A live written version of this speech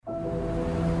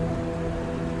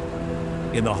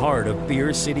in the heart of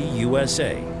Beer City,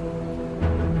 USA.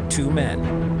 Two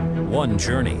men, one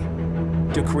journey,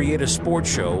 to create a sports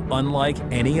show unlike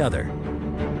any other.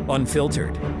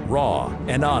 Unfiltered, raw,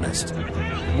 and honest.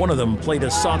 One of them played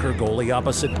a soccer goalie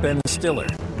opposite Ben Stiller.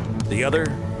 The other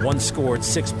once scored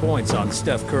 6 points on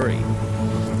Steph Curry.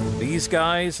 These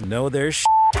guys know their shit.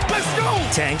 Let's go!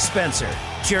 Tank Spencer,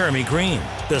 Jeremy Greene,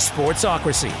 the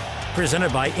Sportsocracy.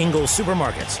 Presented by Ingles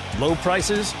Supermarkets. Low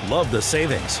prices, love the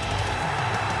savings.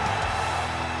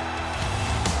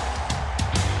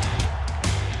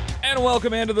 And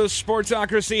welcome into the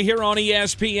Sportsocracy here on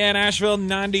ESPN Asheville,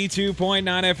 92.9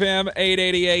 FM,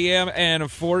 880 AM, and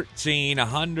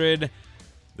 1400.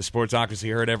 The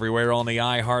Sportsocracy heard everywhere on the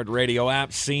iHeartRadio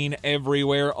app, seen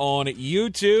everywhere on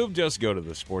YouTube. Just go to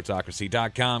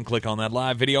thesportsocracy.com, click on that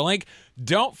live video link.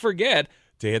 Don't forget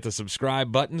to hit the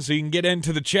subscribe button so you can get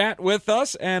into the chat with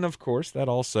us. And, of course, that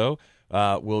also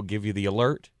will give you the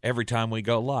alert every time we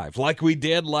go live, like we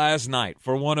did last night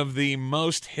for one of the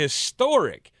most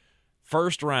historic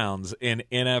first rounds in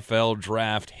NFL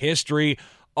draft history.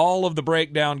 All of the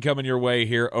breakdown coming your way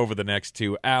here over the next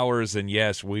 2 hours. And,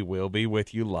 yes, we will be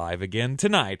with you live again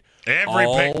tonight.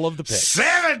 All of the picks.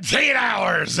 17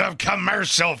 hours of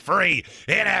commercial-free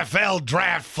NFL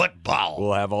draft football.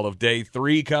 We'll have all of day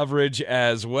 3 coverage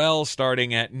as well,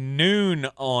 starting at noon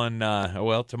on,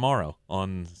 tomorrow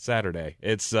on Saturday.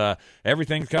 It's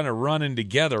everything's kind of running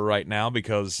together right now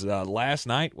because last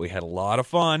night we had a lot of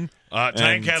fun.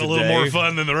 Tank had a little more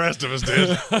fun than the rest of us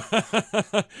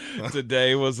did.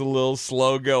 Today was a little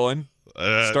slow going.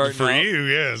 For you,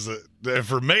 yes.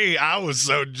 For me, I was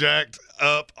so jacked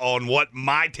up on what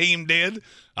my team did,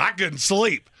 I couldn't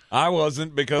sleep. I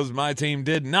wasn't because my team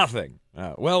did nothing.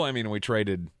 We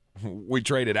traded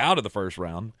out of the first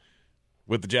round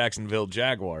with the Jacksonville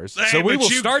Jaguars. Hey, so we will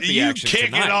start the action tonight.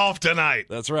 You kick it off tonight.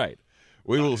 That's right.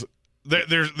 We will.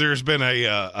 There's been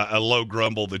a low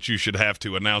grumble that you should have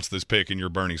to announce this pick in your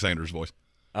Bernie Sanders voice.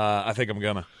 I think I'm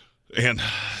gonna. And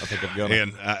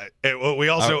we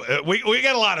also we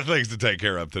got a lot of things to take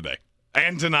care of today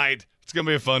and tonight. It's gonna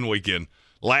be a fun weekend.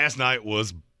 Last night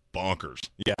was bonkers.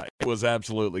 Yeah, it was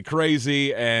absolutely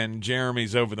crazy, and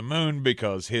Jeremy's over the moon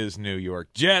because his New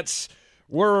York Jets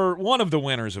were one of the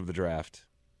winners of the draft.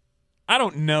 I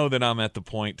don't know that I'm at the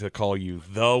point to call you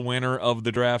the winner of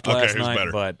the draft last night,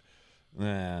 better? But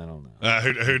I don't know.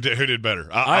 Who did better?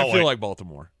 I feel like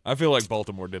Baltimore. I feel like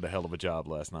Baltimore did a hell of a job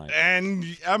last night. And,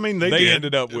 I mean, they did.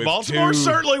 ended up with Baltimore's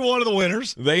certainly one of the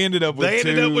winners. They ended up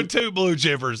with 2 blue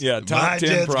chippers. Yeah, top My 10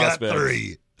 Jets prospects. Got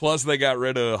 3. Plus, they got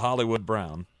rid of Hollywood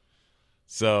Brown.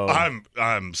 So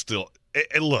I'm still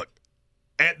look,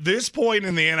 at this point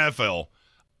in the NFL,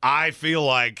 I feel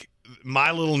like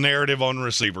my little narrative on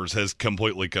receivers has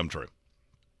completely come true.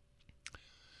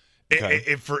 Okay.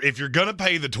 If you're going to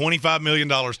pay the $25 million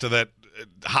to that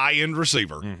high-end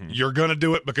receiver, you're going to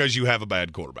do it because you have a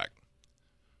bad quarterback.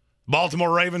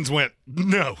 Baltimore Ravens went,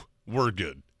 no, we're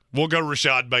good. We'll go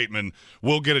Rashad Bateman.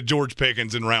 We'll get a George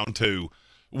Pickens in round 2.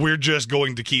 We're just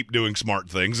going to keep doing smart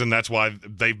things, and that's why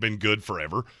they've been good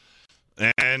forever.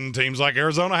 And teams like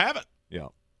Arizona haven't. Yeah.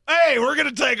 Hey, we're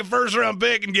going to take a first-round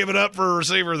pick and give it up for a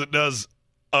receiver that does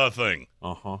a thing.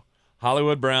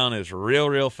 Hollywood Brown is real,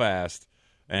 real fast.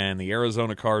 And the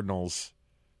Arizona Cardinals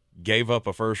gave up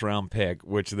a first-round pick,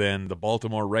 which then the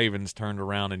Baltimore Ravens turned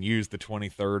around and used the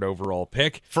 23rd overall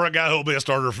pick. For a guy who will be a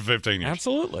starter for 15 years.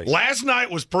 Absolutely. Last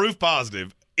night was proof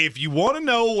positive. If you want to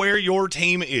know where your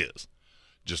team is,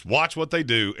 just watch what they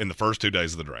do in the first 2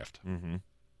 days of the draft.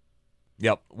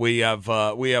 Yep, we have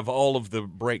all of the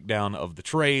breakdown of the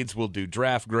trades. We'll do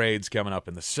draft grades coming up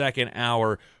in the second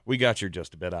hour. We got your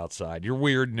just a bit outside. Your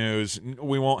weird news.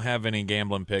 We won't have any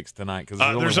gambling picks tonight because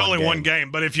there's only one game.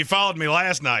 But if you followed me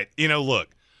last night, look,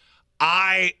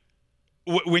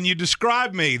 when you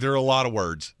describe me, there are a lot of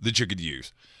words that you could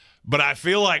use. But I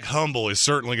feel like humble is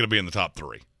certainly going to be in the top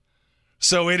 3.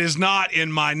 So it is not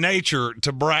in my nature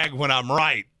to brag when I'm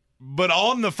right. But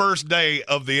on the first day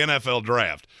of the NFL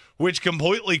draft, which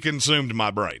completely consumed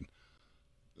my brain.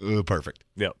 Perfect.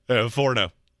 Yep.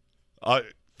 4-0.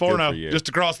 4-0, just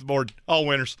across the board. All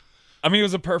winners. I mean, it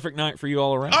was a perfect night for you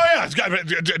all around. Oh, yeah.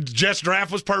 Jets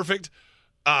draft was perfect.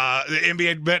 The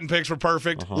NBA betting picks were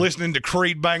perfect. Listening to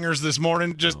Creed bangers this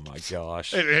morning. Oh, my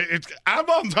gosh. I'm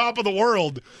on top of the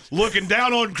world looking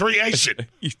down on creation.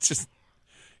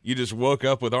 You just woke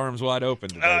up with arms wide open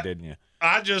today, didn't you?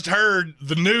 I just heard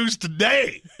the news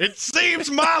today. It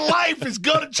seems my life is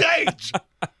going to change.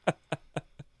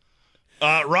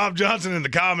 Rob Johnson in the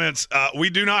comments,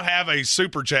 we do not have a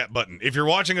super chat button. If you're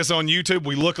watching us on YouTube,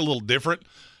 we look a little different.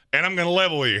 And I'm going to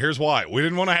level with you. Here's why. We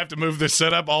didn't want to have to move this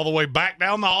setup all the way back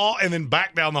down the hall and then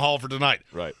back down the hall for tonight.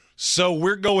 Right. So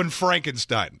we're going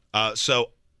Frankenstein.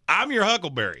 So I'm your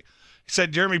Huckleberry. He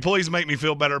said, Jeremy, please make me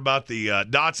feel better about the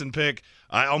Dotson pick.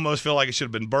 I almost feel like it should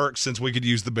have been Burks since we could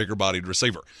use the bigger-bodied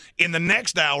receiver. In the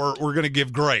next hour, we're going to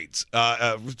give grades,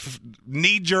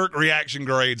 knee-jerk reaction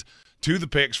grades to the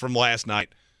picks from last night.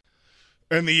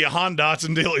 And the Jahan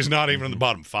Dotson deal is not even in the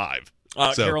bottom 5.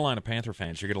 Carolina Panther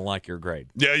fans, you're going to like your grade.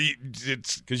 Yeah,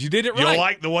 it's because you did it right. You'll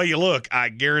like the way you look, I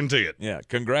guarantee it. Yeah,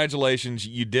 congratulations,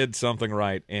 you did something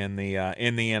right in the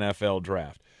NFL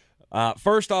draft.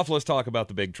 First off, let's talk about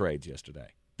the big trades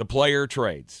yesterday. The player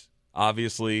trades.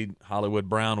 Obviously, Hollywood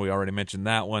Brown, we already mentioned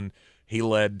that one. He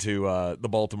led to the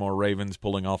Baltimore Ravens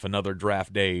pulling off another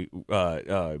draft day,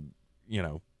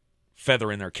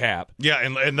 feather in their cap. Yeah,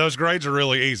 and those grades are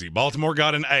really easy. Baltimore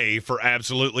got an A for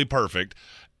absolutely perfect,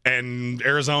 and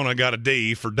Arizona got a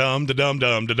D for dumb to dumb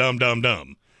dumb to dumb dumb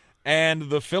dumb. And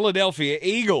the Philadelphia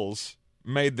Eagles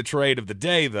made the trade of the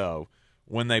day, though,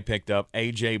 when they picked up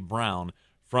A.J. Brown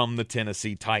from the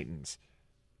Tennessee Titans.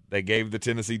 They gave the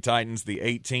Tennessee Titans the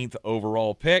 18th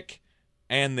overall pick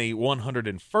and the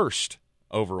 101st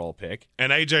overall pick.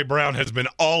 And A.J. Brown has been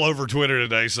all over Twitter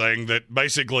today saying that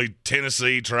basically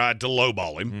Tennessee tried to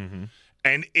lowball him. Mm-hmm.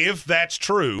 And if that's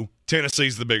true,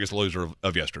 Tennessee's the biggest loser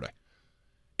of yesterday.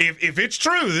 If it's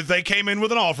true that they came in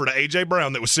with an offer to A.J.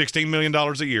 Brown that was $16 million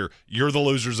a year, you're the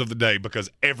losers of the day because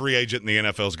every agent in the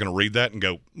NFL is going to read that and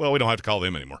go, well, we don't have to call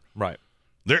them anymore. Right.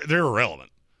 They're irrelevant.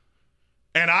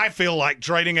 And I feel like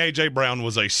trading A.J. Brown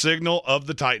was a signal of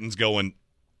the Titans going,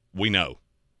 we know.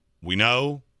 We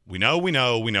know.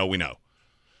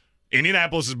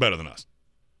 Indianapolis is better than us.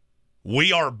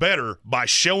 We are better by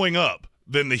showing up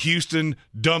than the Houston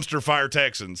dumpster fire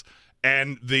Texans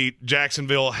and the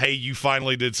Jacksonville, hey, you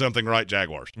finally did something right,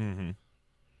 Jaguars. Mm-hmm.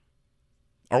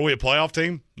 Are we a playoff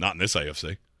team? Not in this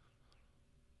AFC.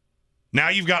 Now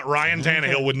you've got Ryan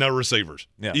Tannehill with no receivers.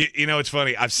 Yeah. You know, it's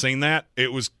funny. I've seen that.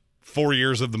 It was 4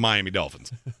 years of the Miami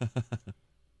Dolphins.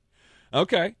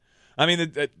 Okay. I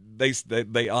mean,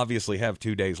 they obviously have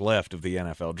 2 days left of the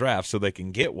NFL draft, so they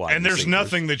can get wide and there's receivers.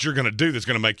 Nothing that you're going to do that's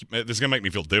going to make me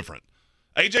feel different.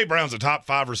 A.J. Brown's a top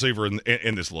 5 receiver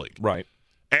in this league. Right.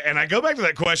 And I go back to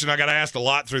that question I got asked a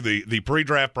lot through the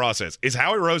pre-draft process. Is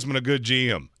Howie Roseman a good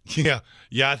GM?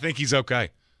 Yeah, I think he's okay.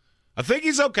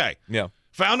 Yeah.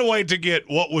 Found a way to get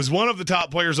what was one of the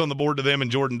top players on the board to them in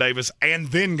Jordan Davis, and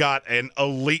then got an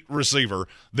elite receiver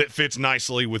that fits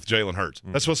nicely with Jalen Hurts.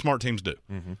 Mm-hmm. That's what smart teams do.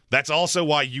 Mm-hmm. That's also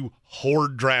why you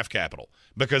hoard draft capital,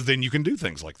 because then you can do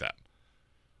things like that.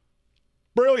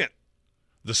 Brilliant.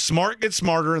 The smart get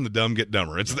smarter and the dumb get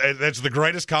dumber. That's the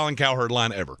greatest Colin Cowherd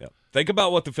line ever. Yeah. Think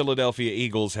about what the Philadelphia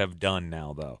Eagles have done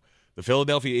now, though. The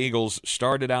Philadelphia Eagles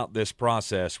started out this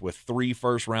process with 3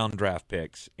 first-round draft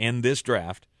picks. In this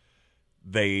draft,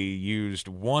 they used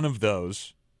one of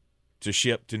those to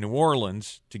ship to New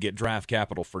Orleans to get draft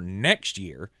capital for next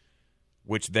year,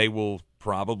 which they will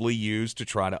probably use to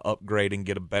try to upgrade and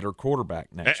get a better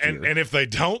quarterback next year. And if they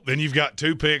don't, then you've got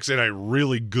 2 picks in a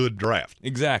really good draft.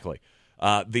 Exactly.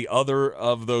 The other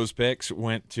of those picks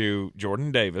went to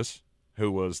Jordan Davis,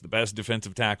 who was the best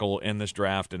defensive tackle in this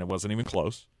draft, and it wasn't even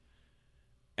close.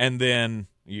 And then,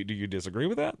 do you disagree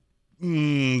with that?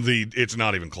 It's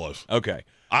not even close. Okay.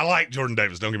 I like Jordan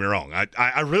Davis, don't get me wrong.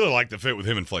 I really like the fit with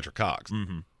him and Fletcher Cox.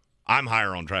 Mm-hmm. I'm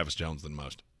higher on Travis Jones than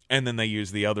most. And then they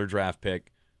used the other draft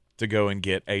pick to go and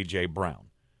get A.J. Brown,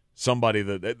 somebody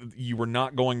that you were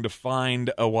not going to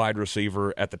find a wide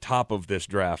receiver at the top of this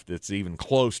draft that's even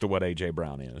close to what A.J.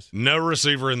 Brown is. No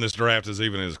receiver in this draft is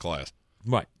even in his class.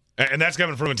 Right. And that's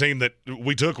coming from a team that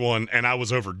we took one, and I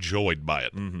was overjoyed by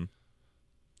it. Mm-hmm.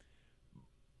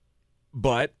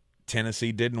 But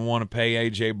Tennessee didn't want to pay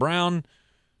A.J. Brown,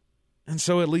 and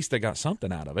so at least they got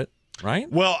something out of it, right?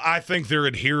 Well, I think they're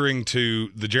adhering to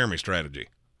the Jeremy strategy.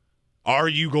 Are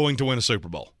you going to win a Super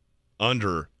Bowl?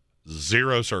 Under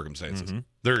 0 circumstances. Mm-hmm.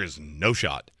 There is no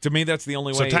shot. To me, that's the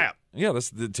only way. So tap. Yeah,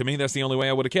 to me, that's the only way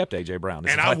I would have kept A.J. Brown.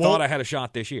 And I thought I had a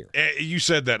shot this year. You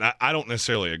said that. I don't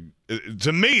necessarily.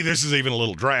 To me, this is even a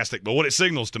little drastic, but what it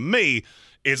signals to me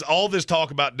is all this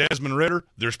talk about Desmond Ridder,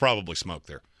 there's probably smoke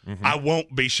there. Mm-hmm. I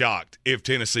won't be shocked if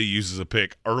Tennessee uses a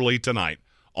pick early tonight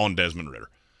on Desmond Ridder.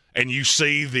 And you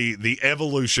see the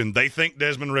evolution. They think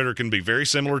Desmond Ridder can be very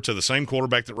similar to the same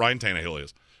quarterback that Ryan Tannehill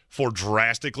is for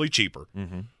drastically cheaper.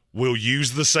 Mm-hmm. We'll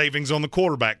use the savings on the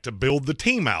quarterback to build the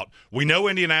team out. We know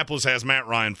Indianapolis has Matt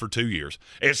Ryan for 2 years.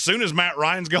 As soon as Matt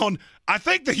Ryan's gone, I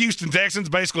think the Houston Texans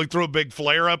basically threw a big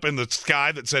flare up in the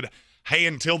sky that said, hey,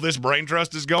 until this brain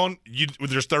trust is gone,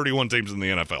 there's 31 teams in the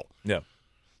NFL. Yeah.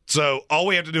 So all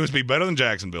we have to do is be better than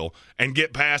Jacksonville and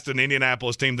get past an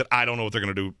Indianapolis team that I don't know what they're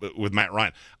going to do with Matt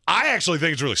Ryan. I actually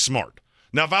think it's really smart.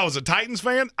 Now, if I was a Titans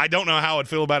fan, I don't know how I'd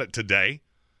feel about it today.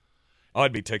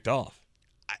 I'd be ticked off.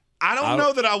 I don't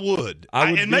know that I would.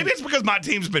 And maybe it's because my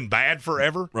team's been bad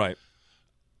forever. Right.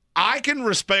 I can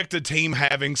respect a team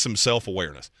having some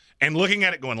self-awareness and looking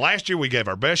at it going, last year we gave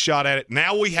our best shot at it.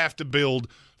 Now we have to build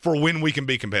for when we can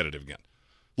be competitive again.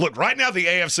 Look, right now the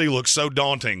AFC looks so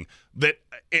daunting that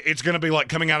it's going to be like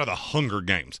coming out of the Hunger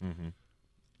Games. Mm-hmm.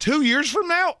 2 years from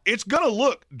now, it's going to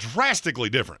look drastically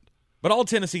different. But all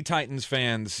Tennessee Titans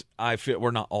fans,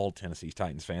 we're not all Tennessee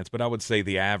Titans fans, but I would say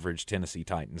the average Tennessee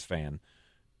Titans fan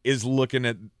is looking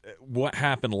at what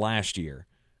happened last year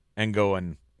and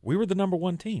going, we were the number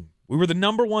one team. We were the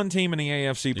number one team in the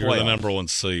AFC playoffs. You were the number one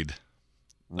seed.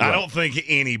 Right. I don't think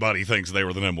anybody thinks they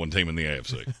were the number one team in the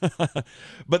AFC.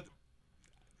 But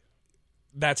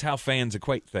that's how fans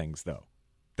equate things, though.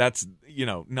 That's,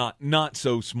 not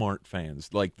so smart fans,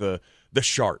 like the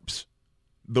sharps,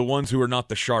 the ones who are not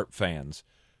the sharp fans.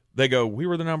 They go, we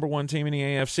were the number one team in the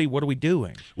AFC. What are we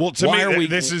doing? Well, to me,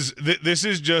 this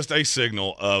is just a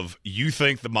signal of you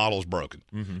think the model's broken.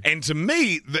 Mm-hmm. And to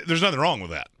me, there's nothing wrong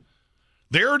with that.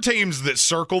 There are teams that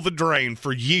circle the drain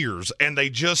for years, and they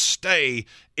just stay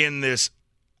in this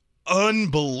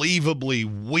unbelievably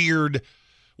weird,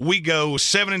 we go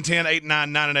 7-10, 8-9,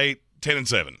 9-8,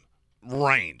 10-7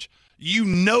 range. You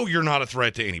know you're not a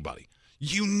threat to anybody.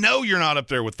 You know you're not up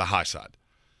there with the high side.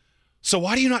 So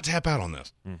why do you not tap out on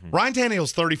this? Mm-hmm. Ryan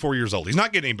Tannehill's 34 years old. He's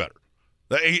not getting any better.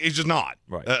 He's just not.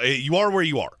 Right. You are where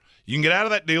you are. You can get out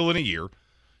of that deal in a year.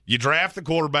 You draft the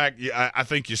quarterback. I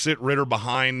think you sit Ritter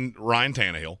behind Ryan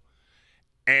Tannehill,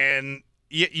 and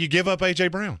you give up A.J.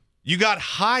 Brown. You got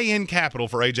high-end capital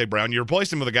for A.J. Brown. You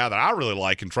replaced him with a guy that I really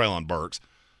like in Treylon Burks.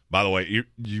 By the way, you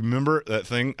remember that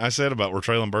thing I said about where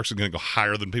Treylon Burks is going to go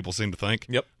higher than people seem to think?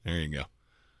 Yep. There you go.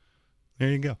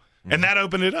 Mm-hmm. And that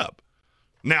opened it up.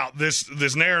 Now,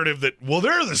 this narrative that, well,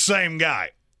 they're the same guy.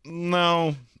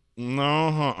 No,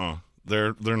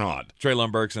 they're not.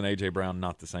 Treylon Burks and A.J. Brown,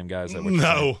 not the same guys.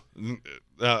 No.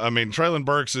 Treylon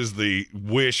Burks is the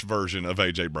Wish version of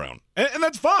A.J. Brown. And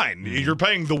that's fine. Mm-hmm. You're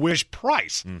paying the Wish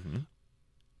price. Mm-hmm.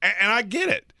 And I get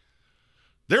it.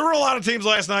 There were a lot of teams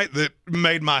last night that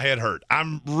made my head hurt.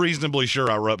 I'm reasonably sure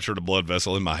I ruptured a blood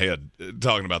vessel in my head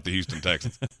talking about the Houston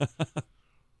Texans.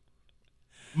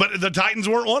 But the Titans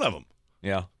weren't one of them.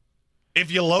 Yeah.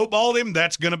 If you lowballed him,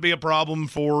 that's going to be a problem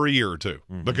for a year or two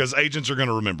because agents are going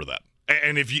to remember that.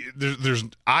 And if you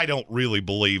I don't really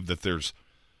believe that there's.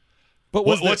 But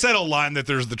what's that old line that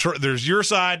there's your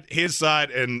side, his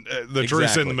side, and the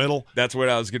truth's in the middle? That's what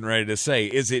I was getting ready to say.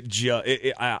 Is it just?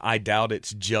 I doubt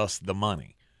it's just the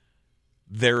money.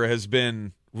 There has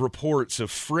been reports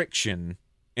of friction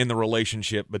in the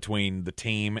relationship between the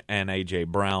team and A.J.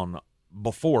 Brown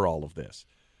before all of this.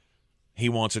 He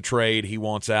wants a trade. He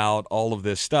wants out. All of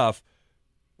this stuff.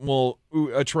 Well,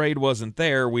 a trade wasn't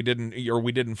there. We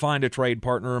didn't find a trade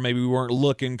partner, or maybe we weren't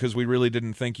looking because we really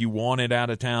didn't think you wanted out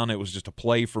of town. It was just a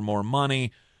play for more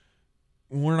money.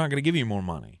 We're not going to give you more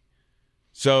money,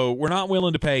 so we're not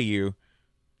willing to pay you.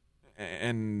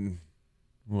 And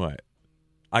what?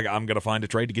 I'm going to find a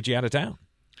trade to get you out of town.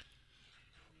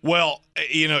 Well,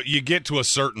 you get to a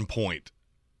certain point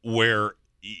where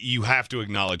you have to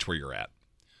acknowledge where you're at.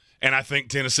 And I think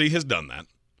Tennessee has done that.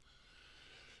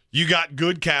 You got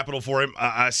good capital for him.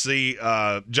 I see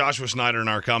Joshua Snyder in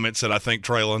our comments said, I think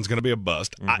Treylon's going to be a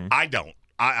bust. Mm-hmm. I don't.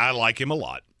 I like him a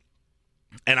lot.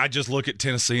 And I just look at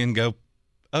Tennessee and go,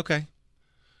 okay,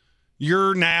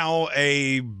 you're now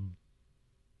a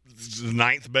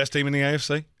ninth best team in the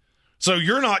AFC. So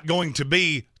you're not going to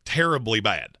be terribly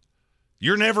bad.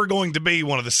 You're never going to be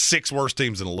one of the 6 worst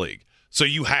teams in the league. So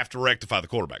you have to rectify the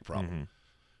quarterback problem. Mm-hmm.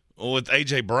 Well, with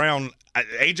A.J. Brown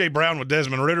with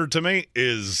Desmond Ritter, to me,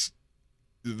 it's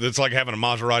like having a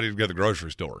Maserati to go to the grocery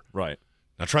store. Right.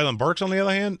 Now, Treylon Burks, on the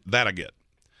other hand, that I get.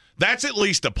 That's at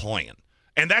least a plan.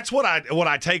 And that's what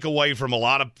I take away from a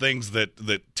lot of things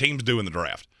that teams do in the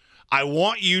draft. I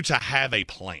want you to have a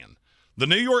plan. The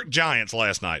New York Giants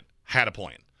last night had a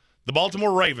plan. The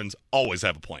Baltimore Ravens always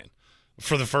have a plan.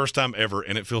 For the first time ever,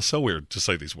 and it feels so weird to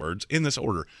say these words in this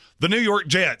order, the New York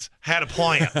Jets had a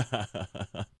plan.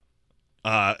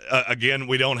 Again,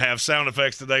 we don't have sound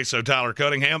effects today, so Tyler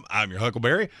Cunningham, I'm your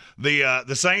Huckleberry.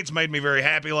 The Saints made me very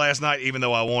happy last night, even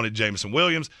though I wanted Jameson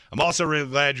Williams. I'm also really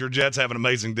glad your Jets have an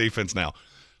amazing defense now.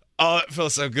 Oh, it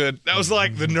feels so good. That was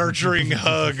like the nurturing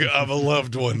hug of a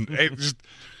loved one.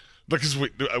 Because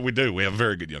we do. We have a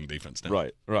very good young defense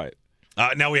now. Right.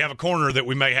 Now we have a corner that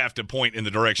we may have to point in the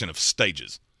direction of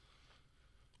stages.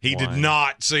 He did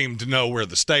not seem to know where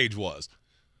the stage was.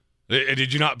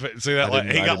 Did you not see that? I He got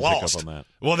didn't pick up lost. on that.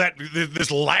 Well, this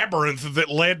labyrinth that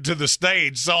led to the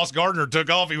stage, Sauce Gardner took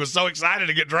off. He was so excited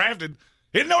to get drafted.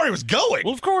 He didn't know where he was going.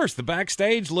 Well, of course, the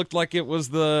backstage looked like it was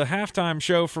the halftime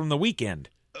show from the weekend.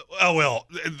 Oh, well,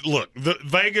 look,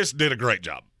 Vegas did a great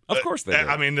job. Of course they did.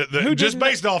 I mean, just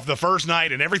based off the first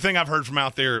night and everything I've heard from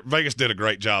out there, Vegas did a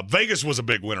great job. Vegas was a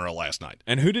big winner of last night.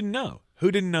 And who didn't know?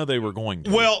 Who didn't know they were going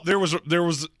to? Well, there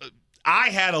was. I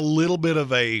had a little bit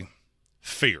of a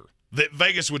fear that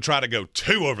Vegas would try to go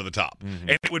too over the top, and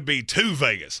it would be too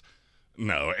Vegas.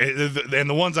 No, and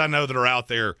the ones I know that are out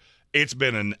there, it's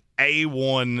been an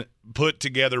A1 put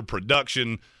together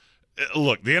production.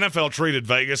 Look, the NFL treated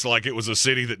Vegas like it was a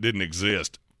city that didn't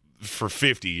exist for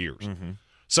 50 years.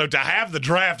 So to have the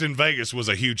draft in Vegas was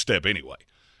a huge step anyway.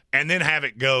 And then have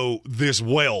it go this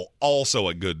well, also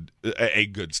a good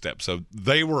step. So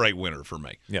they were a winner for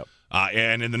me. Yep.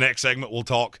 And in the next segment, we'll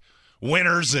talk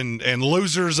winners and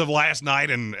losers of last night.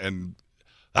 And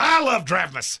I love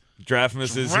Draftmas.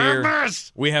 Draftmas is here.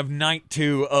 We have night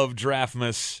 2 of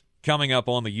Draftmas coming up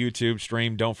on the YouTube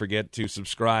stream. Don't forget to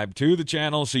subscribe to the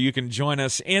channel so you can join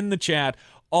us in the chat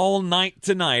all night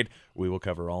tonight. We will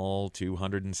cover all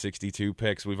 262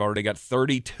 picks. We've already got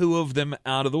 32 of them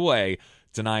out of the way.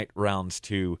 Tonight, rounds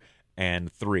 2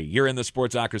 and 3. You're in the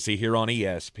Sportsocracy here on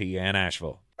ESPN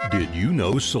Asheville. Did you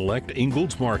know select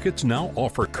Ingalls Markets now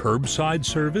offer curbside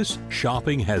service?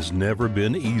 Shopping has never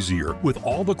been easier with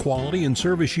all the quality and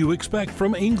service you expect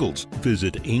from Ingalls.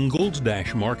 Visit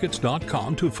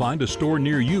Ingalls-Markets.com to find a store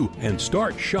near you and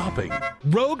start shopping.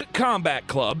 Rogue Combat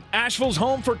Club, Asheville's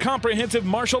home for comprehensive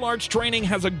martial arts training,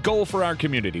 has a goal for our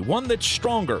community, one that's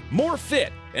stronger, more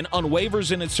fit, and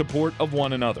unwavers in its support of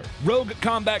one another. Rogue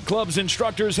Combat Club's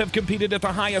instructors have competed at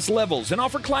the highest levels and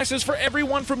offer classes for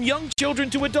everyone from young children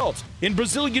to adults in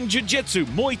Brazilian Jiu-Jitsu,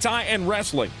 Muay Thai, and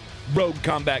wrestling. Rogue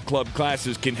Combat Club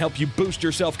classes can help you boost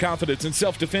your self-confidence and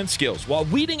self-defense skills while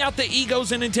weeding out the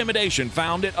egos and intimidation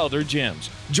found at other gyms.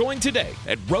 Join today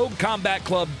at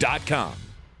RogueCombatClub.com.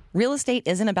 Real estate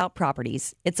isn't about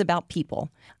properties, it's about people.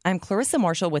 I'm Clarissa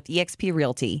Marshall with eXp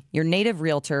Realty, your native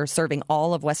realtor serving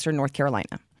all of Western North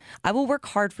Carolina. I will work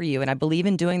hard for you, and I believe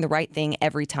in doing the right thing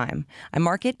every time. I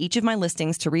market each of my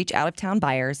listings to reach out-of-town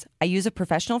buyers. I use a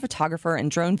professional photographer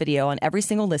and drone video on every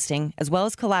single listing, as well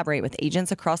as collaborate with agents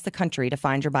across the country to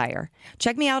find your buyer.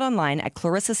 Check me out online at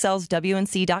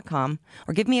clarissasellswnc.com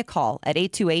or give me a call at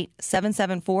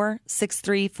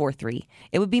 828-774-6343.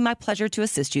 It would be my pleasure to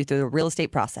assist you through the real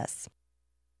estate process.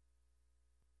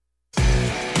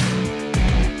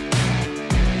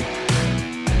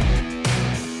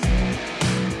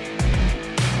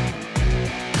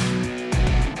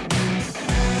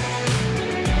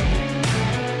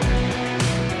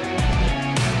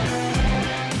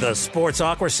 The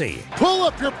Sportsocracy. Pull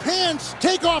up your pants,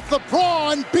 take off the bra,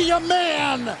 and be a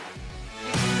man!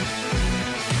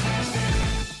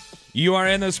 You are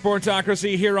in the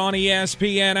Sportsocracy here on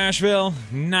ESPN Asheville,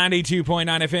 92.9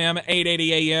 FM,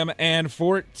 880 AM, and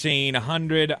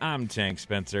 1400. I'm Tank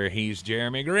Spencer. He's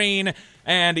Jeremy Greene.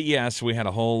 And yes, we had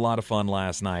a whole lot of fun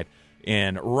last night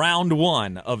in round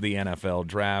 1 of the NFL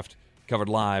Draft. Covered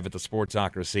live at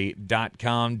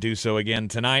thesportsocracy.com. Do so again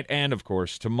tonight and, of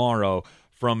course, tomorrow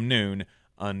from noon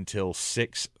until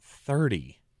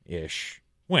 6:30-ish.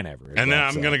 Whenever. And then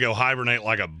I'm going to go hibernate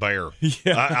like a bear.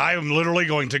 Yeah. I am literally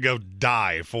going to go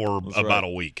die for about a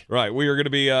week. Right. We are going to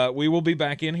be. We will be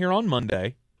back in here on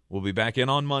Monday. We'll be back in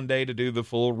on Monday to do the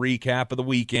full recap of the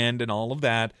weekend and all of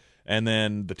that. And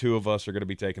then the two of us are going to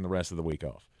be taking the rest of the week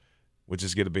off, which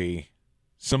is going to be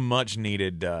some much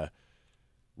needed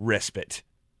respite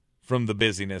from the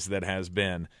busyness that has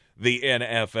been the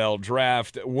NFL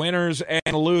Draft. Winners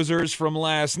and losers from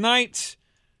last night.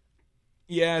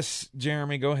 Yes,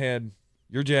 Jeremy, go ahead.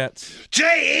 Your Jets.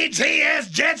 Jets,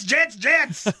 Jets, Jets,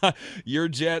 Jets. Your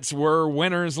Jets were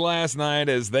winners last night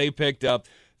as they picked up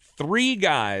 3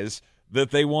 guys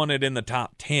that they wanted in the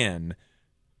top 10,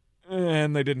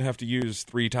 and they didn't have to use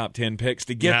 3 top 10 picks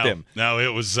to get them. No,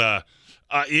 it was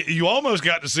you almost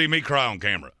got to see me cry on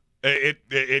camera.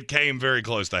 It came very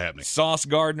close to happening. Sauce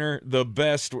Gardner, the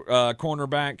best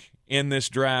cornerback in this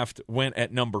draft, went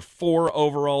at number 4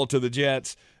 overall to the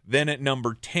Jets. Then at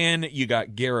number 10, you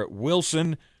got Garrett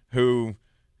Wilson, who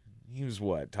he was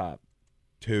top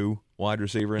 2 wide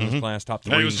receiver in his class, top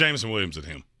 3. It was Jameson Williams at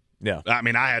him. Yeah. I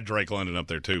mean, I had Drake London up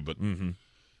there too, but 1,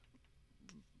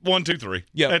 2, 3.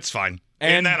 Yeah, that's fine.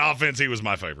 And that offense, he was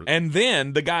my favorite. And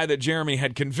then the guy that Jeremy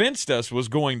had convinced us was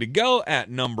going to go at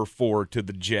number 4 to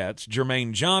the Jets,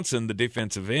 Jermaine Johnson, the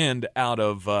defensive end out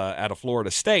of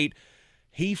Florida State,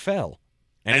 he fell.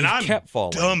 And he I'm kept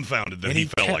falling. dumbfounded that and he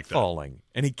fell kept like that. Falling.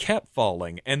 And he kept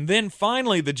falling. And then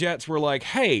finally the Jets were like,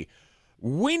 hey,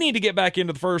 we need to get back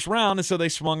into the first round. And so they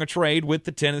swung a trade with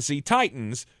the Tennessee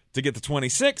Titans to get the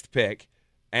 26th pick.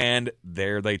 And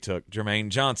there they took Jermaine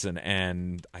Johnson.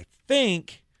 And I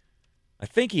think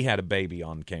he had a baby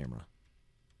on camera.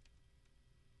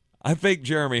 I think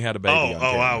Jeremy had a baby on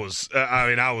camera.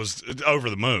 I was over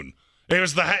the moon. It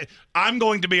was I'm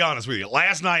going to be honest with you.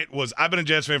 Last night I've been a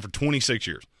Jets fan for 26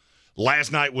 years.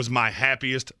 Last night was my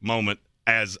happiest moment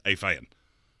as a fan.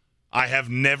 I have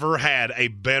never had a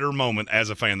better moment as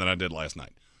a fan than I did last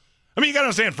night. I mean, you got to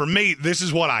understand, for me, this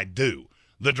is what I do.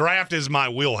 The draft is my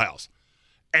wheelhouse.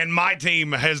 And my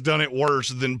team has done it worse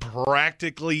than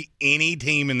practically any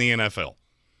team in the NFL.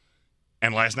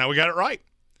 And last night we got it right.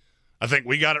 I think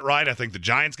we got it right. I think the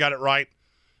Giants got it right.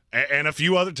 And a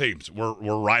few other teams were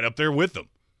right up there with them.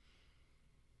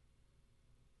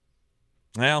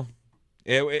 Well,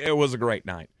 it was a great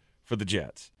night for the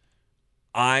Jets.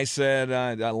 I said,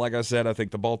 like I said, I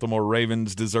think the Baltimore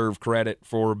Ravens deserve credit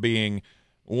for being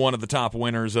one of the top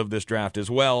winners of this draft as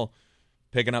well.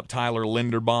 Picking up Tyler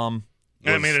Linderbaum.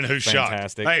 And who's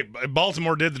fantastic. Shocked? Hey,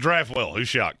 Baltimore did the draft well. Who's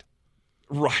shocked?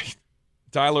 Right.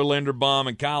 Tyler Linderbaum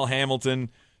and Kyle Hamilton,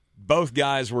 both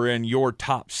guys were in your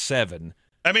top 7.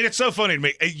 I mean, it's so funny to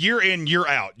me. Year in, year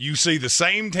out, you see the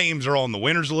same teams are on the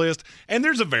winners list, and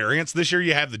there's a variance. This year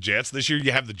you have the Jets. This year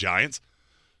you have the Giants.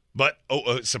 But,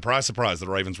 surprise, surprise, the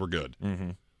Ravens were good.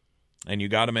 Mm-hmm. And you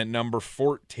got them at number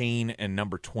 14 and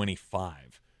number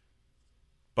 25.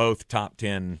 Both top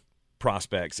 10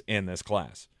 prospects in this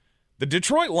class. The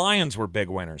Detroit Lions were big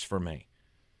winners for me.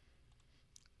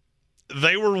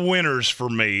 They were winners for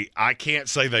me. I can't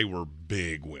say they were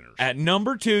big winners. At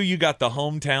number 2, you got the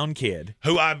hometown kid,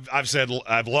 who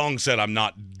I've long said I'm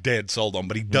not dead sold on,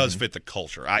 but he does fit the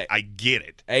culture. I get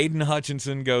it. Aiden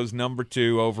Hutchinson goes number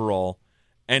 2 overall,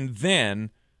 and then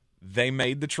they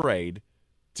made the trade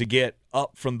to get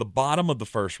up from the bottom of the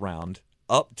first round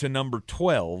up to number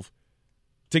 12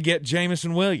 to get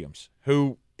Jamison Williams,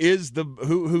 who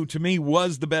to me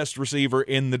was the best receiver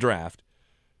in the draft.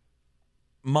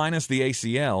 Minus the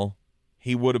ACL,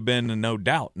 he would have been no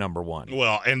doubt number 1.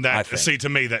 Well, and to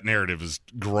me, that narrative is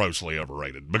grossly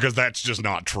overrated because that's just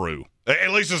not true. At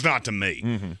least it's not to me.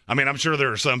 Mm-hmm. I mean, I'm sure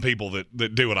there are some people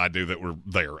that do what I do that were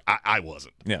there. I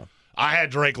wasn't. Yeah. I had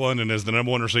Drake London as the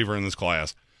number 1 receiver in this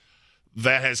class.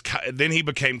 Then he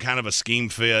became kind of a scheme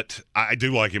fit. I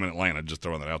do like him in Atlanta, just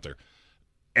throwing that out there.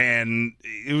 And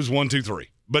it was 1, 2, 3.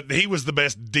 But he was the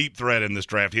best deep threat in this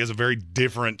draft. He has a very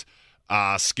different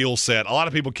skill set. A lot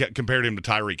of people compared him to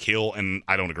Tyreek Hill, and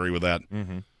I don't agree with that.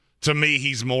 Mm-hmm. To me,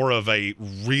 he's more of a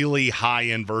really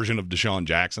high-end version of Deshaun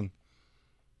Jackson.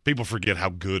 People forget how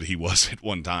good he was at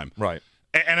one time. Right.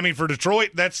 And I mean, for Detroit,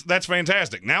 that's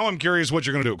fantastic. Now I'm curious what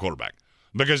you're going to do at quarterback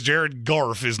because Jared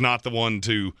Goff is not the one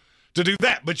to do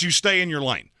that, but you stay in your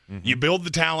lane. Mm-hmm. You build the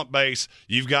talent base.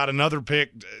 You've got another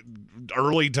pick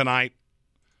early tonight.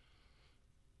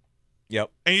 Yep.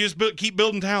 And you just keep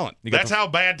building talent. That's how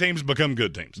bad teams become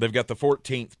good teams. They've got the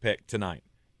 14th pick tonight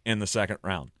in the second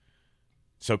round.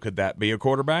 So could that be a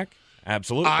quarterback?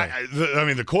 Absolutely. I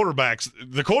mean, the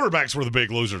quarterbacks were the big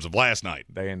losers of last night.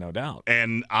 They ain't no doubt.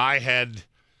 And I had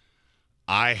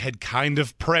kind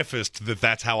of prefaced that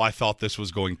that's how I thought this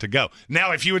was going to go.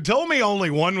 Now, if you had told me only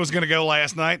one was going to go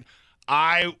last night,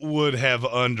 I would have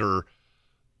under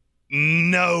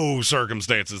no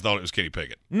circumstances thought it was Kenny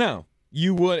Pickett. No.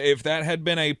 You would, if that had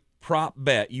been a prop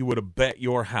bet, you would have bet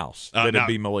your house that it'd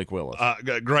be Malik Willis.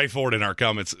 Gray Ford in our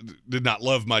comments did not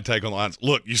love my take on the Lions.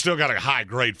 Look, you still got a high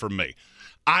grade from me.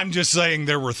 I'm just saying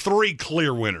there were 3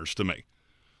 clear winners to me.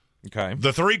 Okay.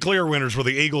 The 3 clear winners were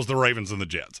the Eagles, the Ravens, and the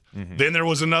Jets. Mm-hmm. Then there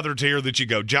was another tier that you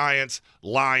go Giants,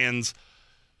 Lions.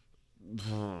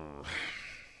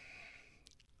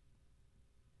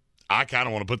 I kind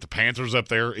of want to put the Panthers up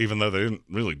there, even though they didn't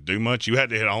really do much. You had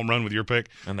to hit a home run with your pick,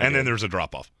 and then there's a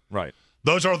drop-off. Right.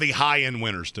 Those are the high-end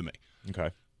winners to me. Okay.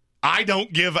 I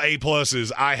don't give A+.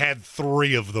 I had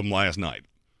 3 of them last night.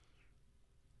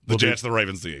 The Jets, the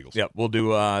Ravens, the Eagles. Yep, we'll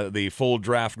do the full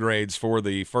draft grades for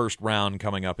the first round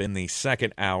coming up in the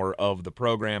second hour of the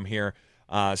program here.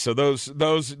 So those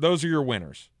are your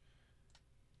winners.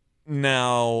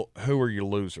 Now, who are your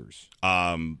losers?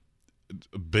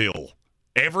 Bill.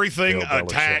 Everything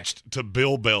attached to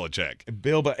Bill Belichick.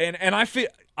 And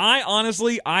I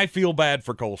honestly feel bad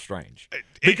for Cole Strange.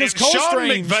 Because Sean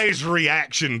McVay's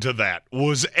reaction to that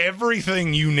was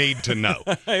everything you need to know.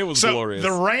 It was glorious.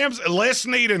 The Rams, Les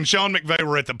Snead and Sean McVay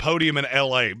were at the podium in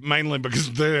L.A., mainly because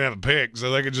they didn't have a pick,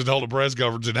 so they could just hold a press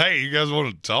conference and, hey, you guys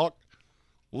want to talk?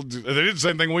 They did the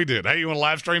same thing we did. Hey, you want to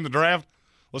live stream the draft?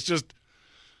 Let's just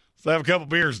Let's have a couple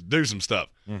beers, do some stuff.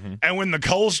 And when the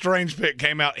Cole Strange pick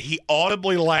came out, he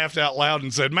audibly laughed out loud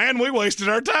and said, man, we wasted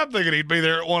our time thinking he'd be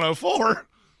there at 104.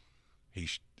 He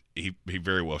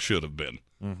very well should have been.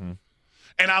 And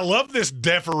I love this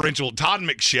deferential. Todd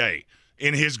McShay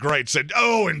in his grade said,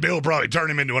 and Bill probably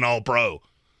turned him into an all-pro.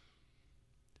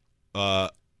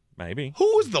 Maybe.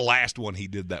 Who was the last one he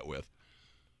did that with?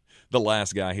 The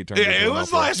last guy he turned into it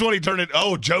was the last one he turned it.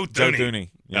 Oh, Joe Thuney. Joe Thuney.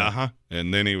 Yeah.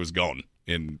 And then he was gone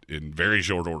in very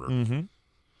short order.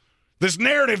 This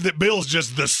narrative that Bill's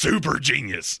just the super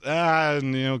genius.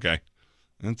 Okay.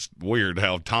 That's weird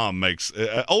how Tom makes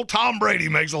old Tom Brady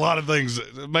makes a lot of things,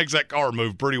 makes that car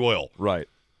move pretty well. Right.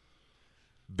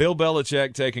 Bill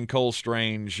Belichick taking Cole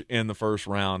Strange in the first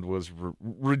round was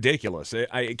ridiculous.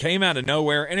 It came out of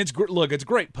nowhere, and it's a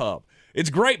great pub. It's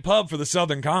great pub for the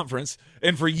Southern Conference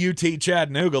and for UT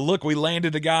Chattanooga. Look, we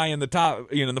landed a guy in the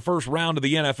top, in the first round of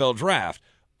the NFL draft.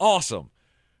 Awesome.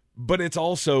 But it's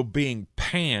also being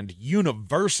panned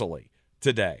universally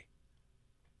today.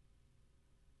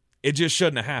 It just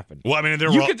shouldn't have happened. Well,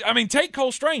 I mean, take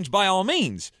Cole Strange by all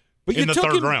means. But in the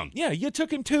third round. Yeah, you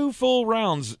took him 2 full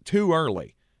rounds too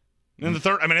early. In the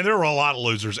third, there were a lot of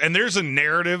losers. And there's a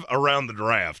narrative around the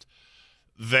draft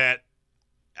that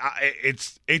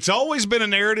it's always been a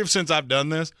narrative since I've done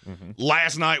this.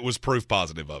 Last night was proof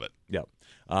positive of it. Yep.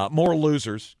 More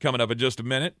losers coming up in just a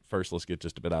minute. First, let's get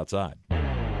just a bit outside.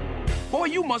 Boy,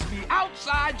 you must be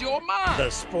outside your mind. The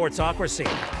Sportsocracy.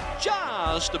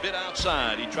 Just a bit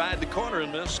outside. He tried the corner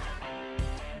and missed.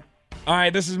 All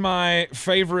right, this is my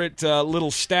favorite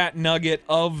little stat nugget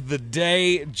of the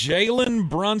day. Jalen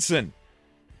Brunson.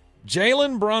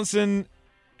 Jalen Brunson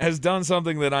has done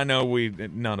something that I know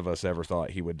none of us ever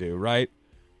thought he would do, right?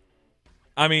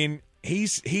 I mean,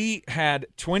 he had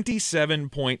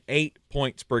 27.8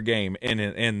 points per game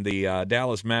in the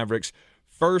Dallas Mavericks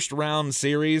first round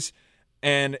series,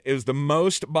 and it was the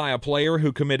most by a player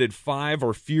who committed 5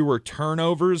 or fewer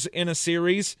turnovers in a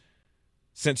series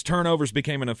since turnovers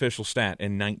became an official stat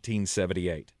in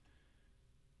 1978.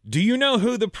 Do you know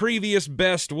who the previous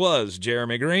best was,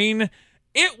 Jeremy Greene?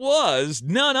 It was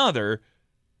none other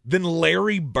than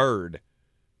Larry Bird.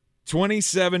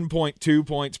 27.2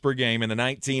 points per game in the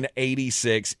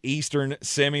 1986 Eastern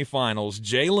semifinals.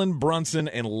 Jalen Brunson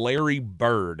and Larry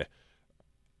Bird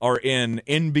are in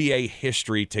NBA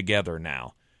history together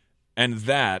now. And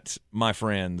that, my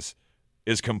friends,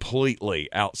 is completely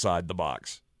outside the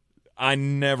box. I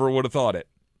never would have thought it.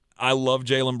 I love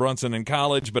Jalen Brunson in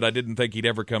college, but I didn't think he'd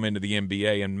ever come into the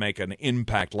NBA and make an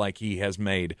impact like he has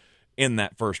made in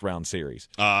that first-round series.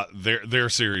 Their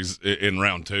series in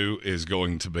round 2 is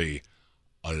going to be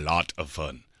a lot of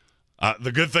fun.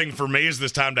 The good thing for me is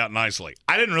this timed out nicely.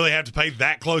 I didn't really have to pay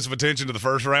that close of attention to the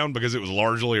first round because it was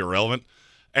largely irrelevant.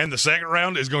 And the second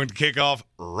round is going to kick off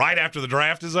right after the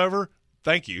draft is over.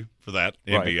 Thank you for that,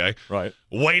 NBA. Right.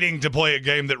 Waiting to play a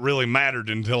game that really mattered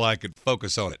until I could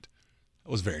focus on it.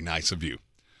 That was very nice of you.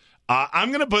 I'm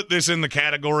going to put this in the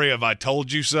category of I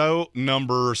told you so,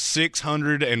 number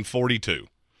 642.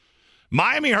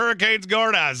 Miami Hurricanes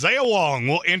guard Isaiah Wong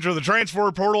will enter the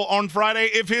transfer portal on Friday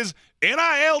if his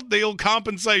NIL deal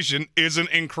compensation isn't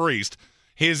increased,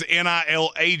 his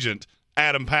NIL agent,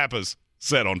 Adam Pappas,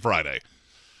 said on Friday.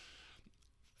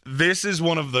 This is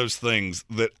one of those things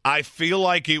that I feel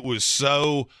like it was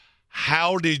so,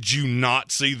 how did you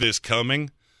not see this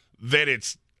coming, that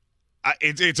it's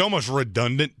almost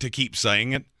redundant to keep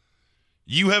saying it.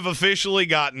 You have officially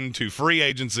gotten to free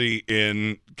agency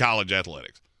in college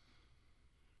athletics.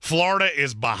 Florida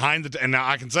is behind and now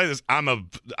I can say this, I'm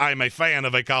a fan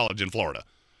of a college in Florida.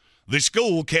 The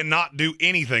school cannot do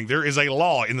anything. There is a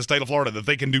law in the state of Florida that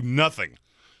they can do nothing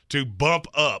to bump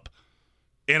up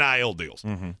NIL deals.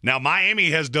 Now,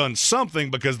 Miami has done something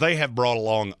because they have brought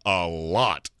along a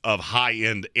lot of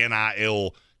high-end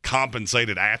NIL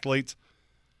compensated athletes.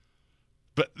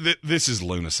 But this is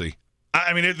lunacy.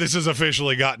 I mean, this has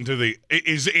officially gotten to the.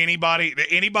 Is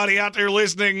anybody out there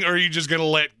listening, or are you just going to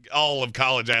let all of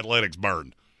college athletics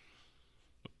burn?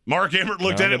 Mark Emmert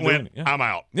looked at it and went, I'm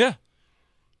out. Yeah.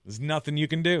 There's nothing you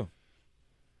can do.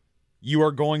 You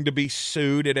are going to be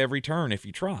sued at every turn if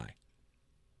you try.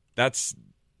 That's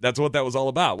what that was all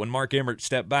about. When Mark Emmert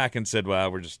stepped back and said,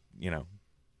 well, we're just going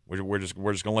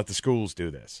to let the schools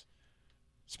do this.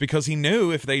 It's because he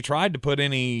knew if they tried to put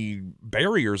any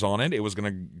barriers on it, it was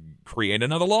going to create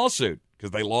another lawsuit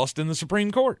because they lost in the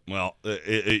Supreme Court. Well,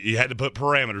 you had to put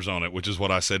parameters on it, which is what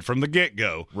I said from the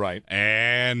get-go. Right.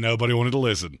 And nobody wanted to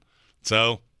listen.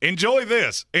 So enjoy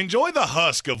this. Enjoy the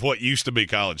husk of what used to be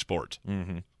college sports.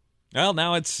 Well,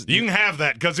 now it's... You can have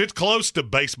that because it's close to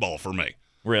baseball for me.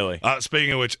 Really?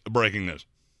 Speaking of which, breaking news.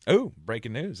 Oh,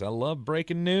 breaking news. I love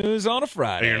breaking news on a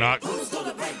Friday. You're not. Who's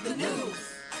gonna break the news?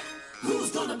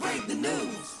 Who's gonna break the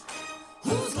news?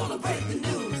 Who's gonna break the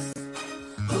news?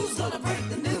 Who's gonna break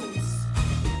the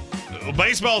news?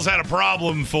 Baseball's had a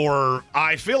problem for,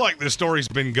 I feel like this story's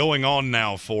been going on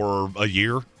now for a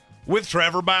year, with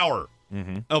Trevor Bauer.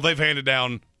 Mm-hmm. Oh, they've handed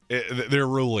down their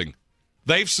ruling.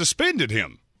 They've suspended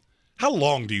him. How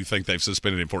long do you think they've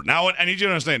suspended him for? Now, I need you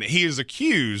to understand, he is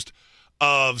accused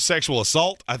of sexual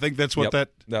assault. I think that's what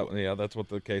that's what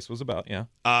the case was about, yeah.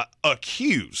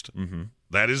 Accused. Mm-hmm.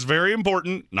 That is very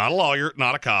important. Not a lawyer,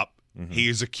 not a cop. Mm-hmm. He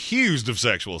is accused of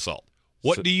sexual assault.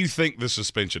 What do you think the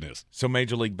suspension is? So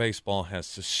Major League Baseball has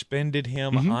suspended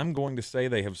him. Mm-hmm. I'm going to say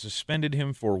they have suspended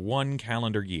him for 1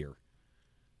 calendar year.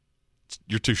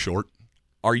 You're too short.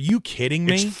 Are you kidding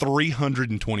me? It's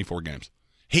 324 games.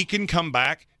 He can come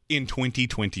back in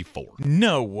 2024.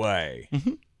 No way.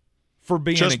 Mm-hmm. For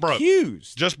being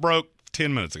accused. Just broke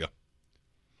 10 minutes ago.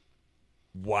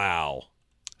 Wow.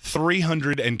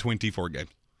 324 games.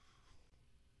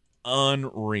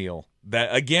 Unreal.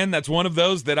 That's one of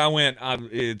those that I went,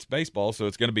 it's baseball, so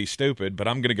it's going to be stupid, but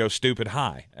I'm going to go stupid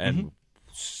high. And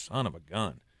son of a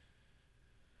gun.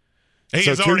 He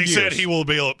has already said he will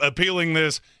be appealing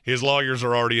this. His lawyers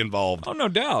are already involved. Oh, no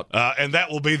doubt. And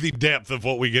that will be the depth of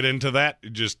what we get into that.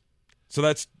 So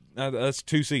that's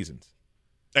 2 seasons.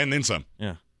 And then some.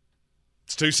 Yeah.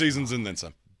 It's 2 seasons and then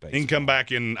some. Baseball. He can come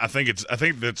back in, I think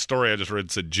that story I just read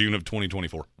said June of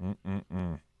 2024.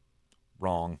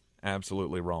 Wrong.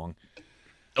 Absolutely wrong.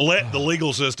 Let the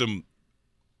legal system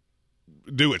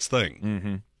do its thing.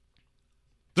 Mm-hmm.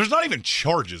 There's not even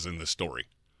charges in this story.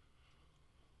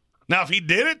 Now, if he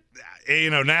did it,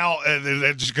 now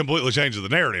that just completely changes the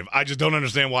narrative. I just don't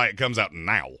understand why it comes out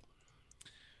now.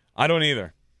 I don't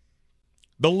either.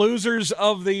 The losers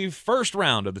of the first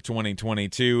round of the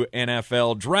 2022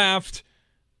 NFL Draft,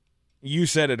 you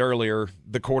said it earlier,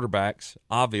 the quarterbacks,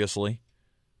 obviously.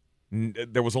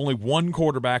 There was only one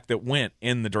quarterback that went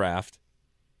in the draft,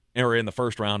 or in the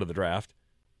first round of the draft,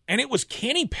 and it was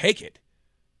Kenny Pickett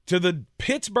to the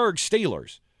Pittsburgh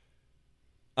Steelers.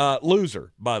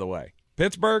 Loser, by the way.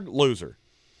 Pittsburgh, loser.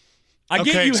 I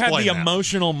get you had the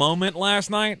emotional moment last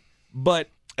night, but...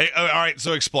 Hey, all right,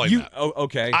 so explain that. Oh,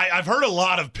 okay. I've heard a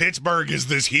lot of Pittsburgh is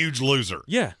this huge loser.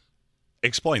 Yeah.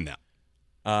 Explain that.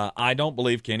 I don't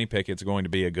believe Kenny Pickett's going to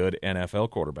be a good NFL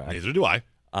quarterback. Neither do I.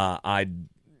 I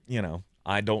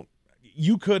don't.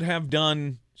 You could have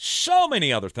done so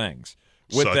many other things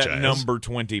with Such that as? number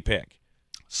 20 pick.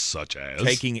 Such as?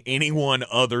 Taking anyone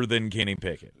other than Kenny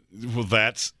Pickett. Well,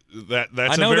 that's a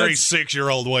very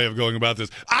 6-year-old way of going about this.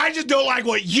 I just don't like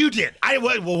what you did.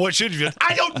 What should you do?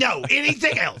 I don't know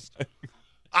anything else.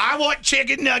 I want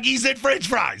chicken nuggies and French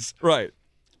fries. Right.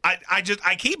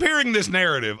 I keep hearing this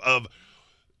narrative of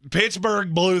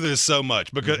Pittsburgh blew this so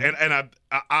much because, and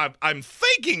I'm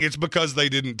thinking it's because they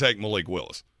didn't take Malik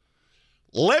Willis.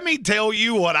 Let me tell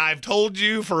you what I've told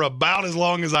you for about as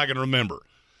long as I can remember.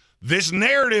 This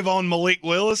narrative on Malik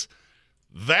Willis,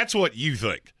 that's what you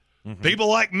think. Mm-hmm. People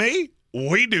like me,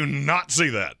 we do not see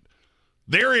that.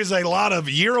 There is a lot of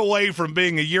year away from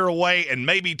being a year away, and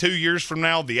maybe 2 years from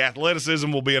now, the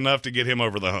athleticism will be enough to get him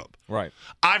over the hump. Right.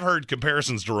 I've heard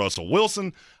comparisons to Russell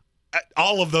Wilson.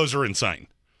 All of those are insane.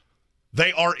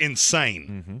 They are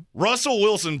insane. Mm-hmm. Russell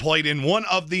Wilson played in one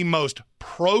of the most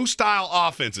pro-style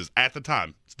offenses at the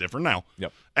time. It's different now.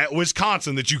 Yep. At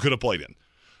Wisconsin that you could have played in.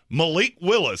 Malik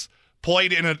Willis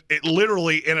played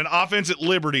literally in an offense at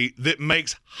Liberty that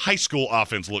makes high school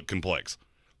offense look complex.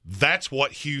 That's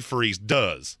what Hugh Freeze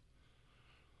does.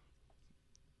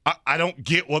 I don't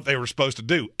get what they were supposed to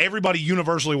do. Everybody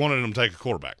universally wanted him to take a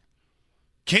quarterback.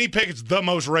 Kenny Pickett's the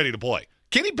most ready to play.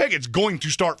 Kenny Pickett's going to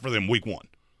start for them week 1.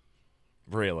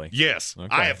 Really? Yes.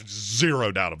 Okay. I have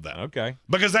zero doubt of that. Okay.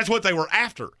 Because that's what they were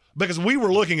after. Because we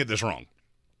were looking at this wrong.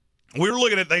 We were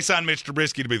looking at they signed Mitch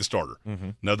Trubisky to be the starter. Mm-hmm.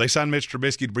 No, they signed Mitch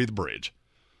Trubisky to be the bridge.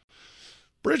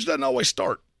 Bridge doesn't always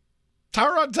start.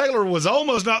 Tyrod Taylor was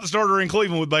almost not the starter in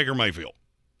Cleveland with Baker Mayfield.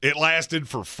 It lasted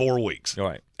for 4 weeks. All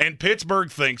right. And Pittsburgh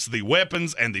thinks the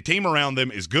weapons and the team around them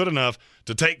is good enough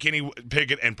to take Kenny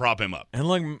Pickett and prop him up. And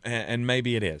look, and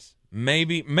maybe it is.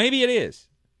 Maybe it is.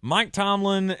 Mike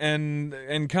Tomlin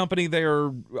and company, they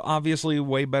are obviously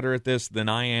way better at this than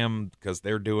I am because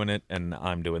they're doing it and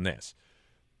I'm doing this.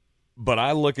 But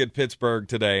I look at Pittsburgh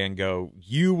today and go,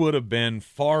 you would have been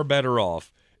far better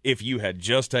off if you had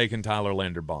just taken Tyler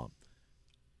Linderbaum.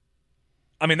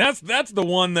 I mean, that's the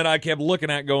one that I kept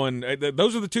looking at going,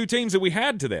 those are the two teams that we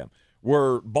had to them,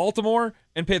 were Baltimore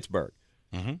and Pittsburgh.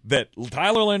 Mm-hmm. That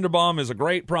Tyler Linderbaum is a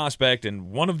great prospect,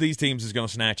 and one of these teams is going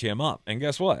to snatch him up. And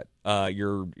guess what?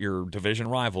 Your division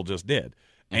rival just did.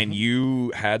 And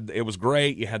it was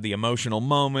great. You had the emotional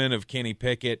moment of Kenny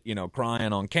Pickett,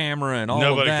 crying on camera and all of that.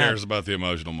 Nobody cares about the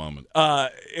emotional moment.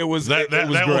 It was that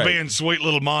great. will be in sweet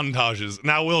little montages.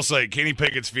 Now, I will say, Kenny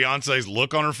Pickett's fiance's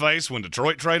look on her face when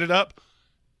Detroit traded up,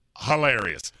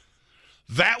 hilarious.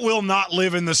 That will not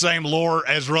live in the same lore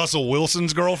as Russell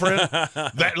Wilson's girlfriend.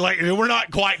 We're not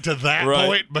quite to that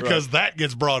point because that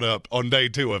gets brought up on day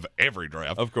 2 of every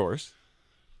draft. Of course.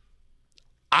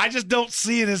 I just don't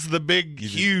see it as the big,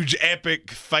 huge,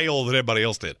 epic fail that everybody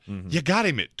else did. Mm-hmm. You got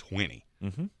him at 20.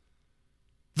 Mm-hmm.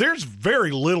 There's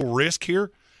very little risk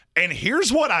here, and here's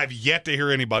what I've yet to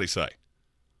hear anybody say.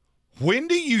 When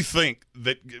do you think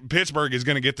that Pittsburgh is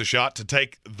going to get the shot to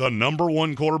take the number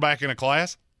 1 quarterback in a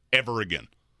class ever again?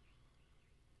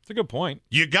 That's a good point.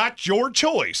 You got your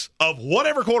choice of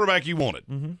whatever quarterback you wanted.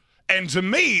 Mm-hmm. And to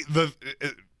me,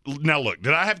 now look,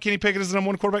 did I have Kenny Pickett as the number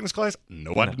 1 quarterback in this class?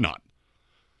 No, I did not.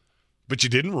 But you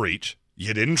didn't reach.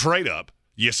 You didn't trade up.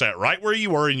 You sat right where you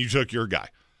were, and you took your guy.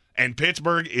 And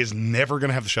Pittsburgh is never going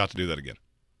to have the shot to do that again.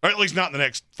 Or at least not in the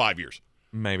next 5 years.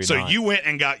 Maybe so not. You went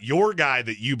and got your guy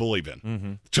that you believe in.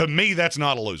 Mm-hmm. To me, that's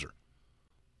not a loser.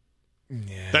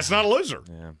 Yeah. That's not a loser.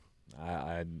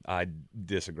 Yeah, I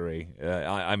disagree.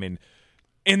 I mean,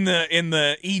 in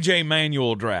the EJ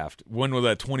Manuel draft, when was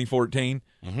that? 2014.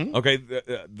 Mm-hmm. Okay,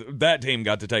 that team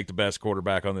got to take the best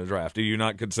quarterback on the draft. Do you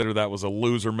not consider that was a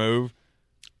loser move?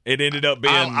 It ended up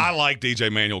being. I liked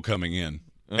EJ Manuel coming in,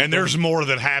 and there's more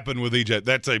that happened with EJ.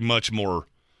 That's a much more.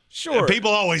 Sure.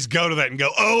 People always go to that and go,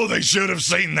 "Oh, they should have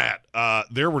seen that."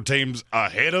 There were teams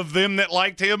ahead of them that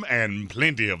liked him, and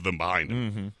plenty of them behind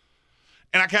him. Mm-hmm.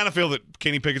 And I kind of feel that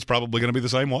Kenny Pickett's probably going to be the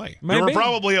same way. Maybe. There were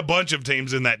probably a bunch of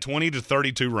teams in that 20 to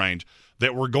 32 range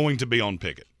that were going to be on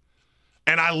Pickett.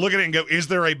 And I look at it and go, is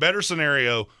there a better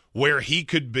scenario where he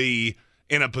could be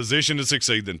in a position to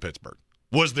succeed than Pittsburgh?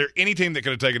 Was there any team that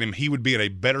could have taken him, he would be in a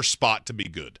better spot to be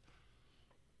good?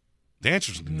 The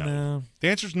answer is no. The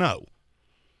answer is no.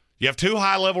 You have 2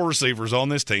 high-level receivers on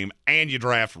this team, and you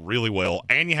draft really well,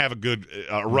 and you have a good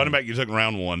running back you took in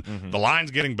round 1. Mm-hmm. The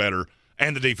line's getting better,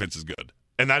 and the defense is good.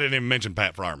 And I didn't even mention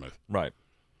Pat Freiermuth. Right.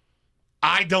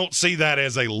 I don't see that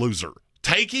as a loser.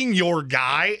 Taking your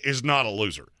guy is not a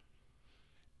loser.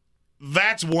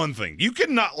 That's one thing. You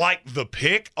can not like the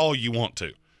pick all you want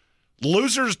to.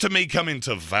 Losers, to me, come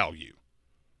into value.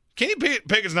 Kenny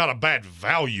Pickett's not a bad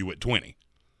value at 20.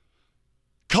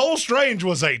 Cole Strange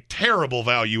was a terrible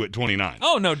value at 29.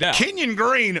 Oh, no doubt. Kenyon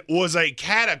Greene was a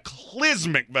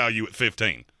cataclysmic value at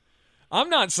 15. I'm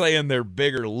not saying they're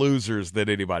bigger losers than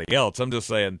anybody else. I'm just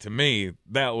saying, to me,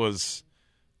 that was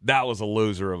a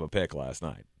loser of a pick last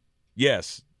night.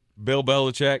 Yes, Bill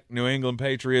Belichick, New England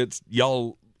Patriots,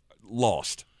 y'all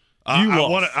lost.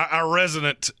 Our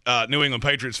resident New England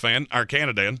Patriots fan, our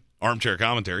Canadian, armchair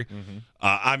commentary. Mm-hmm.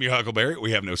 I'm your Huckleberry.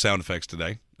 We have no sound effects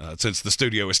today since the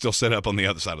studio is still set up on the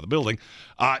other side of the building.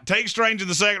 Take Strange in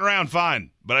the second round, fine.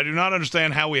 But I do not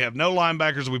understand how we have no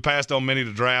linebackers. We passed on many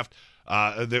to draft.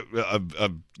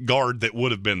 A guard that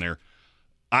would have been there.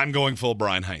 I'm going full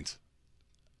Brian Haynes.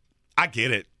 I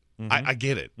get it. Mm-hmm. I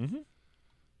get it. Mm-hmm.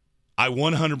 I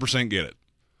 100% get it.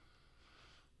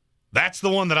 That's the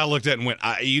one that I looked at and went,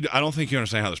 I don't think you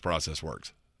understand how this process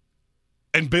works.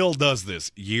 And Bill does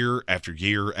this year after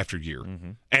year after year.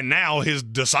 Mm-hmm. And now his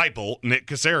disciple, Nick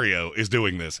Caserio, is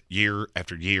doing this year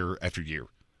after year after year.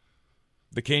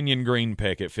 The Kenyon Greene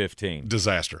pick at 15.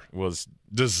 Disaster. Was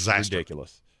disaster.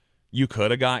 Ridiculous. You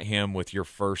could have got him with your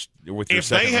if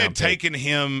they had taken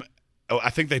him, I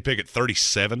think they pick at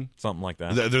 37. Something like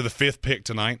that. They're the 5th pick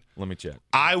tonight. Let me check.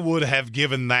 I would have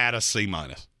given that a C-.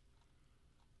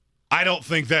 I don't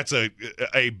think that's a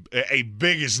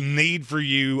biggest need for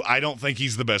you. I don't think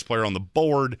he's the best player on the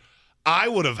board. I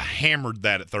would have hammered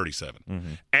that at 37.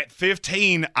 Mm-hmm. At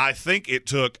 15, I think it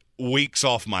took weeks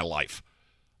off my life.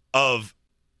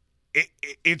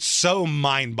 It's so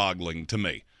mind-boggling to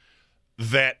me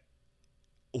that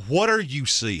what are you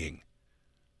seeing?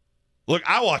 Look,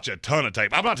 I watch a ton of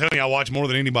tape. I'm not telling you I watch more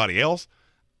than anybody else.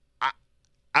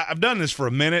 I've done this for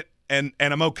a minute, and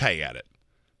I'm okay at it.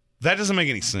 That doesn't make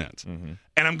any sense. Mm-hmm.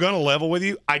 And I'm going to level with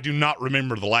you. I do not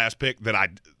remember the last pick that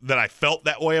I felt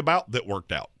that way about that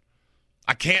worked out.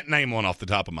 I can't name one off the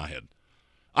top of my head.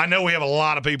 I know we have a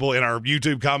lot of people in our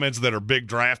YouTube comments that are big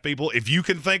draft people. If you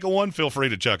can think of one, feel free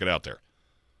to chuck it out there.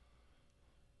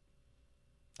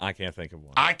 I can't think of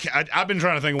one. I've been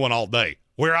trying to think of one all day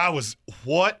where I was,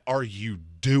 what are you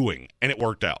doing? And it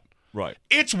worked out. Right.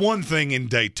 It's one thing in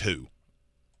day 2.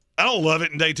 I don't love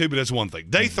it in day 2, but it's one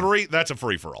thing. Day 3, that's a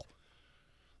free-for-all.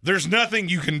 There's nothing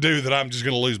you can do that I'm just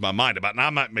going to lose my mind about. And I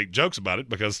might make jokes about it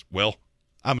because, well,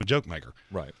 I'm a joke maker.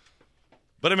 Right.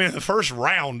 But, I mean, in the first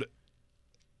round,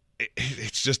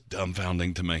 it's just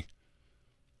dumbfounding to me.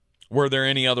 Were there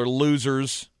any other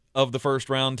losers of the first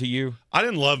round to you? I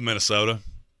didn't love Minnesota.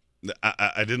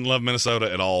 I didn't love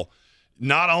Minnesota at all.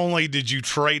 Not only did you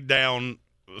trade down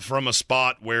from a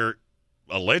spot where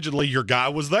allegedly your guy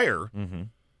was there,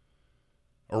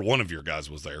 or one of your guys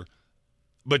was there,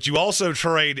 but you also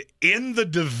trade in the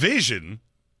division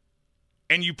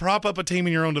and you prop up a team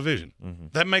in your own division.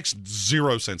 That makes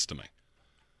zero sense to me.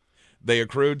 They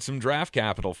accrued some draft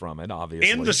capital from it, obviously.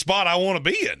 In the spot I want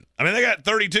to be in. I mean, they got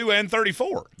 32 and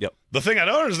 34. Yep. The thing I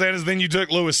don't understand is then you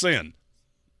took Lewis Sin.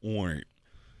 Wait.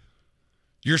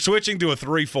 You're switching to a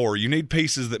 3-4. You need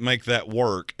pieces that make that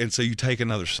work, and so you take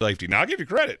another safety. Now, I'll give you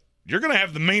credit. You're going to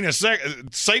have the meanest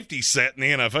safety set in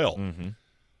the NFL.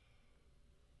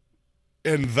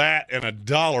 And that and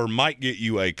 $1 might get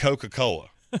you a Coca-Cola.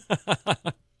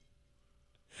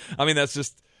 I mean,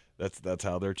 that's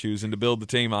how they're choosing to build the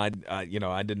team. I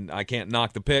can't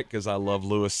knock the pick because I love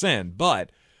Lewis Sin, but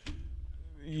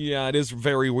yeah, it is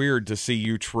very weird to see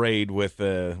you trade with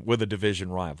a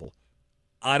division rival.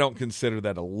 I don't consider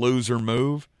that a loser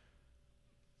move.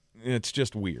 It's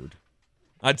just weird.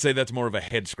 I'd say that's more of a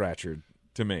head scratcher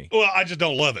to me. Well, I just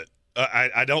don't love it.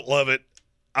 I don't love it.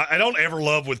 I don't ever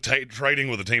love with trading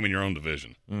with a team in your own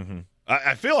division.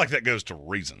 I feel like that goes to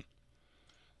reason.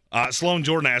 Sloan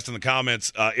Jordan asked in the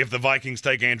comments, if the Vikings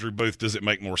take Andrew Booth, does it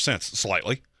make more sense?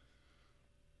 Slightly.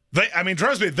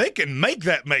 Trust me, they can make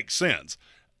that make sense.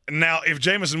 Now, if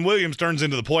Jameson Williams turns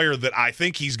into the player that I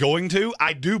think he's going to,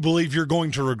 I do believe you're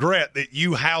going to regret that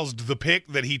you housed the pick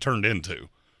that he turned into.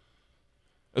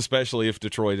 Especially if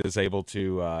Detroit is able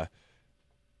to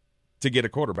get a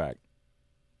quarterback.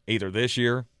 Either this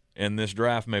year in this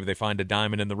draft, maybe they find a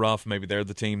diamond in the rough, maybe they're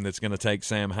the team that's going to take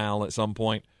Sam Howell at some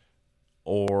point,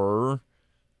 or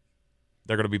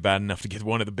they're going to be bad enough to get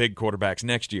one of the big quarterbacks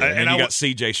next year. And then you got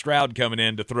C.J. Stroud coming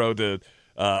in to throw to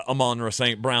Amon-Ra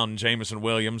St. Brown and Jameson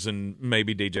Williams and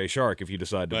maybe DJ Shark if you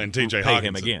decide to pay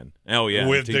him again. Oh, yeah.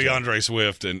 With DeAndre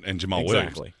Swift and Jamal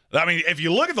Williams. I mean, if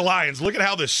you look at the Lions, look at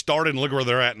how this started and look where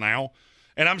they're at now.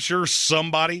 And I'm sure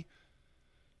somebody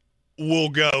will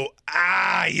go,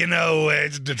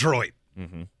 it's Detroit.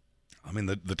 I mean,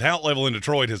 the talent level in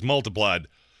Detroit has multiplied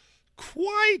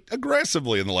quite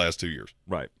aggressively in the last 2 years.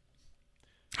 Right.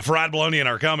 Fried Bologna in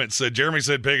our comments said, Jeremy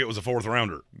said Pickett was a fourth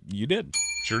rounder. You did.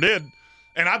 Sure did.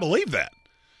 And I believe that.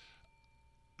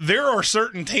 There are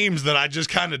certain teams that I just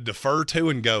kind of defer to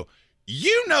and go,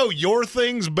 you know your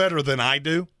things better than I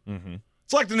do.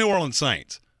 It's like the New Orleans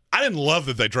Saints. I didn't love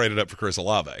that they traded up for Chris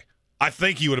Olave. I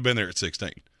think he would have been there at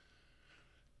 16.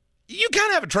 You kind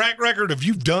of have a track record of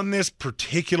you've done this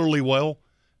particularly well,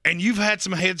 and you've had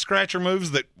some head-scratcher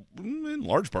moves that, in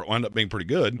large part, wind up being pretty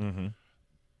good. And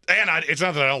it's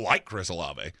not that I don't like Chris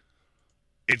Olave.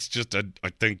 It's just I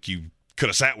think you could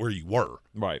have sat where you were.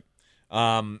 Right.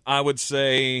 I would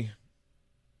say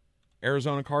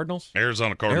Arizona Cardinals.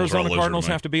 Arizona Cardinals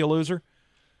have to be a loser.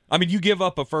 I mean, you give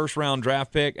up a first-round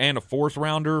draft pick and a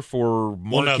fourth-rounder for Marquise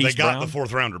Brown. Well, no, they got Brown. the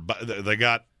fourth-rounder. They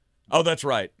got Oh, that's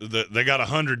right. They got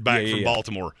 100 back from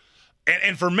Baltimore.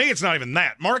 And for me, it's not even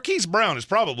that. Marquise Brown is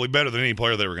probably better than any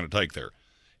player they were going to take there.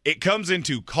 It comes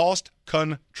into cost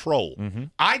control.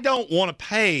 I don't want to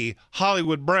pay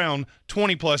Hollywood Brown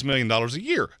 $20+ million a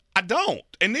year. I don't.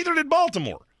 And neither did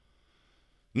Baltimore.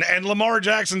 And Lamar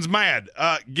Jackson's mad.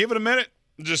 Give it a minute.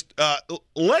 Just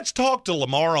let's talk to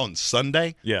Lamar on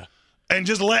Sunday. Yeah. And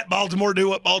just let Baltimore do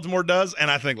what Baltimore does, and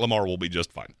I think Lamar will be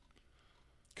just fine.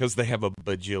 Because they have a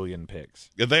bajillion picks.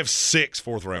 They have 6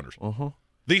 fourth-rounders.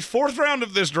 The fourth round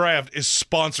of this draft is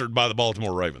sponsored by the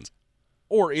Baltimore Ravens.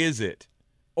 Or is it?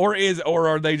 Or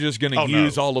are they just going to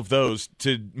use all of those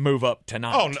to move up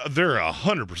tonight? Oh, no, they're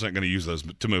 100% going to use those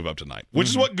to move up tonight, which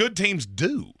is what good teams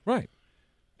do. Right.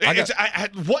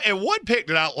 At what pick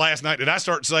last night did I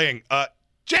start saying,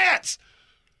 Jets,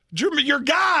 your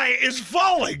guy is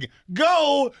falling.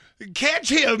 Go catch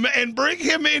him and bring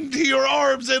him into your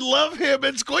arms and love him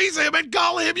and squeeze him and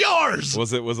call him yours.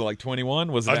 Was it like 21?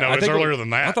 No, it was earlier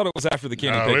than that. I thought it was after the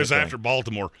Kenny Pickett it was thing. after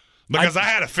Baltimore. Because I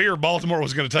had a fear Baltimore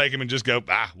was going to take him and just go,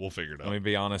 we'll figure it out. Let me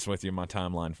be honest with you, my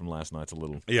timeline from last night's a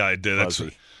little it did.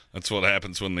 That's what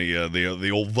happens when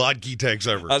the old vodka takes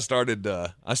over. I started 2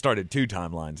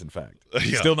 timelines, in fact.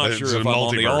 Yeah, Still not sure if I'm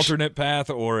on the multiverse. alternate path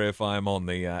or if I'm on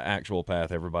the actual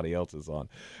path everybody else is on.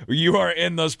 You are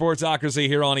in the Sportsocracy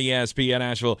here on ESPN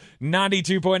Asheville,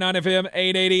 92.9 FM,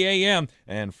 880 AM,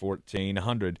 and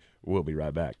 1400. We'll be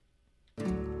right back.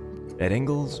 At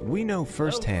Ingalls, we know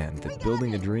firsthand that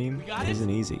building a dream isn't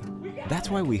easy.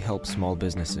 That's why we help small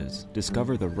businesses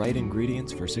discover the right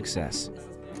ingredients for success.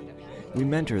 We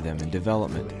mentor them in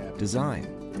development, design,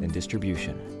 and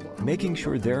distribution. making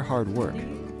sure their hard work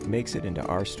makes it into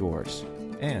our stores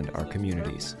and our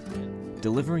communities,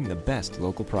 delivering the best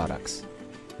local products,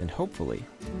 and hopefully,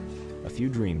 a few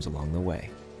dreams along the way.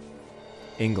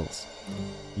 Ingalls,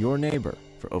 your neighbor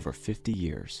for over 50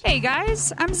 years. Hey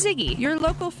guys, I'm Ziggy, your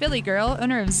local Philly girl,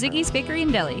 owner of Ziggy's Bakery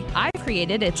and Deli. I've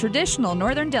created a traditional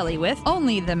northern deli with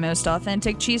only the most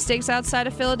authentic cheesesteaks outside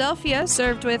of Philadelphia,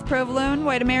 served with provolone,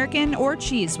 white American, or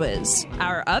Cheese Whiz.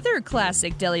 Our other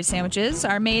classic deli sandwiches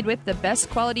are made with the best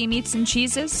quality meats and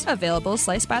cheeses, available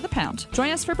sliced by the pound.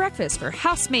 Join us for breakfast for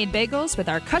house-made bagels with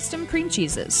our custom cream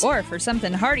cheeses. Or for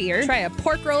something heartier, try a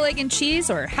pork roll, egg and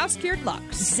cheese, or house-cured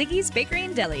lox. Ziggy's Bakery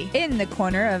and Deli, in the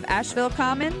corner of Asheville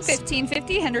Commons,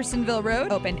 1550 Hendersonville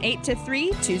Road, open 8 to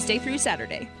 3, Tuesday through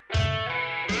Saturday.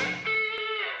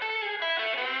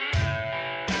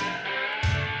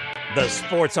 The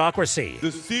Sportsocracy.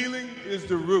 The ceiling is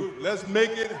the roof. Let's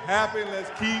make it happen. Let's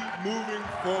keep moving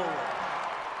forward.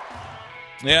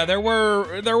 Yeah, there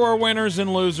were winners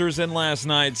and losers in last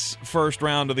night's first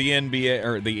round of the NBA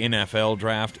or the NFL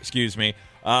draft. Excuse me.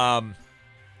 The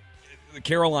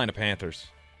Carolina Panthers,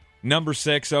 number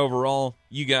 6 overall.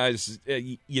 You guys,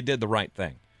 you did the right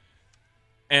thing,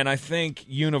 and I think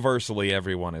universally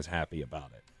everyone is happy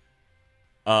about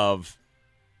it.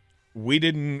 We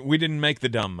didn't make the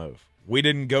dumb move. We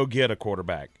didn't go get a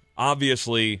quarterback.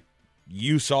 Obviously,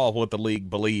 you saw what the league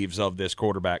believes of this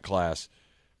quarterback class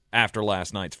after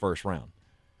last night's first round.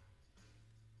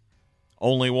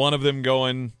 Only one of them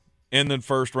going in the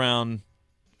first round,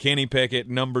 Kenny Pickett,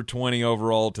 number 20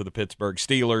 overall to the Pittsburgh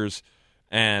Steelers,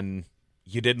 and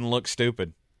you didn't look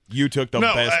stupid. You took the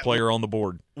best player on the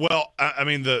board. Well, I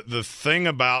mean, the thing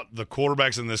about the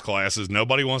quarterbacks in this class is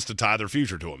nobody wants to tie their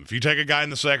future to him. If you take a guy in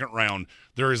the second round,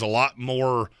 there is a lot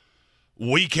more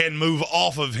we can move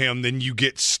off of him than you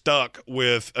get stuck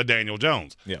with a Daniel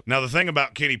Jones. Yep. Now, the thing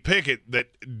about Kenny Pickett,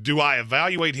 do I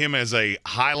evaluate him as a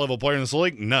high-level player in this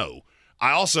league? No.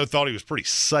 I also thought he was pretty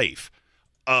safe.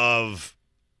 I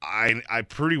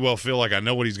pretty well feel like I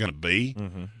know what he's going to be.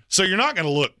 Mm-hmm. So you're not going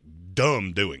to look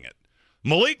dumb doing it.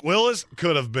 Malik Willis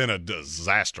could have been a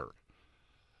disaster.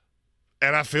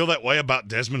 And I feel that way about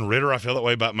Desmond Ridder. I feel that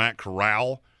way about Matt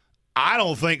Corral. I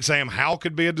don't think Sam Howell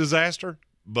could be a disaster,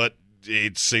 but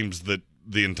it seems that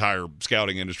the entire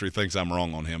scouting industry thinks I'm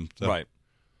wrong on him. So. Right.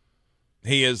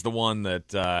 He is the one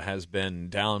that has been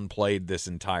downplayed this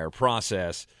entire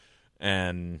process,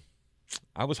 and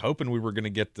I was hoping we were going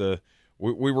to get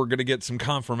we were going to get some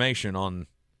confirmation on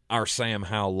our Sam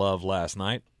Howell love last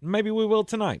night. Maybe we will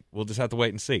tonight. We'll just have to wait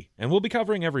and see. And we'll be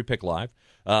covering every pick live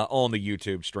on the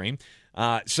YouTube stream.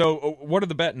 So what are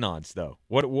the betting odds, though?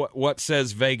 What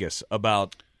says Vegas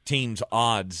about teams'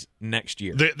 odds next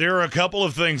year? There are a couple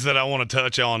of things that I want to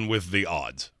touch on with the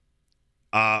odds.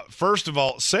 First of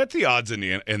all, set the odds in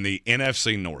the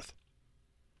NFC North.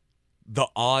 The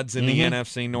odds in the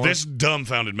NFC North? This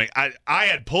dumbfounded me. I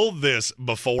had pulled this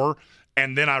before,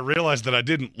 and then I realized that I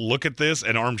didn't look at this,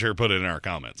 and Armchair put it in our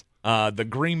comments. The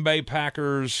Green Bay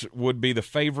Packers would be the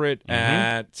favorite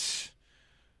at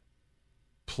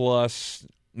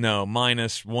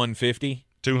minus 150.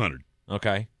 200.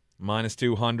 Okay. Minus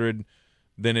 200.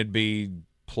 Then it'd be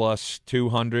plus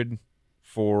 200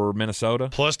 for Minnesota.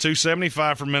 Plus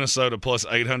 275 for Minnesota, plus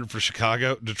 800 for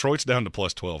Chicago. Detroit's down to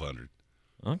plus 1,200.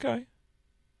 Okay.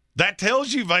 That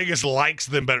tells you Vegas likes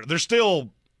them better. They're still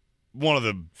one of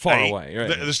the far away. Right?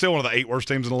 They're still one of the 8 worst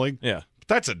teams in the league. Yeah.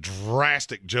 That's a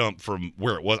drastic jump from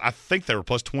where it was. I think they were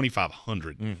plus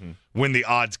 2,500 when the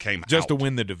odds came out. Just to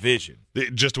win the division.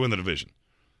 Just to win the division.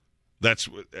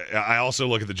 I also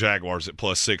look at the Jaguars at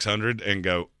plus 600 and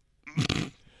go,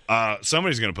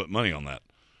 somebody's going to put money on that.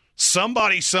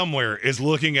 Somebody somewhere is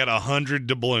looking at 100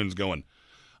 doubloons going,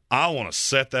 I want to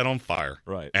set that on fire.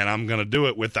 Right. And I'm going to do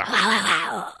it with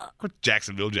the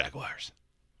Jacksonville Jaguars.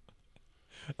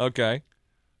 Okay.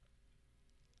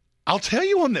 I'll tell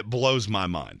you one that blows my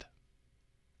mind.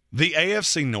 The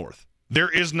AFC North. There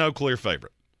is no clear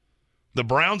favorite. The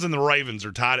Browns and the Ravens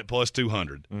are tied at plus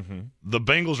 200. Mm-hmm. The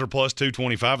Bengals are plus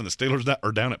 225, and the Steelers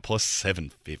are down at plus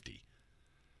 750.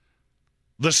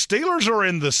 The Steelers are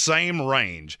in the same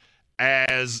range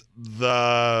as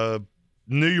the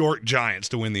New York Giants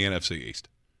to win the NFC East.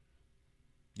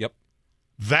 Yep.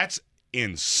 That's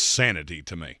insanity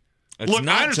to me. It's look,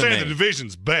 not I understand to me. the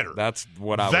division's better. That's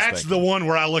what I was That's thinking. the one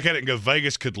where I look at it and go,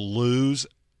 Vegas could lose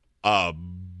a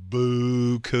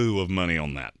buku of money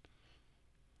on that.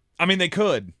 I mean, they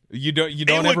could. You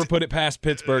don't ever put it past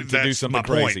Pittsburgh to do something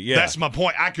crazy. Yeah. That's my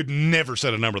point. I could never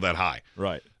set a number that high.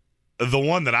 Right. The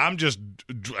one that I'm just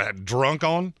drunk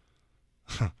on,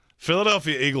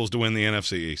 Philadelphia Eagles to win the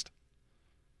NFC East.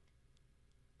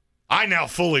 I now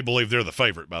fully believe they're the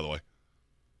favorite, by the way.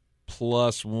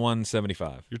 Plus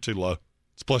 175. You're too low.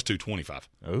 It's plus 225.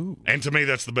 Oh. And to me,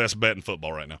 that's the best bet in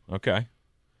football right now. Okay.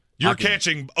 You're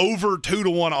catching over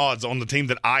 2-1 odds on the team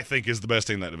that I think is the best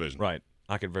team in that division. Right.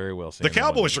 I could very well say the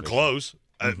Cowboys are close,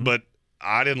 but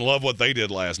I didn't love what they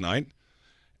did last night.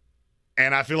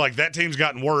 And I feel like that team's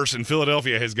gotten worse, and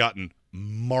Philadelphia has gotten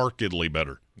markedly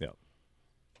better. Yeah.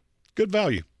 Good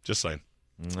value, just saying.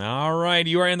 All right,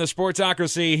 you are in the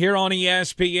Sportsocracy here on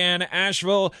ESPN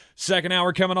Asheville. Second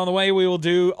hour coming on the way. We will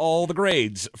do all the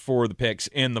grades for the picks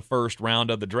in the first round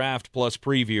of the draft, plus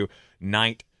preview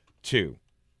night 2.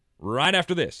 Right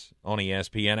after this on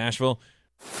ESPN Asheville.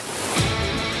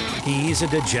 He's a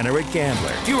degenerate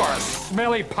gambler. You are a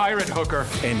smelly pirate hooker.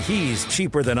 And he's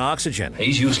cheaper than oxygen.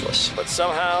 He's useless. But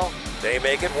somehow, they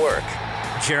make it work.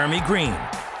 Jeremy Greene,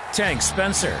 Tank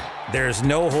Spencer. There's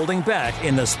no holding back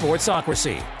in the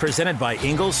Sportsocracy, presented by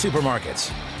Ingles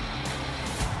Supermarkets.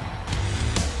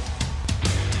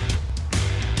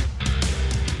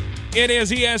 It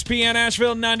is ESPN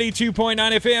Asheville, 92.9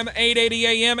 FM, 880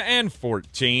 AM, and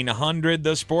 1400,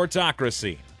 the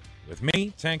Sportsocracy. With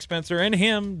me, Tank Spencer, and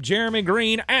him, Jeremy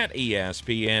Greene, at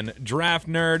ESPN Draft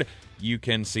Nerd. You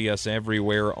can see us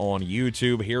everywhere on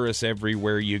YouTube, hear us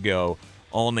everywhere you go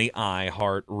on the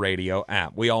iHeartRadio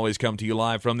app. We always come to you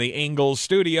live from the Ingles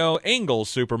studio. Ingles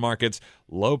Supermarkets,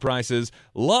 low prices,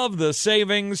 love the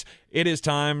savings. It is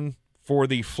time for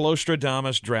the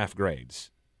Flostradamus draft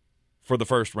grades for the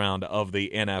first round of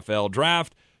the NFL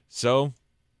draft. So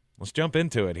let's jump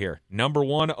into it here. Number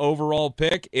 1 overall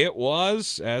pick. It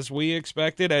was, as we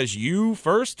expected, as you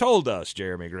first told us,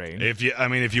 Jeremy Greene. If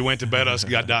you went to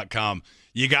betus.com,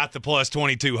 you got the plus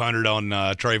 2,200 on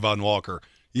Trayvon Walker.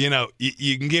 You know,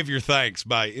 you can give your thanks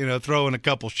by, throwing a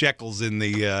couple shekels in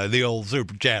the old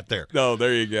super chat there. Oh,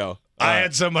 there you go. I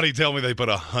had somebody tell me they put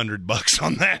 $100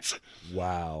 on that.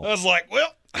 Wow. I was like,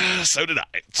 well, so did I.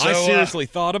 So, I seriously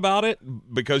thought about it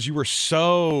because you were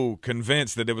so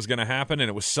convinced that it was going to happen, and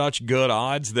it was such good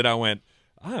odds that I went,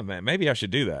 oh, man, maybe I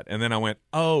should do that. And then I went,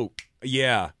 oh,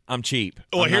 yeah, I'm cheap.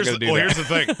 Well, here's the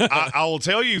thing. I will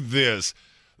tell you this.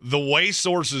 The way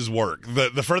sources work,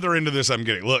 the further into this I'm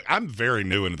getting. Look, I'm very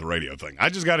new into the radio thing. I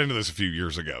just got into this a few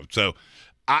years ago. So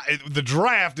the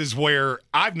draft is where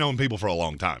I've known people for a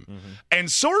long time. Mm-hmm.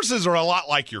 And sources are a lot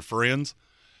like your friends.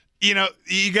 You know,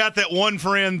 you got that one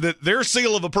friend that their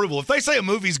seal of approval. If they say a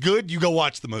movie's good, you go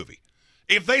watch the movie.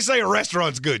 If they say a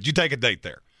restaurant's good, you take a date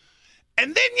there.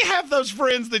 And then you have those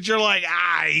friends that you're like,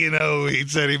 he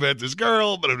said he met this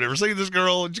girl, but I've never seen this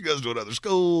girl, and she goes to another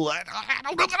school. I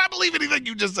don't know that I believe anything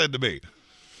you just said to me.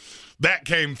 That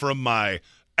came from my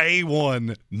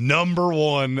A1, number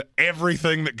 1,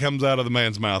 everything that comes out of the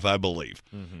man's mouth, I believe.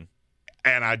 Mm-hmm.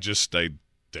 And I just stayed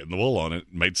dead in the wool on it.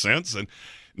 It made sense. And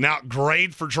now,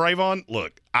 grade for Trayvon,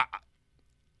 look, I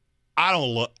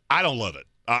don't love it.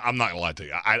 I'm not going to lie to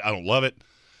you. I don't love it.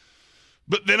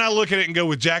 But then I look at it and go,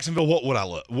 with Jacksonville, what would I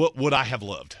love? What would I have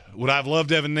loved? Would I have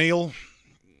loved Evan Neal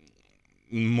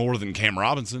more than Cam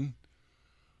Robinson?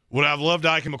 Would I have loved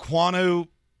Ike McQuanu?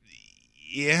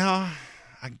 Yeah,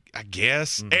 I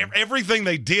guess. Mm-hmm. Everything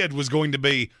they did was going to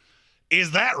be,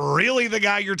 is that really the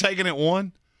guy you're taking at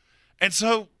 1? And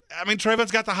so,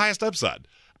 Trayvon's got the highest upside.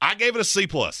 I gave it a C+.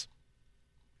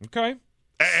 Okay.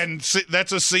 And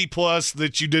that's a C+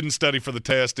 that you didn't study for the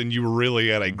test, and you were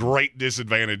really at a great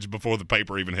disadvantage before the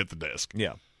paper even hit the desk.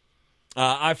 Yeah,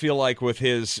 I feel like with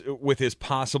his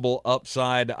possible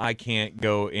upside, I can't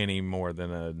go any more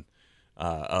than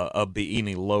a B,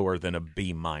 any lower than a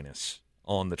B-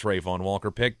 on the Trayvon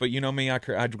Walker pick. But you know me, I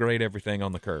grade everything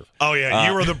on the curve. Oh yeah,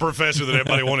 you were the professor that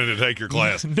everybody wanted to take your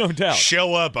class. No doubt.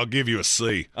 Show up, I'll give you a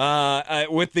C.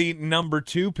 With the number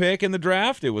 2 pick in the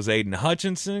draft, it was Aiden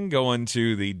Hutchinson going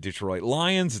to the Detroit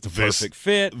Lions. It's a perfect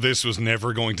fit. This was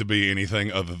never going to be anything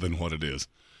other than what it is.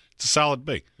 It's a solid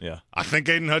B. Yeah, I think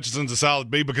Aiden Hutchinson's a solid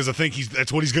B because I think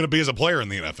that's what he's going to be as a player in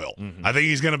the NFL. Mm-hmm. I think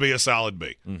he's going to be a solid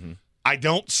B. Mm-hmm. I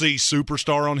don't see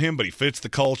superstar on him, but he fits the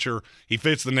culture, he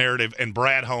fits the narrative, and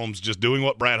Brad Holmes just doing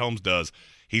what Brad Holmes does.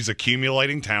 He's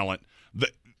accumulating talent.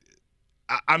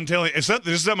 I'm telling you, this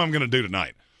is something I'm going to do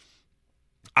tonight.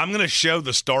 I'm going to show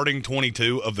the starting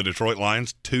 22 of the Detroit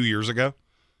Lions 2 years ago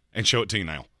and show it to you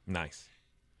now. Nice.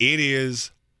 It is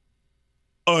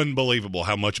unbelievable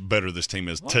how much better this team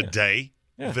is today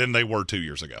than they were 2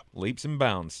 years ago. Leaps and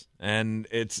bounds. And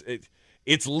it's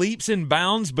leaps and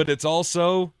bounds, but it's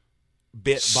also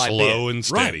bit by bit. Slow and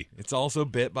steady. Right. It's also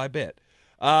bit by bit.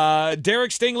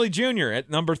 Derek Stingley Jr. at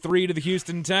number 3 to the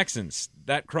Houston Texans.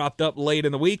 That cropped up late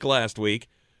in the week last week,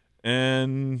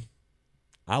 and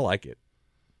I like it.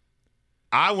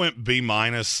 I went B-.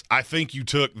 I think you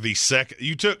took the second.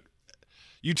 You took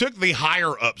You took the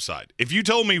higher upside. If you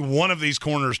told me one of these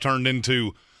corners turned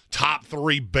into top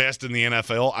 3 best in the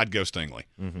NFL, I'd go Stingley.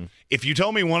 Mm-hmm. If you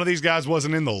told me one of these guys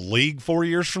wasn't in the league 4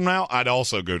 years from now, I'd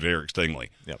also go Derek Stingley.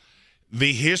 Yep.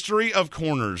 The history of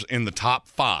corners in the top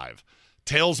 5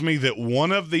 tells me that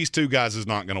one of these two guys is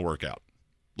not going to work out.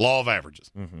 Law of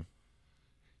averages. Mm-hmm.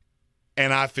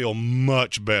 And I feel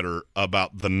much better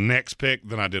about the next pick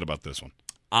than I did about this one.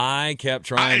 I kept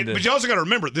trying to. But you also got to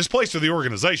remember, this plays to the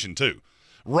organization, too.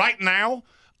 Right now,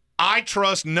 I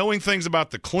trust knowing things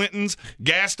about the Clintons,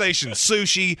 gas station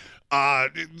sushi,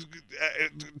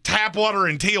 tap water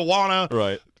in Tijuana,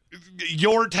 right?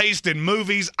 Your taste in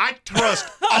movies. I trust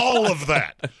all of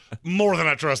that more than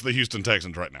I trust the Houston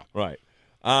Texans right now. Right.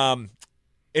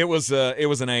 It was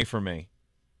an A for me.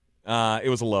 It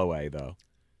was a low A though.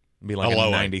 It'd be like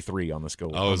a 93 on the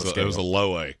scale. Oh, it was a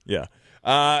low A. Yeah.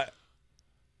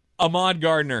 Ahmad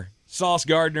Gardner. Sauce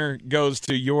Gardner goes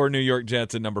to your New York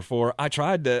Jets at number 4. I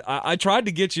tried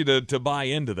to get you to buy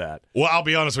into that. Well, I'll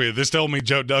be honest with you. This told me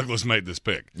Joe Douglas made this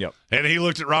pick. Yep. And he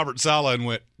looked at Robert Saleh and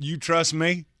went, "You trust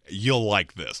me? You'll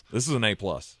like this." This is an A+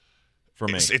 for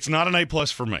me. It's not an A+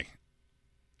 for me.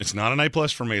 It's not an A+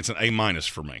 for me. It's an A-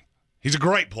 for me. He's a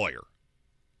great player.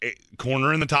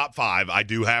 Corner in the top 5. I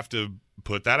do have to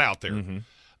put that out there.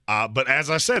 Mm-hmm. But as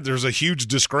I said, there's a huge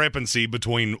discrepancy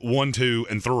between 1, 2,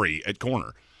 and 3 at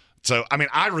corner. So, I mean,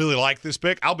 I really like this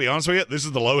pick. I'll be honest with you, this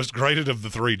is the lowest graded of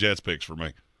the 3 Jets picks for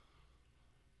me.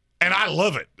 And I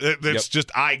love it. It's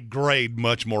just I grade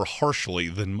much more harshly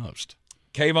than most.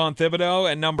 Kayvon Thibodeau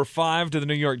at number 5 to the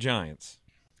New York Giants.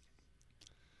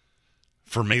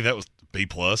 For me, that was B+.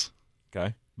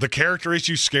 Okay. The character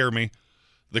issues scare me.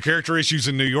 The character issues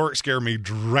in New York scare me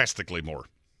drastically more.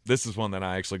 This is one that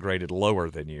I actually graded lower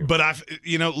than you. But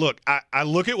look, I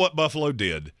look at what Buffalo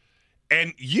did,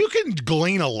 and you can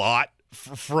glean a lot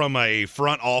from a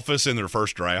front office in their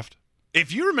first draft.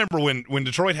 If you remember when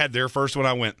Detroit had their first one,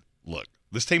 I went, look,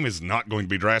 this team is not going to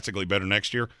be drastically better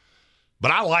next year,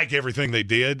 but I like everything they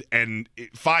did, and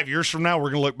 5 years from now,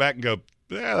 we're going to look back and go,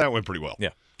 yeah, that went pretty well. Yeah.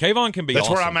 Kayvon can be That's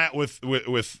awesome. where I'm at with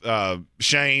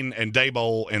Shane and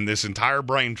Daboll and this entire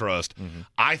brain trust. Mm-hmm.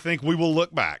 I think we will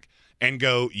look back and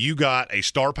go, you got a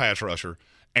star pass rusher,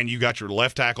 and you got your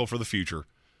left tackle for the future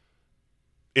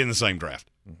in the same draft.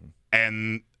 Mm-hmm.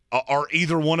 And are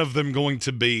either one of them going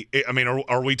to be – I mean,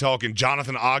 are we talking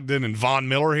Jonathan Ogden and Von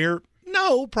Miller here?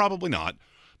 No, probably not.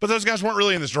 But those guys weren't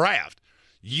really in this draft.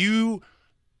 You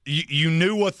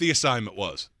knew what the assignment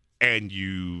was, and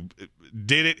you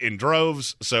did it in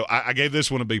droves. So I gave this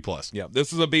one a B+. Yeah,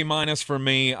 this is a B- for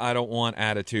me. I don't want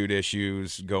attitude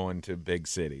issues going to big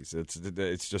cities.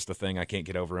 It's just a thing I can't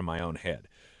get over in my own head.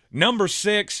 Number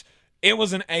 6, it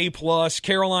was an A+.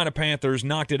 Carolina Panthers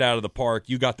knocked it out of the park.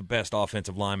 You got the best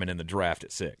offensive lineman in the draft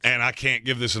at 6. And I can't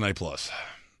give this an A+.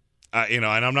 And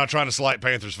I'm not trying to slight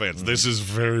Panthers fans. Mm-hmm. This is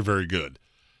very, very good.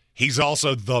 He's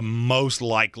also the most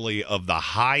likely of the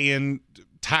high-end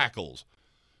tackles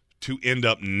to end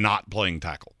up not playing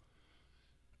tackle.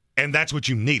 And that's what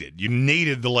you needed. You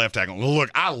needed the left tackle.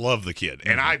 Look, I love the kid,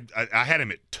 and I had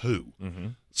him at 2. Mm-hmm.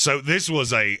 So this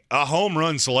was a home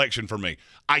run selection for me.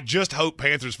 I just hope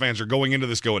Panthers fans are going into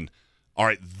this going, all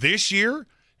right, this year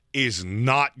is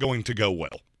not going to go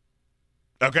well.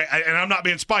 Okay, and I'm not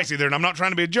being spicy there, and I'm not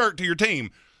trying to be a jerk to your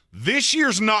team. This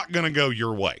year's not going to go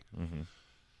your way. Mm-hmm.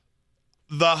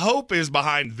 The hope is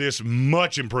behind this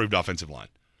much improved offensive line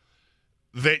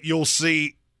that you'll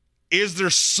see, is there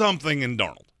something in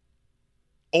Darnold?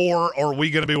 Or are we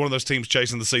going to be one of those teams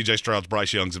chasing the C.J. Strouds,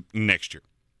 Bryce Youngs next year?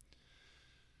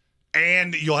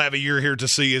 And you'll have a year here to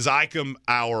see, is Icahn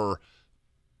our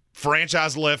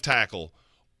franchise left tackle,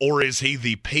 or is he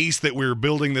the piece that we're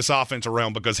building this offense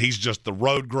around because he's just the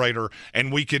road grader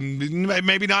and we can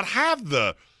maybe not have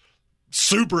the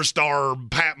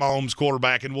superstar Pat Mahomes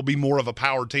quarterback and we'll be more of a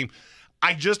power team?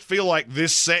 I just feel like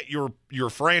this set your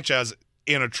franchise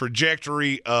in a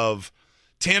trajectory of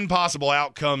 10 possible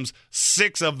outcomes,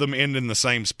 6 of them end in the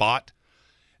same spot.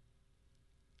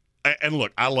 And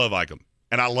look, I love Icahn,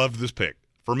 and I loved this pick.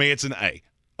 For me, it's an A,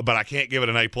 but I can't give it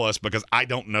an A+ because I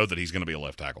don't know that he's going to be a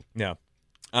left tackle. Yeah.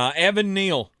 Evan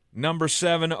Neal, number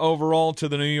 7 overall to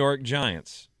the New York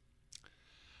Giants.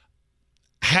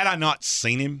 Had I not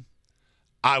seen him,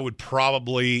 I would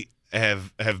probably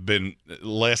have been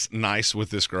less nice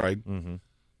with this grade. Mm-hmm.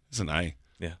 It's an A.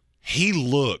 Yeah. He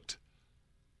looked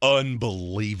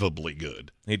unbelievably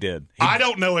good. He did. I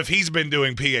don't know if he's been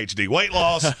doing PhD weight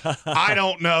loss. I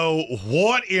don't know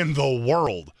what in the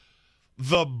world.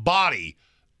 The body,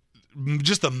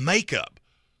 just the makeup.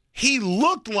 He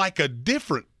looked like a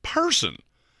different person.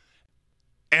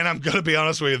 And I'm going to be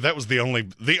honest with you, that was the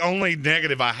only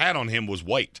negative I had on him was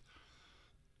weight.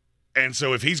 And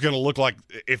so if he's going to look like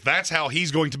 – if that's how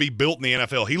he's going to be built in the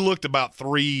NFL, he looked about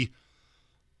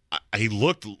he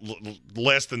looked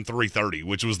less than 330,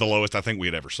 which was the lowest I think we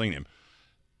had ever seen him.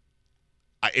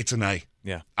 It's an A.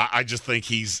 Yeah. I just think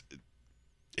he's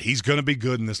going to be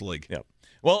good in this league. Yep.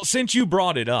 Well, since you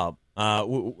brought it up,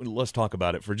 let's talk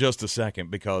about it for just a second,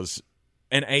 because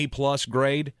an A-plus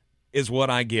grade is what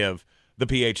I give the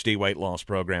PhD weight loss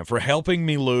program for helping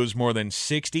me lose more than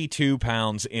 62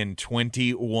 pounds in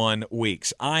 21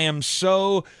 weeks. I am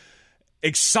so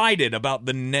excited about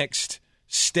the next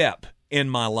step in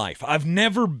my life. I've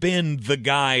never been the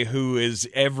guy who is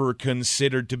ever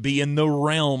considered to be in the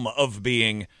realm of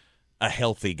being a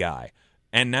healthy guy.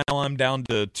 And now I'm down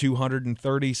to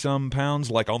 230-some pounds,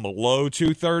 like on the low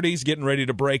 230s, getting ready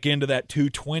to break into that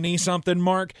 220-something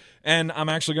mark. And I'm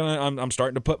actually I'm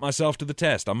starting to put myself to the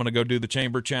test. I'm going to go do the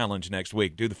Chamber Challenge next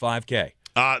week, do the 5K.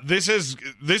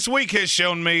 This week has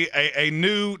shown me a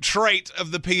new trait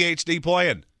of the PhD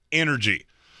plan, energy.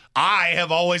 I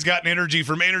have always gotten energy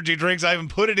from energy drinks. I even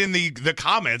put it in the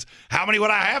comments. How many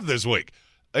would I have this week?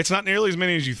 It's not nearly as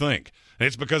many as you think. And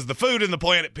it's because the food in the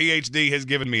Planet PhD has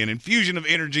given me an infusion of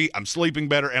energy. I'm sleeping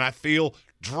better, and I feel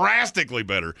drastically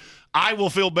better. I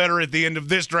will feel better at the end of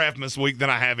this draft this week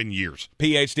than I have in years.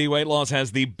 PhD Weight Loss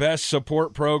has the best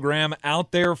support program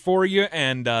out there for you,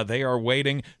 and they are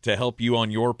waiting to help you on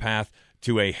your path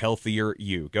to a healthier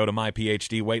you. Go to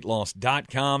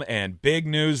myphdweightloss.com, and big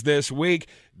news this week,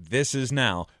 this is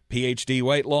now PhD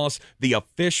Weight Loss, the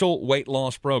official weight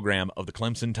loss program of the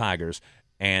Clemson Tigers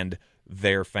and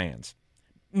their fans.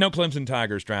 No Clemson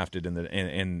Tigers drafted in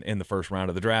the first round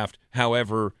of the draft.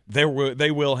 However, they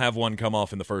will have one come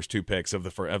off in the first two picks of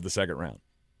the second round.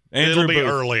 It'll be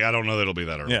early. I don't know that it'll be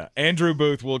that early. Yeah, Andrew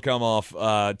Booth will come off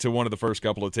to one of the first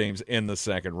couple of teams in the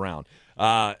second round.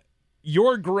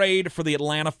 Your grade for the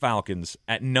Atlanta Falcons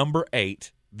at number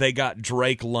 8, they got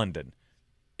Drake London.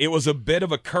 It was a bit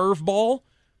of a curveball.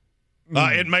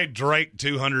 It made Drake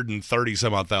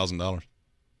 $230,000.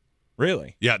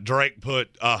 Really? Yeah, Drake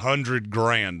put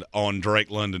 $100,000 on Drake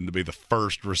London to be the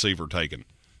first receiver taken,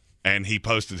 and he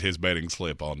posted his betting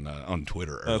slip on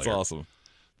Twitter earlier. That's awesome.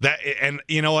 And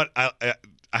you know what? I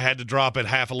had to drop it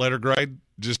half a letter grade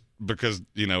just because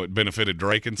it benefited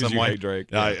Drake in some way. Hate Drake.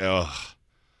 Yeah.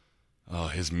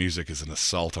 His music is an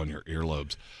assault on your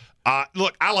earlobes.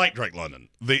 Look, I like Drake London.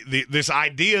 This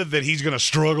idea that he's going to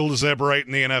struggle to separate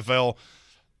in the NFL,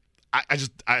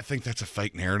 I think that's a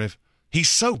fake narrative. He's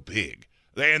so big.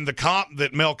 And the comp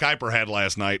that Mel Kiper had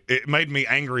last night, it made me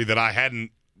angry that I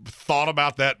hadn't thought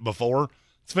about that before.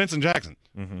 It's Vincent Jackson.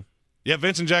 Mm-hmm. Yeah,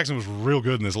 Vincent Jackson was real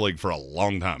good in this league for a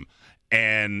long time.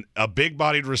 And a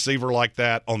big-bodied receiver like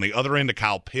that on the other end of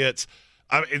Kyle Pitts,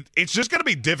 it's just going to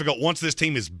be difficult once this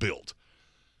team is built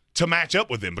to match up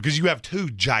with them because you have two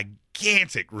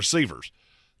gigantic receivers.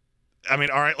 I mean,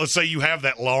 all right, let's say you have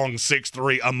that long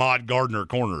 6'3" Ahmad Gardner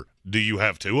corner. Do you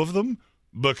have two of them?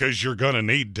 Because you're going to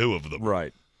need two of them.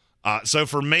 Right. So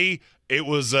for me, it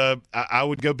was I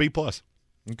would go B+.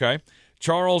 Okay.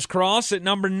 Charles Cross at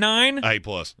number 9. A+.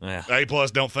 Yeah. A+,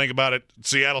 don't think about it.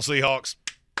 Seattle Seahawks.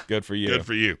 Good for you. Good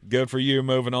for you. Good for you.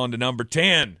 Moving on to number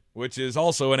 10, which is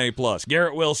also an A+.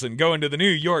 Garrett Wilson going to the New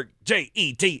York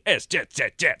Jets,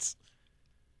 Jets.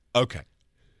 Okay.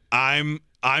 I'm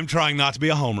trying not to be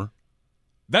a homer.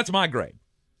 That's my grade.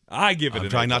 I give it I'm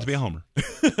trying not to be a homer.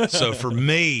 So for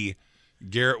me,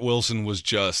 Garrett Wilson was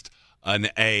just an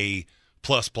A+++.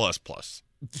 That's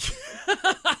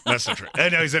not true. No,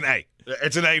 he's an A.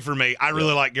 It's an A for me. I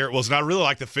really like Garrett Wilson. I really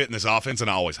like the fit in this offense, and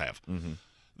I always have.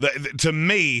 Mm-hmm. To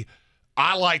me,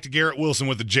 I liked Garrett Wilson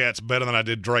with the Jets better than I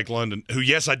did Drake London, who,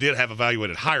 yes, I did have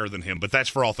evaluated higher than him, but that's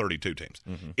for all 32 teams.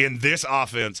 Mm-hmm. In this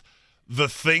offense, the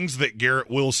things that Garrett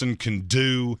Wilson can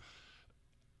do,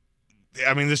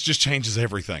 I mean, this just changes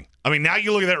everything. I mean, now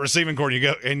you look at that receiving core and you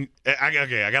go, and I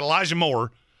got Elijah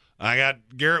Moore, I got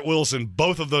Garrett Wilson.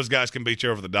 Both of those guys can beat you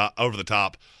over the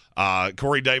top.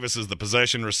 Corey Davis is the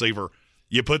possession receiver.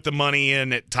 You put the money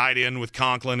in at tight end with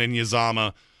Conklin and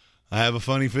Uzomah. I have a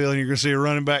funny feeling you're going to see a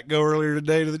running back go earlier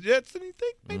today to the Jets than you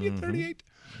think, maybe at 38.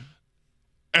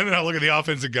 And then I look at the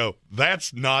offense and go,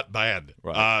 that's not bad.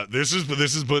 Right. This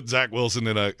is put Zach Wilson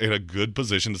in a good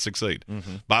position to succeed.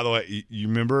 Mm-hmm. By the way, you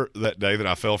remember that day that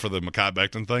I fell for the Mekhi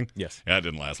Becton thing? Yes. Yeah, that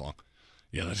didn't last long.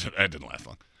 That didn't last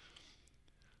long.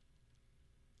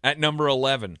 At number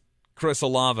 11, Chris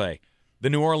Olave. The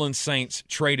New Orleans Saints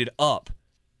traded up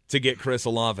to get Chris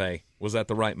Olave. Was that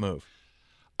the right move?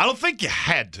 I don't think you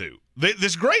had to.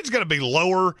 This grade's going to be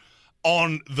lower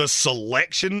on the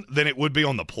selection than it would be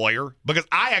on the player, because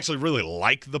I actually really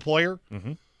like the player.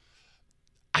 Mm-hmm.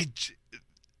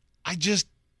 I just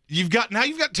you've got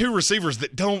two receivers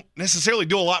that don't necessarily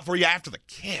do a lot for you after the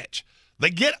catch. They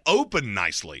get open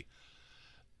nicely.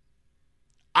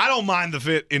 I don't mind the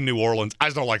fit in New Orleans. I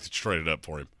just don't like that you traded up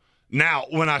for him. Now,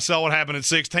 when I saw what happened at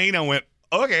 16, I went,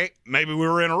 okay, maybe we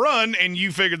were in a run, and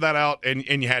you figured that out, and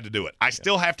you had to do it. I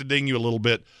still have to ding you a little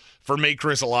bit. For me,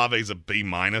 Chris Olave is a B-,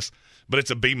 but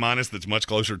it's a B- that's much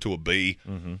closer to a B.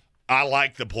 Mm-hmm. I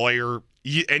like the player,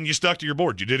 and you stuck to your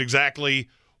board. You did exactly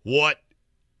what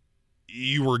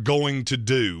you were going to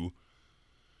do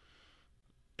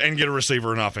and get a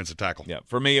receiver and offensive tackle. Yeah,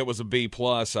 for me, it was a B+.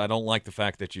 I don't like the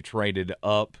fact that you traded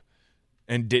up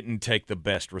and didn't take the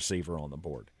best receiver on the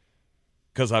board,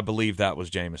 because I believe that was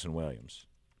Jameson Williams.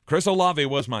 Chris Olave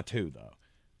was my 2, though.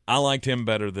 I liked him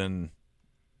better than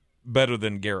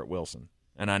Garrett Wilson,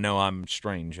 and I know I'm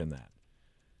strange in that.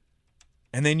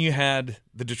 And then you had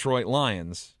the Detroit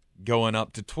Lions going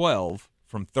up to 12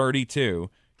 from 32,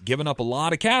 giving up a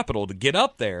lot of capital to get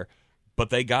up there, but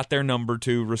they got their number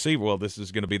 2 receiver. Well, this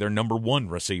is going to be their number 1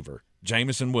 receiver,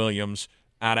 Jameson Williams,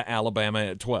 out of Alabama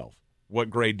at 12. What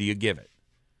grade do you give it?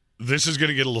 This is going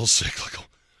to get a little cyclical.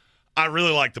 I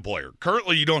really like the player.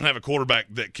 Currently, you don't have a quarterback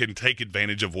that can take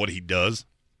advantage of what he does.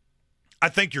 I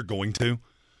think you're going to,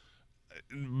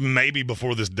 maybe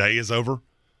before this day is over.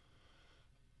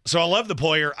 So I love the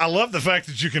player. I love the fact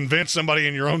that you convinced somebody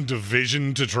in your own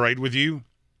division to trade with you.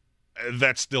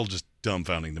 That's still just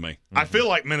dumbfounding to me. Mm-hmm. I feel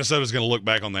like Minnesota's going to look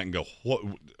back on that and go,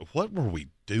 what were we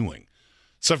doing?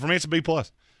 So for me, it's a B+.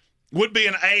 Would be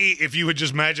an A if you had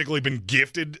just magically been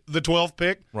gifted the 12th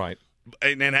pick. Right.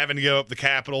 And having to go up the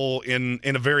Capitol in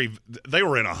a very – they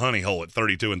were in a honey hole at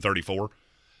 32 and 34.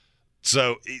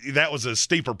 So that was a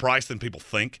steeper price than people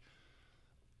think.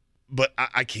 But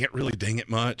I can't really ding it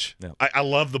much. No. I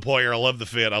love the player. I love the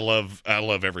fit. I love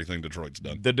everything Detroit's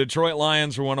done. The Detroit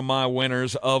Lions were one of my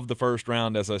winners of the first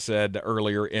round, as I said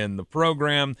earlier in the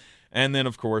program. And then,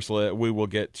 of course, we will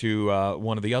get to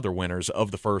one of the other winners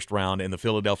of the first round in the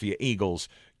Philadelphia Eagles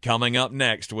coming up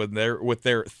next with their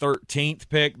 13th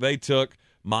pick. They took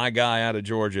my guy out of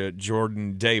Georgia,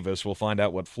 Jordan Davis. We'll find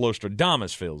out what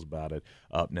Flostradamus feels about it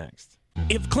up next.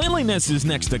 If cleanliness is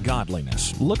next to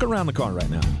godliness, look around the car right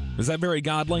now. Is that very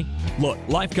godly? Look,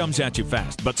 life comes at you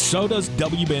fast, but so does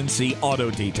WBNC Auto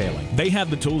Detailing. They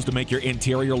have the tools to make your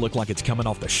interior look like it's coming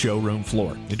off the showroom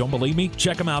floor. You don't believe me?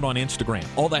 Check them out on Instagram.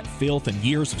 All that filth and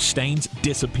years of stains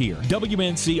disappear.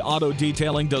 WBNC Auto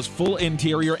Detailing does full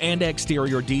interior and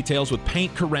exterior details with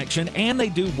paint correction, and they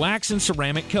do wax and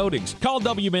ceramic coatings. Call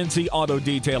WBNC Auto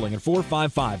Detailing at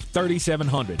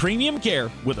 455-3700. Premium care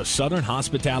with a Southern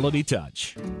hospitality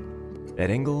touch. At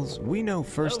Ingalls, we know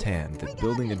firsthand that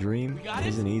building a dream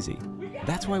isn't easy.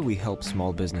 That's why we help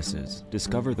small businesses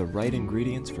discover the right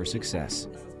ingredients for success.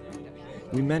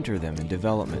 We mentor them in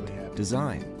development,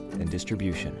 design, and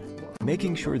distribution,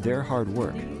 making sure their hard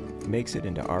work makes it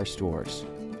into our stores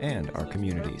and our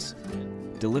communities,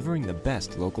 delivering the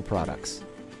best local products,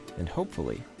 and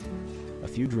hopefully, a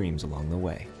few dreams along the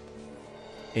way.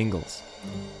 Ingalls,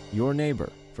 your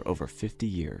neighbor for over 50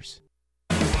 years.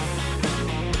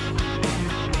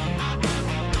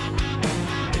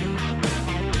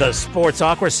 The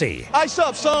Sportsocracy. Ice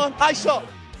up, son. Ice up.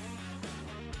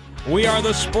 We are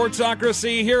the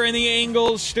Sportsocracy here in the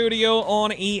Ingalls studio on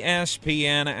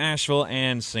ESPN Asheville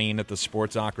and seen at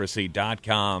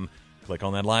thesportsocracy.com. Click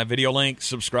on that live video link,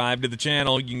 subscribe to the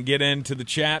channel. You can get into the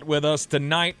chat with us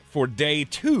tonight for day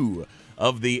 2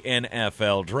 of the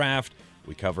NFL Draft.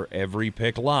 We cover every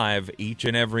pick live each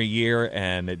and every year,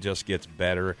 and it just gets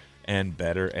better and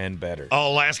better and better.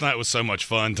 Oh, last night was so much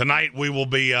fun. Tonight we will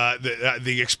be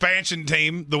the expansion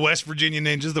team, the West Virginia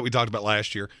Ninjas that we talked about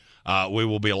last year. We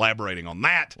will be elaborating on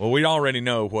that. Well, we already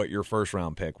know what your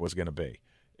first-round pick was going to be.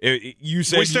 You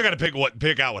said we still got to pick what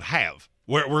pick I would have.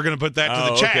 We're going to put that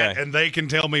to the chat, and they can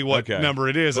tell me what number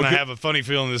it is. And I have a funny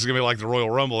feeling this is going to be like the Royal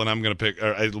Rumble, and I'm going to pick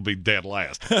it'll be dead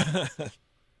last.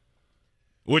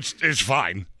 Which is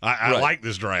fine. I like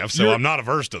this draft, so I'm not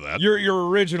averse to that. Your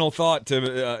original thought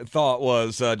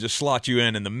was just slot you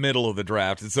in the middle of the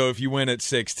draft. And so if you went at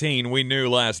 16, we knew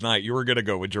last night you were going to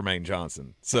go with Jermaine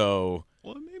Johnson. So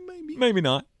maybe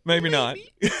not. Maybe not.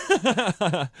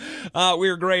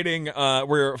 We're grading.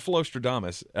 We're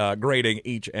Flostradamus grading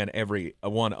each and every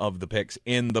one of the picks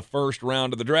in the first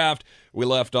round of the draft. We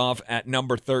left off at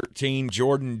number 13,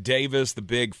 Jordan Davis, the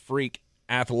big freak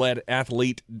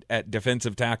athlete at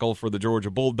defensive tackle for the Georgia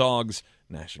Bulldogs,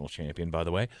 national champion, by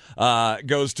the way,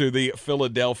 goes to the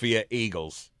Philadelphia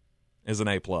Eagles as an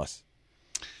A+.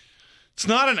 It's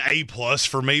not an A+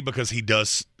 for me because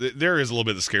there is a little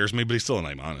bit that scares me, but he's still an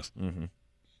A-. Mm-hmm.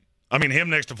 I mean, him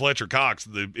next to Fletcher Cox,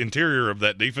 the interior of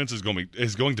that defense is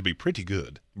going to be pretty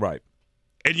good. Right.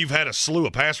 And you've had a slew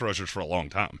of pass rushers for a long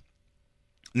time.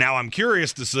 Now, I'm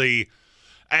curious to see,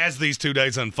 as these 2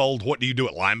 days unfold, what do you do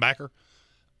at linebacker?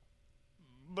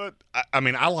 But, I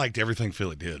mean, I liked everything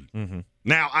Philly did. Mm-hmm.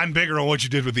 Now, I'm bigger on what you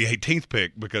did with the 18th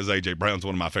pick because A.J. Brown's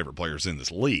one of my favorite players in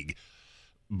this league.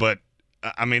 But,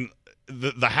 I mean,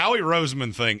 the Howie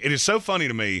Roseman thing, it is so funny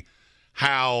to me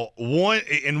how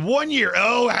in 1 year,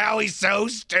 Howie's so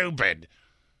stupid.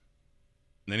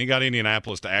 And then he got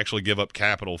Indianapolis to actually give up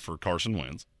capital for Carson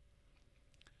Wentz.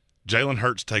 Jalen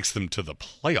Hurts takes them to the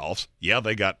playoffs. Yeah,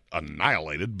 they got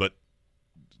annihilated, but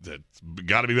that's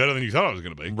got to be better than you thought it was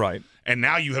going to be. Right. And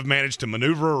now you have managed to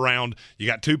maneuver around. You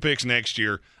got 2 picks next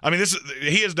year. I mean,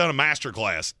 he has done a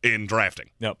masterclass in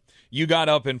drafting. Yep. You got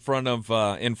up in front of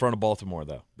Baltimore,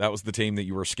 though. That was the team that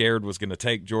you were scared was going to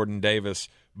take Jordan Davis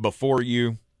before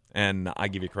you, and I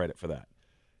give you credit for that.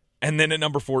 And then at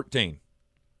number 14,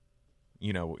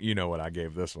 you know what I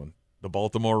gave this one. The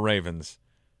Baltimore Ravens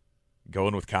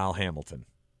going with Kyle Hamilton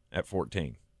at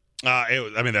 14.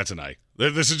 That's an A.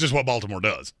 This is just what Baltimore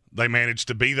does. They managed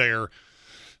to be there,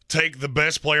 take the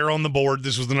best player on the board.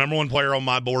 This was the number 1 player on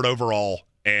my board overall,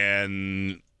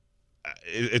 and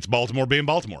it's Baltimore being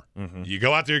Baltimore. Mm-hmm. You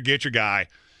go out there, get your guy,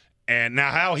 and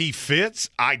now how he fits,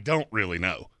 I don't really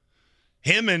know.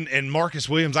 Him and Marcus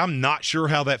Williams, I'm not sure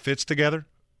how that fits together,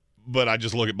 but I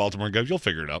just look at Baltimore and go, you'll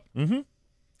figure it out. Mm-hmm.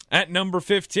 At number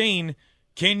 15,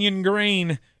 Kenyon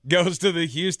Greene goes to the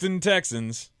Houston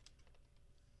Texans.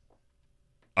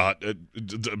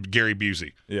 Gary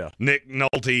Busey. Yeah. Nick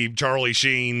Nolte, Charlie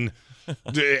Sheen,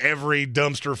 every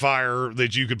dumpster fire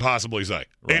that you could possibly say.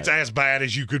 Right. It's as bad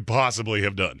as you could possibly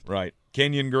have done. Right.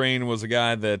 Kenyon Greene was a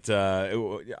guy that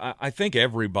I think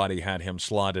everybody had him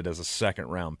slotted as a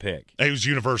second-round pick. He was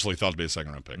universally thought to be a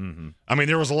second-round pick. Mm-hmm. I mean,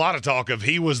 there was a lot of talk of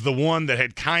he was the one that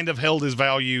had kind of held his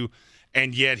value,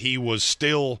 and yet he was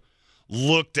still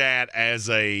looked at as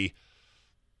a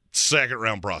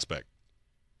second-round prospect.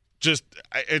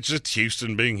 It's just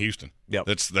Houston being Houston. Yep.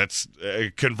 That's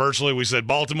conversely, we said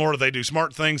Baltimore, they do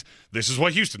smart things. This is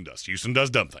what Houston does. Houston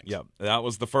does dumb things. Yep. That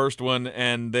was the first one.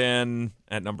 And then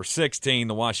at number 16,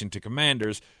 the Washington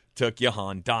Commanders took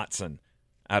Jahan Dotson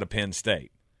out of Penn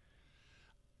State.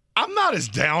 I'm not as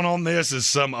down on this as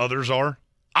some others are.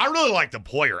 I really like the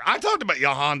player. I talked about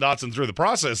Jahan Dotson through the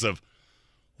process of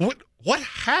what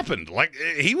happened? Like,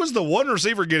 he was the one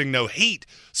receiver getting no heat.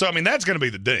 So, I mean, that's going to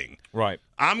be the ding. Right.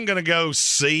 I'm going to go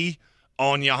C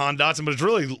on Jahan Dotson, but it's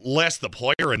really less the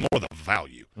player and more the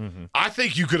value. Mm-hmm. I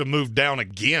think you could have moved down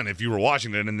again if you were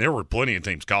Washington, and there were plenty of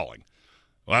teams calling.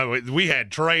 Well, we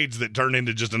had trades that turned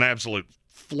into just an absolute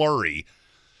flurry.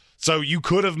 So you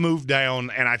could have moved down,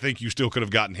 and I think you still could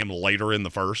have gotten him later in the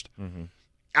first. Mm-hmm.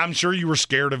 I'm sure you were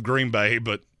scared of Green Bay,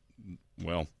 but,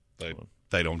 well,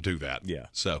 they don't do that. Yeah.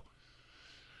 So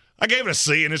I gave it a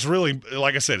C, and it's really,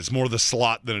 like I said, it's more the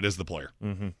slot than it is the player.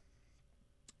 Mm-hmm.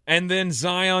 And then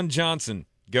Zion Johnson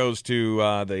goes to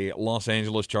the Los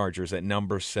Angeles Chargers at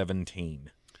number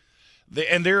 17.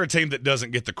 And they're a team that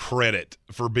doesn't get the credit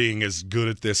for being as good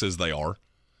at this as they are.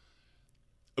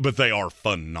 But they are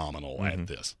phenomenal at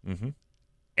this. Mm-hmm.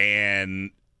 And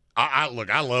I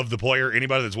love the player.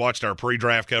 Anybody that's watched our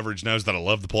pre-draft coverage knows that I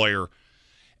love the player.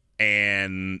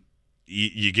 And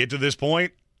you get to this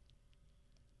point.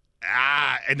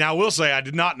 And now I will say I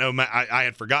did not know I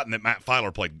had forgotten that Matt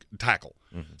Filer played tackle.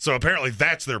 Mm-hmm. So apparently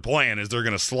that's their plan, is they're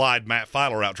going to slide Matt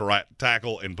Filer out to right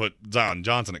tackle and put Zion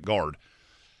Johnson at guard.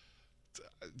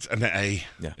 It's an A.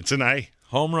 Yeah. It's an A.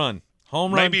 Home run.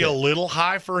 Maybe pick. a little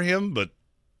high for him, but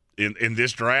in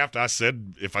this draft,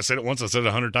 if I said it once, I said it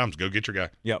 100 times, go get your guy.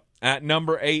 Yep. At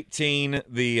number 18,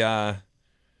 the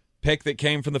pick that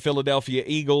came from the Philadelphia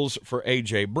Eagles for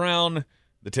A.J. Brown,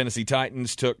 the Tennessee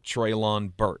Titans took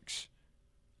Treylon Burks.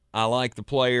 I like the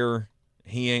player.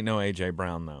 He ain't no A.J.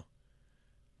 Brown, though.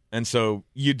 And so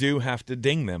you do have to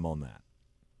ding them on that.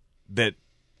 That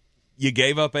you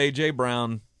gave up A.J.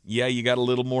 Brown. Yeah, you got a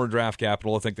little more draft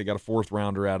capital. I think they got a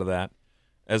fourth-rounder out of that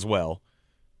as well.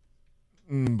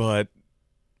 But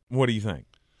what do you think?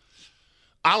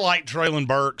 I like Treylon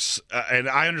Burks, and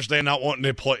I understand not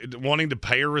wanting to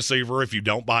pay a receiver if you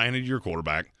don't buy into your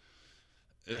quarterback.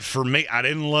 For me, I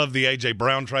didn't love the A.J.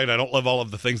 Brown trade. I don't love all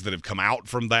of the things that have come out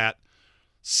from that.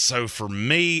 So for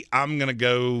me, I'm going to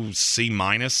go C-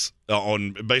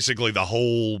 on basically the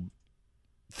whole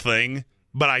thing.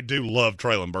 But I do love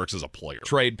Treylon Burks as a player.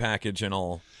 Trade package and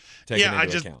all taken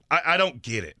into account. I don't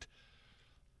get it.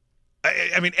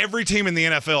 I mean, every team in the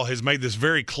NFL has made this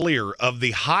very clear of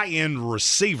the high-end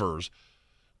receivers.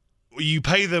 You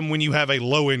pay them when you have a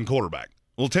low-end quarterback.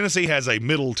 Well, Tennessee has a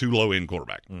middle to low-end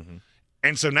quarterback. Mm-hmm.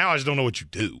 And so now I just don't know what you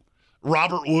do.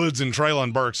 Robert Woods and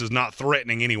Treylon Burks is not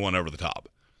threatening anyone over the top.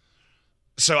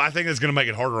 So I think it's going to make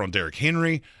it harder on Derrick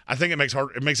Henry. I think it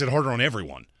makes it harder on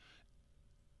everyone.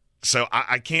 So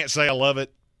I can't say I love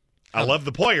it. I love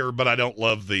the player, but I don't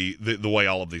love the way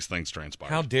all of these things transpire.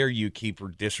 How dare you keep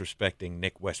disrespecting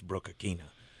Nick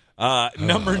Westbrook-Akina?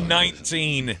 Number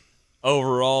 19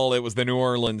 overall, it was the New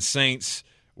Orleans Saints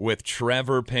with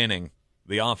Trevor Penning,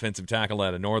 the offensive tackle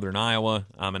out of Northern Iowa.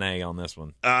 I'm an A on this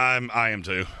one. I am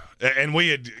too. And we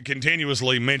had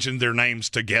continuously mentioned their names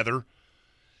together.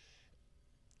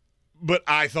 But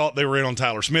I thought they were in on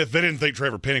Tyler Smith. They didn't think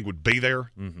Trevor Penning would be there.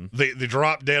 Mm-hmm. The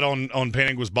drop dead on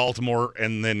Penning was Baltimore,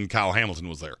 and then Kyle Hamilton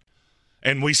was there.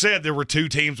 And we said there were two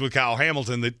teams with Kyle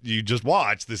Hamilton that you just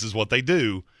watch. This is what they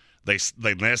do. They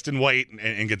nest and wait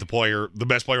and get the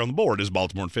best player on the board is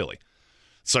Baltimore and Philly.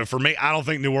 So for me, I don't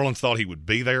think New Orleans thought he would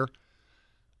be there.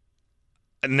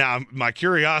 Now, my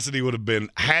curiosity would have been,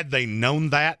 had they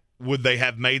known that, would they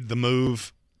have made the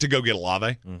move to go get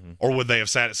Olave? Mm-hmm. Or would they have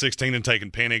sat at 16 and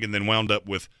taken Penning and then wound up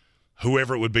with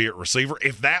whoever it would be at receiver?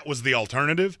 If that was the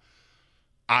alternative,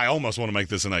 I almost want to make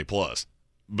this an A+,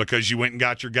 because you went and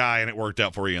got your guy and it worked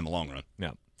out for you in the long run.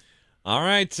 Yeah. All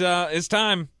right, it's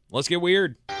time. Let's get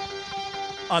weird.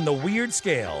 On the weird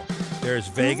scale, there's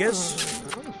Vegas,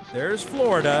 there's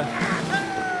Florida,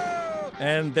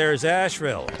 and there's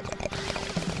Asheville.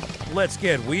 Let's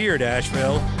get weird,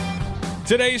 Asheville.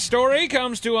 Today's story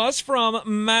comes to us from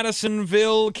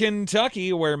Madisonville,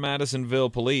 Kentucky, where Madisonville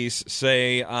police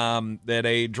say that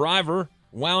a driver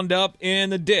wound up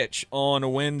in the ditch on a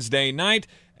Wednesday night,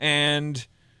 and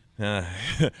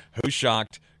who's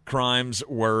shocked, crimes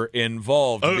were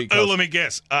involved. Let me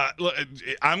guess.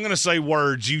 I'm going to say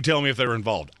words. You tell me if they're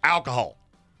involved. Alcohol.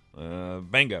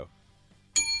 Bingo.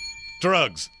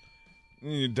 Drugs.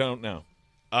 You don't know.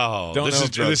 Oh,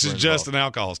 this is just an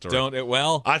alcohol story.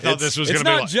 I thought this was going to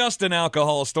be It's not just an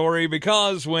alcohol story,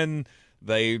 because when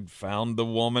they found the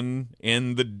woman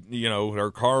in her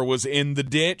car was in the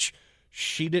ditch,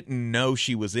 she didn't know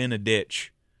she was in a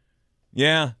ditch.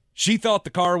 Yeah, she thought the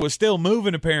car was still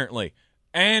moving, apparently.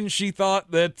 And she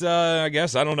thought that, I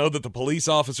don't know, that the police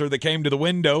officer that came to the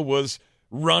window was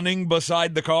running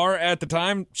beside the car at the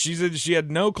time. She said she had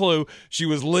no clue. She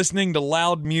was listening to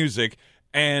loud music,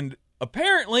 and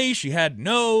apparently, she had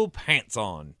no pants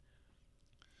on.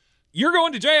 You're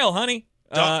going to jail, honey.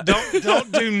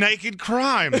 Don't do naked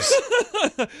crimes.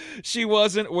 She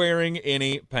wasn't wearing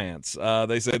any pants.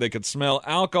 They say they could smell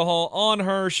alcohol on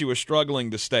her. She was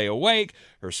struggling to stay awake.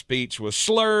 Her speech was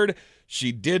slurred.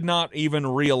 She did not even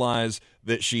realize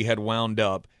that she had wound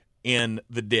up in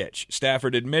the ditch.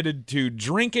 Stafford admitted to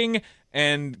drinking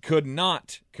and could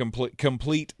not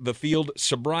complete the field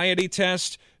sobriety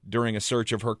test. During a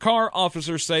search of her car,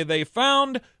 officers say they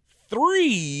found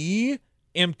 3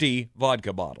 empty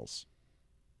vodka bottles.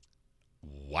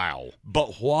 Wow.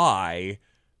 But why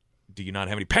do you not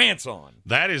have any pants on?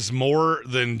 That is more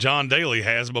than John Daly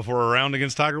has before a round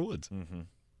against Tiger Woods. Mm-hmm.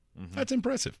 Mm-hmm. That's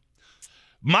impressive.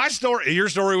 Your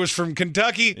story was from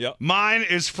Kentucky. Yep. Mine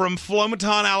is from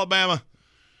Flomaton, Alabama.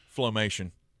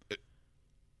 Flomation.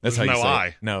 That's how you say I.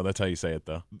 It. No, that's how you say it,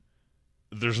 though.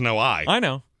 There's no I. I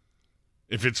know.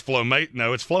 If it's Flomate,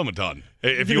 no, it's Flomaton.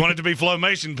 If you want it to be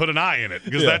Flomation, put an I in it,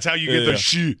 because that's how you get the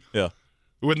sh. Yeah.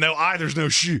 With no I, there's no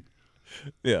sh.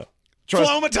 Yeah.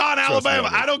 Flomaton, Alabama.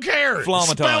 I don't care.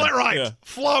 Flomaton. Spell it right. Yeah.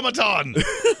 Flomaton.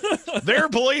 Their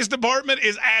police department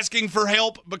is asking for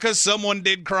help because someone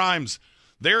did crimes.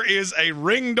 There is a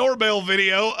Ring doorbell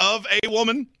video of a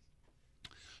woman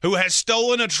who has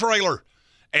stolen a trailer.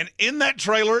 And in that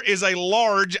trailer is a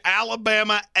large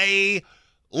Alabama A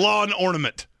lawn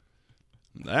ornament.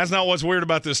 That's not what's weird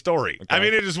about this story. Okay. I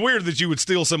mean, it is weird that you would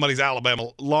steal somebody's Alabama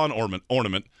lawn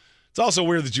ornament. It's also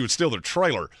weird that you would steal their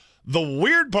trailer. The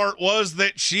weird part was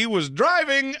that she was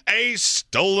driving a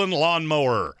stolen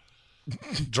lawnmower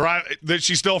that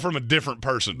she stole from a different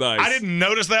person. Nice. I didn't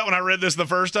notice that when I read this the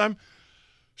first time.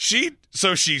 She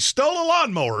stole a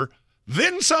lawnmower,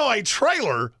 then saw a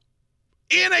trailer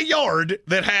in a yard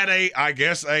that had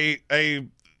a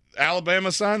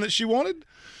Alabama sign that she wanted.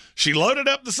 She loaded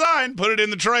up the sign, put it in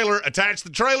the trailer, attached the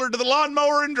trailer to the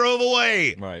lawnmower, and drove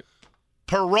away. Right.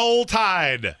 Parole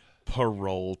tied.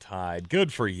 Parole tied.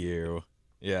 Good for you.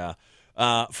 Yeah.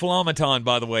 Flomaton,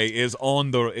 by the way, is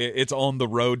on the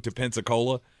road to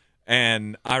Pensacola.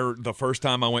 And the first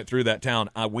time I went through that town,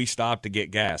 we stopped to get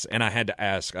gas, and I had to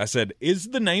ask. I said, "Is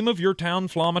the name of your town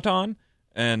Flomaton?"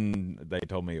 And they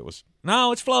told me it's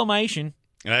Flowmation.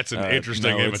 That's an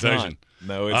interesting imitation.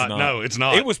 No, it's not. No, it's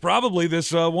not. It was probably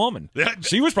this woman.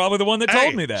 She was probably the one that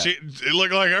told me that. It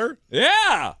looked like her?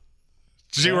 Yeah.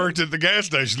 She worked at the gas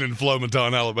station in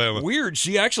Flomaton, Alabama. Weird.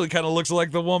 She actually kind of looks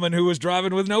like the woman who was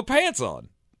driving with no pants on.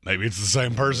 Maybe it's the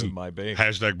same person. It might be.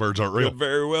 Hashtag birds aren't real. Could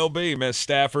very well be. Miss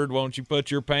Stafford, won't you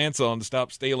put your pants on to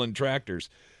stop stealing tractors?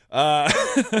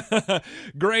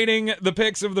 Grading the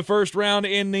picks of the first round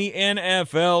in the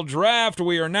NFL draft.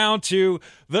 We are now to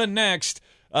the next.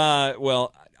 I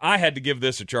had to give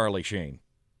this a Charlie Sheen.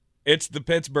 It's the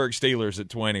Pittsburgh Steelers at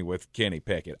 20 with Kenny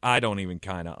Pickett. I don't even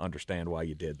kind of understand why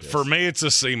you did this. For me, it's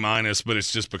a C-, but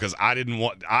it's just because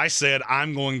I said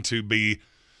I'm going to be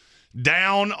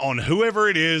down on whoever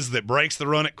it is that breaks the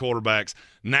run at quarterbacks.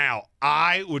 Now,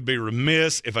 I would be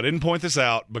remiss if I didn't point this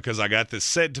out because I got this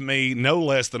said to me no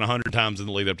less than 100 times in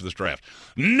the lead up to this draft.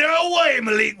 No way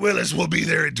Malik Willis will be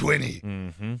there at 20.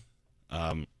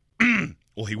 Mm-hmm.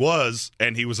 Well, he was,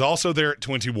 and he was also there at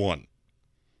 21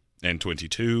 and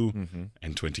 22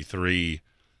 and 23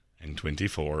 and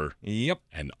 24. Yep.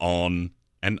 And on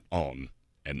and on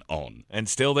and on. And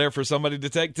still there for somebody to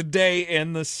take today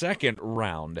in the second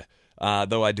round.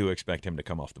 Though I do expect him to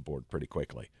come off the board pretty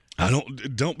quickly.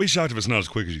 Don't be shocked if it's not as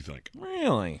quick as you think.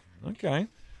 Really? Okay.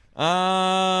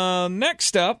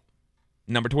 Next up,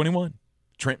 number 21,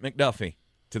 Trent McDuffie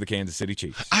to the Kansas City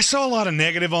Chiefs. I saw a lot of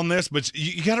negative on this, but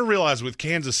you got to realize with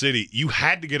Kansas City, you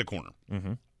had to get a corner.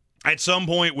 Mm-hmm. At some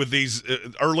point with these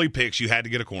early picks, you had to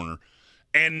get a corner.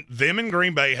 And them and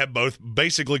Green Bay have both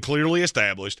basically clearly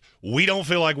established we don't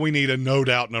feel like we need a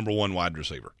no-doubt number one wide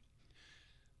receiver.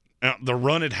 Now, the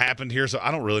run had happened here, so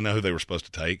I don't really know who they were supposed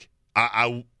to take.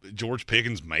 George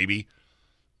Pickens, maybe.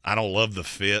 I don't love the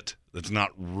fit. That's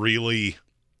not really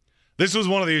 – this was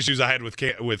one of the issues I had with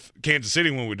Kansas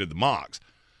City when we did the mocks.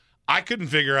 I couldn't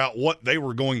figure out what they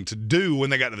were going to do when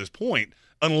they got to this point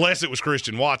unless it was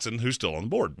Christian Watson, who's still on the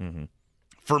board. Mm-hmm.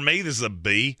 For me, this is a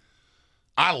B.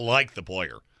 I like the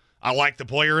player. I like the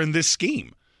player in this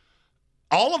scheme.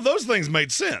 All of those things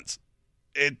made sense.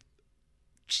 It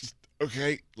just,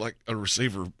 okay, like a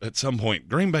receiver at some point.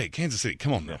 Green Bay, Kansas City,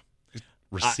 come on now.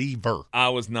 Receiver. I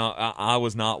was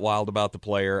not wild about the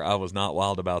player. I was not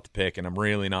wild about the pick, and I'm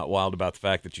really not wild about the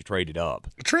fact that you traded up.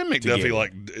 Trent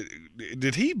McDuffie,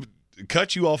 did he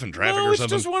cut you off in traffic or something?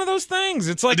 It's just one of those things.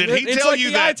 It's like did he it's tell like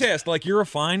you the eye test. Like, you're a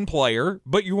fine player,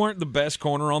 but you weren't the best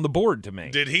corner on the board to me.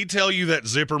 Did he tell you that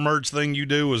zipper merge thing you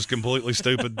do was completely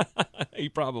stupid? He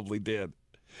probably did.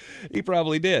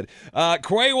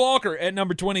 Quay Walker at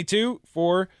number 22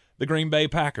 for the Green Bay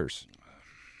Packers.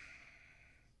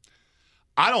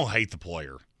 I don't hate the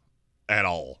player at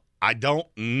all. I don't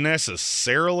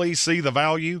necessarily see the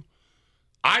value.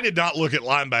 I did not look at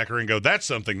linebacker and go, that's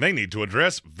something they need to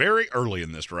address very early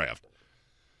in this draft.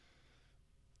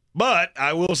 But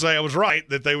I will say I was right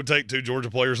that they would take two Georgia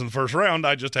players in the first round.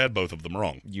 I just had both of them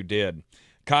wrong. You did.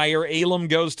 Kyer Elam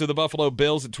goes to the Buffalo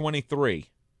Bills at 23.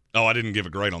 Oh, I didn't give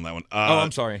a grade on that one.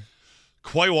 I'm sorry.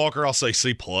 Quay Walker, I'll say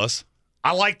C+.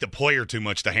 I like the player too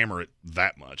much to hammer it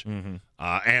that much. Mm-hmm.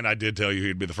 And I did tell you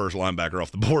he'd be the first linebacker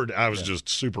off the board. I was just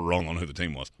super wrong on who the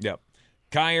team was. Yep.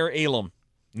 Kyer Elam,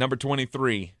 number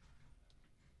 23,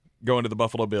 going to the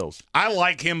Buffalo Bills. I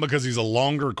like him because he's a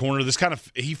longer corner.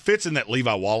 He fits in that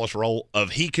Levi Wallace role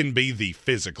of he can be the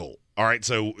physical. All right,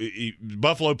 so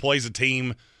Buffalo plays a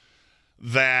team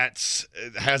that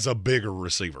has a bigger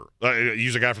receiver.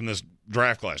 Use a guy from this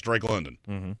draft class, Drake London.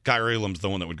 Mm-hmm. Kyer Elam's the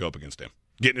one that would go up against him.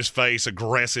 Get in his face,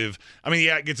 aggressive. I mean,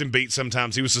 yeah, it gets him beat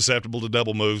sometimes. He was susceptible to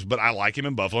double moves, but I like him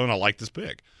in Buffalo, and I like this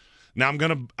pick. Now,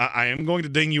 I am going to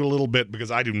ding you a little bit because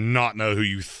I do not know who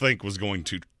you think was going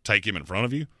to take him in front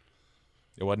of you.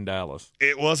 It wasn't Dallas.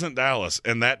 It wasn't Dallas,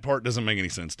 and that part doesn't make any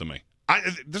sense to me.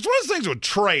 There's one of those things with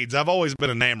trades I've always been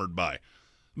enamored by.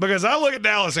 Because I look at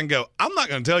Dallas and go, I'm not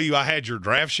going to tell you I had your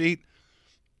draft sheet,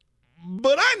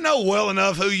 but I know well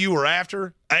enough who you were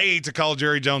after, A, to call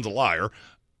Jerry Jones a liar.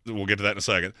 We'll get to that in a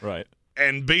second. Right.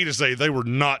 And B, to say they were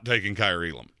not taking Kyer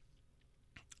Elam.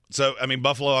 So, I mean,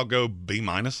 Buffalo, I'll go B-. I'm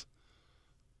going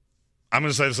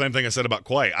to say the same thing I said about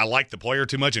Quay. I like the player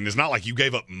too much, and it's not like you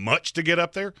gave up much to get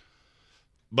up there,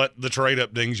 but the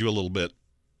trade-up dings you a little bit.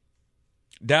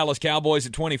 Dallas Cowboys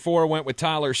at 24 went with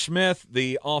Tyler Smith,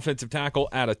 the offensive tackle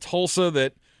out of Tulsa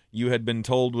that you had been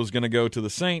told was going to go to the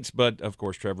Saints, but, of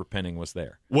course, Trevor Penning was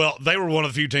there. Well, they were one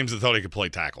of the few teams that thought he could play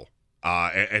tackle.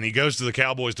 And he goes to the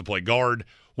Cowboys to play guard,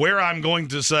 where I'm going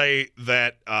to say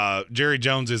that Jerry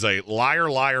Jones is a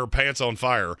liar, pants on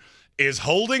fire, is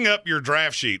holding up your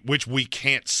draft sheet, which we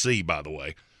can't see, by the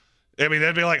way. I mean,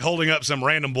 that'd be like holding up some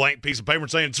random blank piece of paper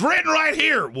and saying, it's written right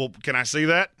here. Well, can I see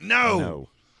that? No.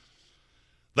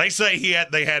 They say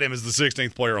they had him as the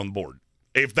 16th player on the board.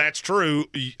 If that's true,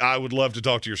 I would love to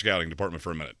talk to your scouting department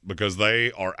for a minute because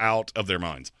they are out of their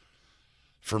minds.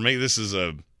 For me, this is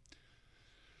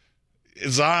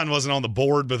Zion wasn't on the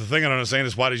board, but the thing I don't understand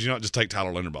is why did you not just take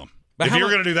Tyler Linderbaum? But if you were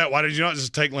going to do that, why did you not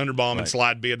just take Linderbaum and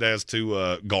slide Biadasz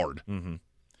to guard?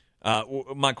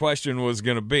 Mm-hmm. My question was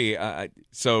going to be,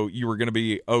 so you were going to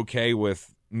be okay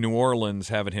with New Orleans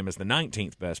having him as the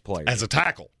 19th best player? As a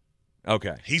tackle.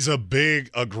 Okay. He's a big,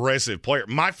 aggressive player.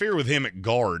 My fear with him at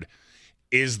guard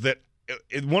is that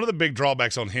one of the big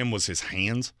drawbacks on him was his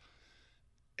hands.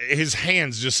 His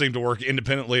hands just seem to work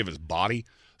independently of his body.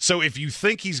 So if you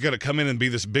think he's going to come in and be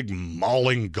this big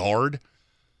mauling guard,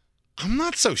 I'm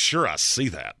not so sure I see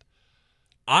that.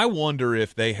 I wonder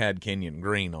if they had Kenyon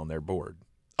Greene on their board.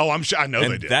 Oh, I'm sure. I know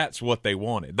they did. That's what they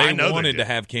wanted. They wanted to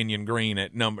have Kenyon Greene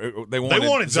at number. They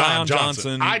wanted Zion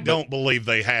Johnson. I don't believe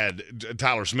they had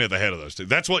Tyler Smith ahead of those two.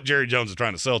 That's what Jerry Jones is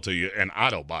trying to sell to you, and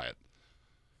I don't buy it.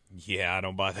 Yeah, I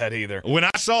don't buy that either. When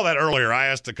I saw that earlier, I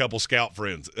asked a couple scout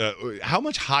friends, how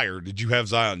much higher did you have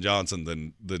Zion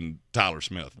Johnson than Tyler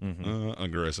Smith? Mm-hmm.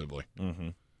 Aggressively. Mm-hmm.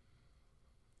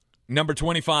 Number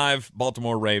 25,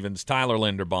 Baltimore Ravens, Tyler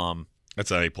Linderbaum. That's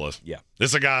an A+. Yeah.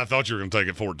 This is a guy I thought you were going to take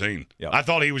at 14. Yep. I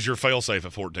thought he was your fail-safe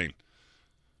at 14.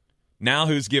 Now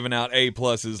who's giving out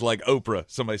A+s like Oprah?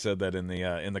 Somebody said that in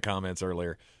the comments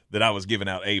earlier, that I was giving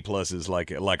out A+s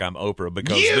like I'm Oprah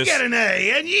because you get an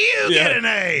A and you get an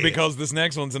A because this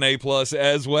next one's an A+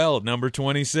 as well. Number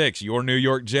 26, your New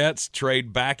York Jets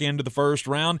trade back into the first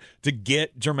round to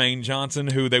get Jermaine Johnson,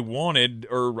 who they wanted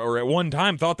or at one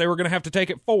time thought they were going to have to take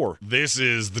at 4. This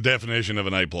is the definition of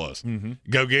an A+. Mm-hmm.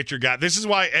 Go get your guy. This is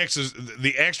why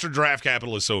the extra draft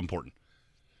capital is so important.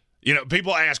 You know,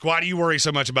 people ask, why do you worry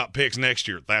so much about picks next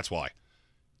year? That's why.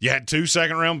 You had 2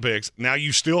 second-round picks. Now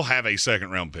you still have a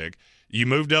second-round pick. You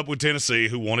moved up with Tennessee,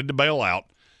 who wanted to bail out,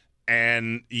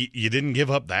 and you didn't give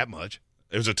up that much.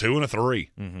 It was a 2 and a 3.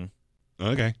 Mm-hmm.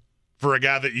 Okay. For a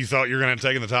guy that you thought you were going to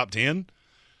take in the top 10,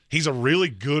 he's a really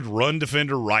good run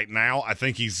defender right now. I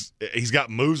think he's got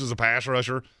moves as a pass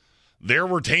rusher. There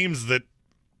were teams that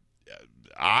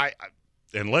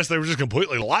unless they were just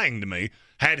completely lying to me,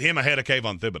 had him ahead of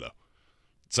Kayvon Thibodeau.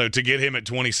 So to get him at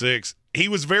 26, he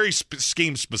was very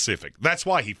scheme-specific. That's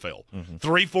why he fell. Mm-hmm.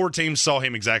 3-4 teams saw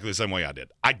him exactly the same way I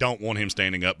did. I don't want him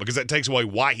standing up because that takes away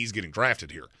why he's getting drafted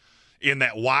here. In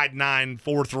that wide 9,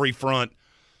 4-3 front,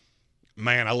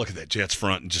 man, I look at that Jets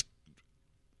front and just,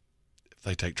 if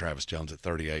they take Travis Jones at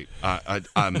 38,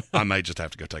 I may just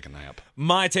have to go take a nap.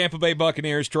 My Tampa Bay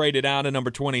Buccaneers traded out at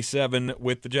number 27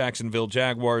 with the Jacksonville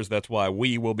Jaguars. That's why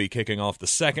we will be kicking off the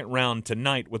second round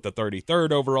tonight with the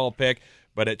 33rd overall pick.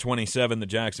 But at 27, the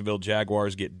Jacksonville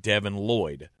Jaguars get Devin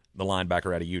Lloyd, the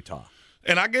linebacker out of Utah.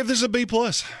 And I give this a B+.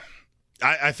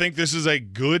 I think this is a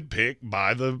good pick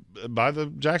by the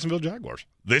Jacksonville Jaguars.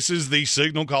 This is the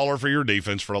signal caller for your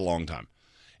defense for a long time.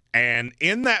 And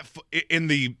in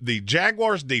the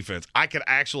Jaguars defense, I could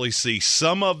actually see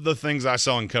some of the things I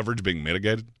saw in coverage being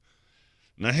mitigated.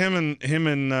 Now him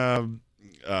and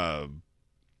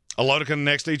Alodica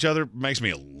next to each other makes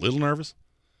me a little nervous.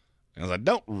 Because I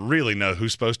don't really know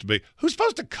who's supposed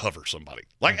to cover somebody.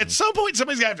 Like at some point,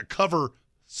 somebody's got to have to cover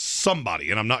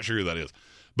somebody, and I'm not sure who that is.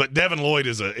 But Devin Lloyd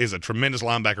is a tremendous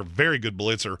linebacker, very good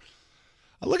blitzer.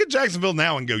 I look at Jacksonville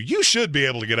now and go, you should be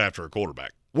able to get after a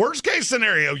quarterback. Worst case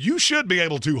scenario, you should be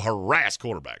able to harass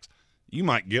quarterbacks. You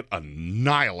might get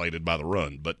annihilated by the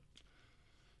run, but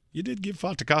you did give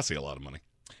Fatukasi a lot of money.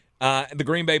 The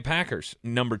Green Bay Packers,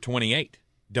 number 28,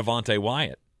 Devontae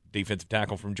Wyatt, defensive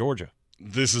tackle from Georgia.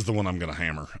 This is the one I'm going to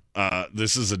hammer.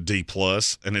 This is a D+,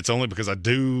 and it's only because I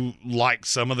do like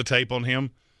some of the tape on him.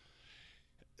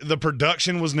 The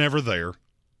production was never there.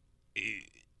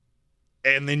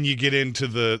 And then you get into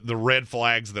the red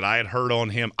flags that I had heard on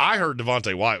him. I heard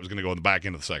Devontae Wyatt was going to go in the back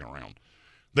end of the second round.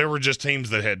 There were just teams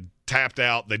that had tapped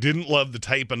out. They didn't love the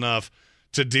tape enough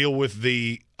to deal with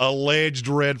the alleged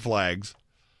red flags.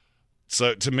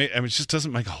 So to me, it just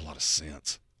doesn't make a whole lot of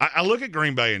sense. I look at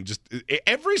Green Bay and just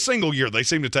every single year they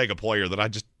seem to take a player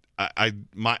that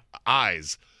my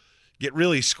eyes get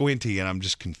really squinty and I'm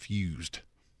just confused.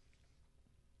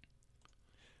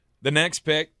 The next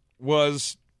pick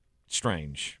was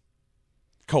Strange.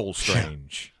 Cole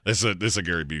Strange. This is a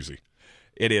Gary Busey.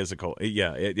 It is a Cole.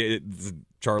 Yeah, it's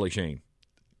Charlie Sheen.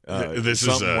 This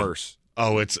something is worse.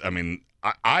 Oh,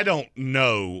 I don't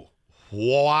know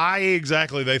why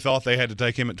exactly they thought they had to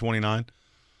take him at 29.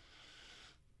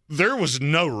 There was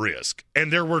no risk,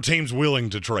 and there were teams willing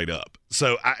to trade up.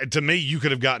 So, to me, you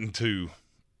could have gotten to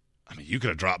 – you could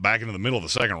have dropped back into the middle of the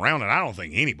second round, and I don't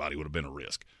think anybody would have been a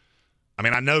risk.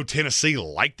 I know Tennessee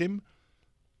liked him,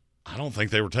 I don't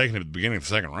think they were taking him at the beginning of the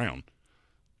second round.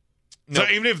 Nope.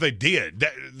 So even if they did,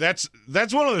 that's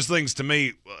one of those things to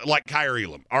me, like Kyrie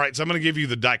Elam. All right, so I'm going to give you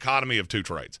the dichotomy of two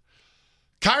trades.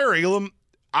 Kyrie Elam,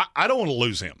 I don't want to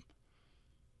lose him.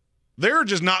 There are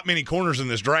just not many corners in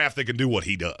this draft that can do what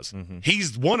he does. Mm-hmm.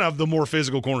 He's one of the more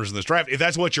physical corners in this draft. If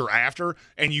that's what you're after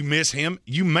and you miss him,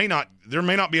 there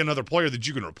may not be another player that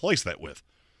you can replace that with.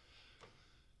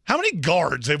 How many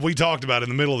guards have we talked about in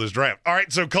the middle of this draft? All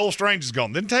right, so Cole Strange is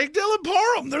gone. Then take Dylan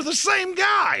Parham. They're the same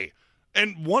guy.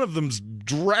 And one of them's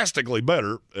drastically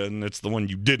better, and it's the one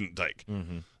you didn't take.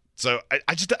 Mm-hmm. So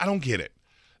I don't get it.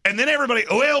 And then everybody,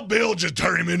 Bill just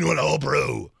turned him into an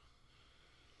all-pro.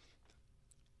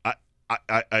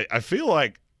 I feel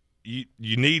like you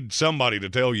need somebody to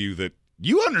tell you that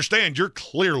you understand you're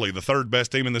clearly the third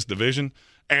best team in this division,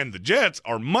 and the Jets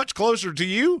are much closer to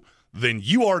you than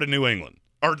you are to New England,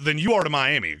 or than you are to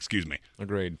Miami, excuse me.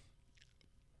 Agreed.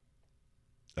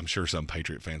 I'm sure some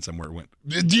Patriot fan somewhere went,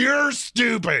 "You're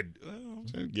stupid."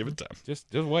 Well, give it time.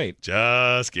 Just wait.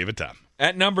 Just give it time.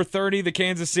 At number 30, the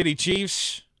Kansas City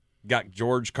Chiefs got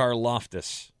George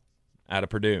Karlaftis out of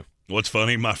Purdue. What's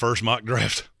funny, my first mock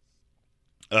draft,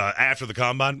 after the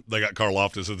combine, they got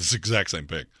Karlaftis at this exact same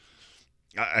pick.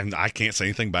 And I can't say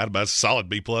anything bad about it. It's a solid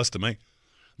B+ to me.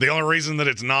 The only reason that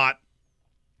it's not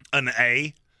an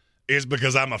A is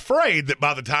because I'm afraid that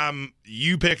by the time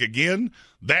you pick again,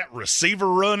 that receiver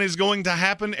run is going to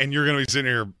happen, and you're going to be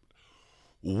sitting here,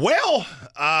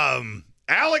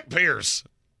 Alec Pierce.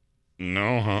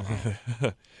 No,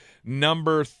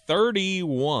 Number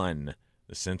 31,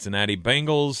 the Cincinnati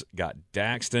Bengals got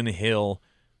Daxton Hill,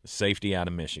 the safety out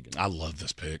of Michigan. I love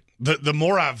this pick. The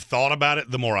more I've thought about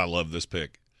it, the more I love this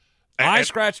pick. I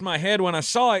scratched my head when I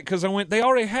saw it because I went, they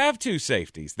already have two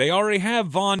safeties. They already have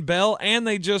Von Bell, and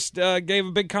they just gave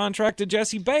a big contract to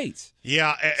Jesse Bates.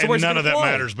 Yeah, So and none of that play?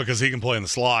 matters because he can play in the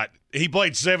slot. He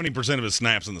played 70% of his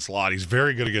snaps in the slot. He's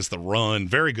very good against the run,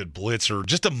 very good blitzer,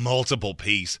 just a multiple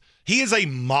piece. He is a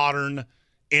modern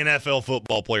NFL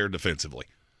football player defensively.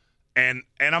 And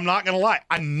I'm not going to lie,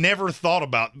 I never thought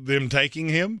about them taking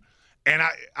him, and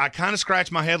I kind of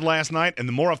scratched my head last night, and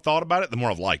the more I've thought about it, the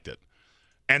more I've liked it.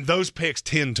 And those picks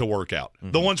tend to work out.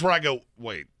 Mm-hmm. The ones where I go,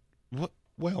 wait, what?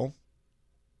 Well,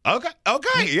 okay,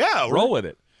 yeah. Roll with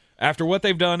it. After what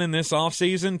they've done in this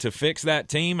offseason to fix that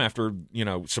team after,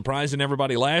 surprising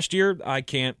everybody last year, I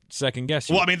can't second guess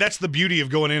you. Well, I mean, that's the beauty of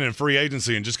going in free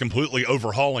agency and just completely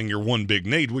overhauling your one big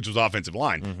need, which was offensive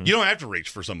line. Mm-hmm. You don't have to reach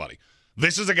for somebody.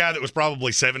 This is a guy that was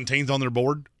probably 17th on their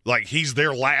board. Like, he's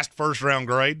their last first-round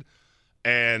grade.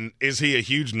 And is he a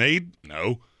huge need?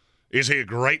 No. Is he a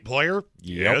great player?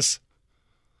 Yes.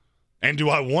 And do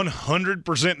I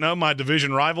 100% know my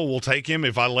division rival will take him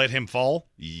if I let him fall?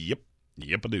 Yep,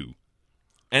 I do.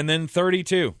 And then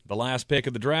 32, the last pick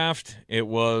of the draft, it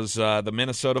was the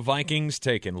Minnesota Vikings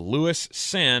taking Lewis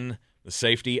Sin, the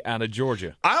safety out of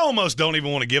Georgia. I almost don't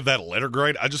even want to give that a letter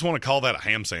grade. I just want to call that a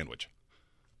ham sandwich.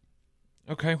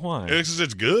 Okay, why?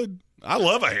 It's good. I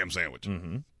love a ham sandwich.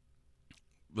 Mm-hmm.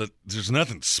 But there's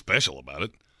nothing special about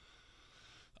it.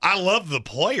 I love the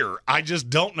player. I just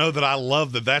don't know that I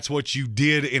love that that's what you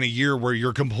did in a year where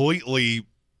you're completely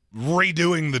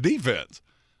redoing the defense.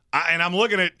 And I'm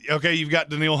looking at, okay, you've got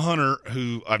Danielle Hunter,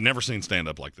 who I've never seen stand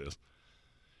up like this.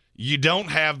 You don't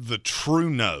have the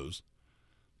true nose.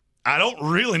 I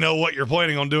don't really know what you're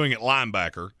planning on doing at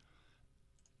linebacker.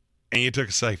 And you took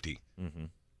a safety. Mm-hmm.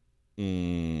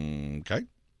 Okay.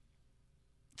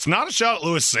 It's not a shot at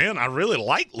Lewis Sin. I really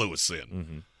like Lewis Sin.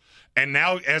 Mm-hmm. And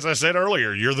now, as I said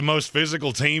earlier, you're the most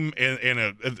physical team in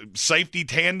a safety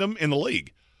tandem in the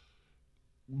league.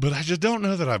 But I just don't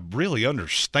know that I really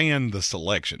understand the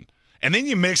selection. And then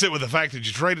you mix it with the fact that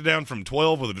you traded down from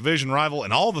 12 with a division rival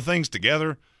and all the things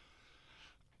together.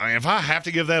 I mean, if I have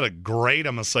to give that a grade,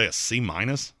 I'm going to say a C-.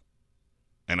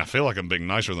 And I feel like I'm being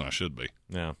nicer than I should be.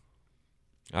 Yeah.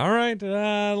 All right,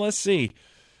 let's see.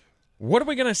 What are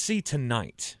we going to see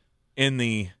tonight in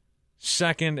the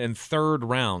second and third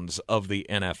rounds of the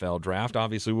NFL draft?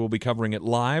 Obviously, we'll be covering it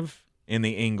live in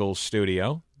the Ingles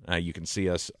studio. You can see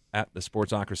us at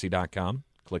thesportsocracy.com.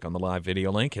 Click on the live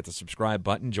video link, hit the subscribe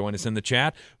button, join us in the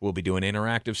chat. We'll be doing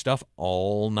interactive stuff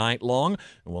all night long,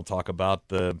 and we'll talk about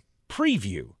the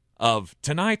preview of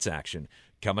tonight's action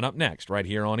coming up next right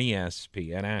here on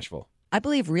ESPN Asheville. I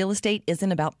believe real estate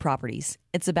isn't about properties.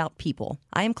 It's about people.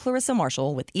 I am Clarissa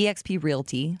Marshall with eXp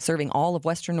Realty, serving all of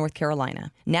Western North Carolina.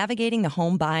 Navigating the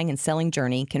home buying and selling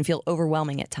journey can feel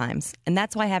overwhelming at times, and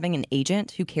that's why having an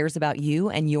agent who cares about you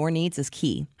and your needs is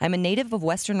key. I'm a native of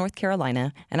Western North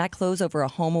Carolina, and I close over a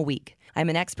home a week. I'm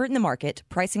an expert in the market,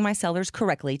 pricing my sellers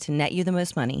correctly to net you the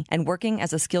most money, and working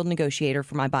as a skilled negotiator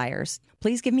for my buyers.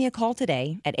 Please give me a call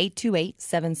today at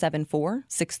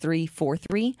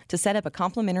 828-774-6343 to set up a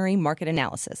complimentary market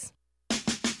analysis.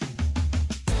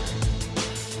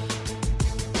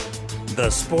 The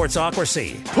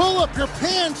Sportsocracy. Pull up your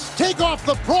pants, take off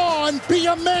the bra, and be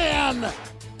a man.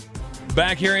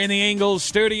 Back here in the Ingles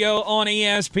studio on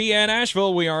ESPN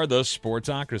Asheville, we are the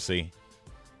Sportsocracy.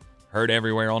 Heard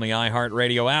everywhere on the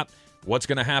iHeartRadio app. What's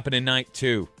going to happen in night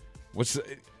two?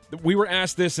 We were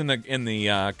asked this in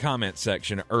the comment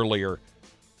section earlier.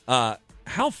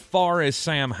 How far is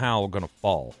Sam Howell going to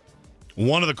fall?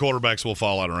 One of the quarterbacks will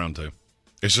fall out of round two.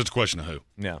 It's just a question of who.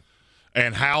 Yeah.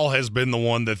 And Howell has been the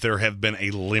one that there have been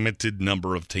a limited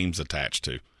number of teams attached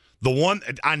to. The one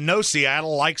I know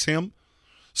Seattle likes him,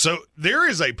 so there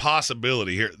is a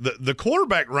possibility here. The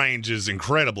quarterback range is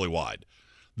incredibly wide.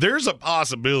 There's a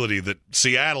possibility that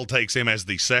Seattle takes him as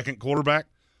the second quarterback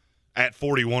at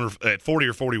 40 or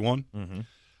 41. Mm-hmm.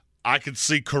 I could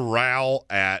see Corral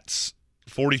at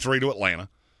 43 to Atlanta.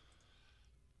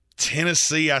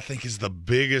 Tennessee, I think, is the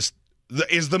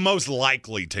most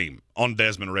likely team on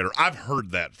Desmond Ridder. I've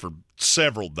heard that for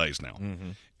several days now.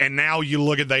 Mm-hmm. And now you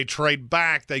look at they trade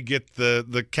back, they get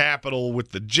the capital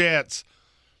with the Jets.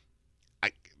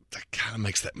 That kind of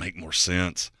makes that make more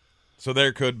sense. So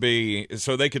they could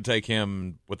take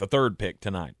him with the third pick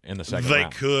tonight in the second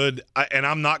round. They could, and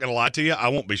I'm not going to lie to you, I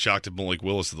won't be shocked if Malik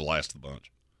Willis is the last of the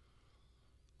bunch.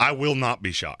 I will not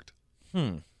be shocked.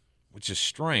 Which is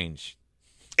strange.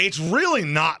 It's really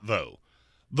not, though.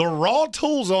 The raw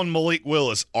tools on Malik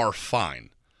Willis are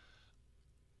fine.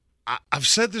 I've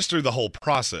said this through the whole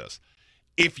process.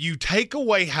 If you take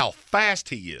away how fast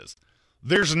he is,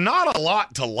 there's not a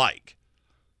lot to like.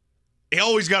 He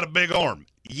always got a big arm.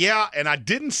 Yeah, and I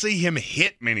didn't see him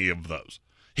hit many of those.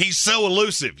 He's so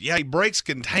elusive. Yeah, he breaks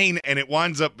contain, and it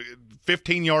winds up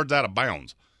 15 yards out of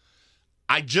bounds.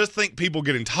 I just think people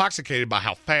get intoxicated by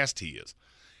how fast he is.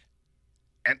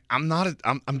 And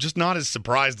I'm just not as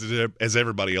surprised as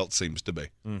everybody else seems to be.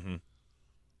 Mm-hmm.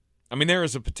 I mean, there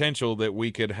is a potential that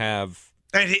we could have.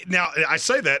 And now, I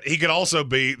say that, he could also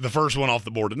be the first one off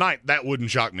the board tonight. That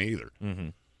wouldn't shock me either. Mm-hmm.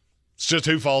 It's just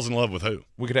who falls in love with who.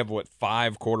 We could have,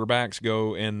 5 quarterbacks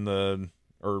go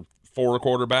or 4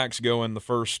 quarterbacks go in the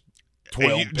first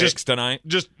 12 picks tonight?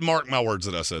 Just mark my words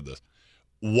that I said this.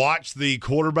 Watch the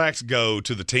quarterbacks go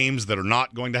to the teams that are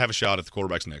not going to have a shot at the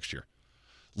quarterbacks next year.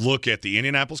 Look at the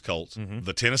Indianapolis Colts,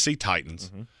 the Tennessee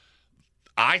Titans.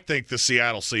 I think the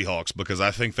Seattle Seahawks, because I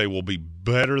think they will be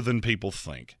better than people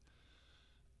think.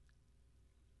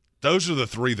 Those are the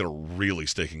 3 that are really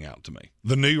sticking out to me.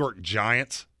 The New York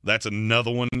Giants, that's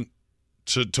another one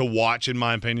to watch, in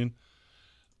my opinion.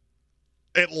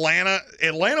 Atlanta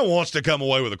wants to come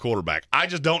away with a quarterback. I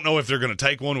just don't know if they're going to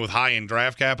take one with high-end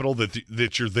draft capital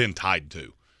that you're then tied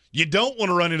to. You don't want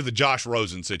to run into the Josh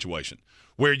Rosen situation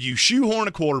where you shoehorn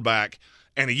a quarterback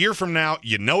and a year from now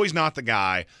you know he's not the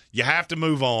guy, you have to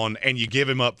move on, and you give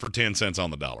him up for 10 cents on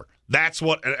the dollar. That's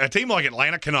what a team like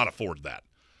Atlanta cannot afford that.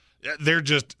 They're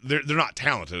not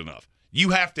talented enough. You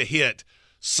have to hit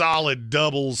solid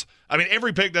doubles. I mean,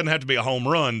 every pick doesn't have to be a home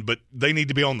run, but they need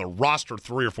to be on the roster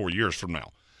 3 or 4 years from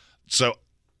now. So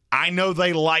I know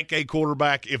they like a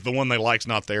quarterback. If the one they like's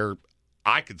not there,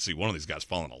 I could see one of these guys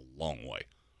falling a long way.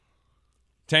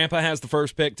 Tampa has the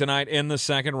first pick tonight in the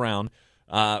second round.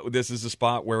 This is a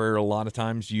spot where a lot of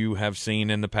times you have seen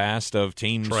in the past of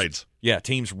teams. Trades. Yeah,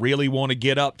 teams really want to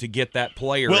get up to get that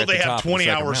player. Well, at the they top have 20 of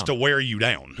the hours round. to wear you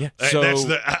down. Yeah. So,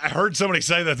 I heard somebody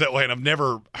say that way, and I've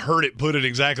never heard it put in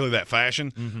exactly that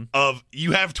fashion. Of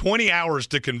you have 20 hours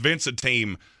to convince a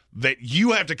team that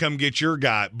you have to come get your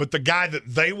guy, but the guy that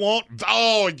they want,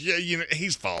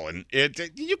 he's falling.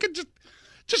 You can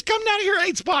just come down here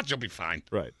 8 spots, you'll be fine.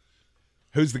 Right.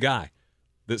 Who's the guy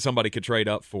that somebody could trade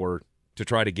up for to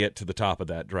try to get to the top of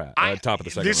that draft, top of the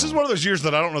second This round? is one of those years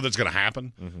that I don't know that's going to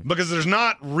happen because there's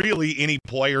not really any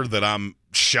player that I'm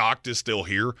shocked is still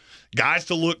here. Guys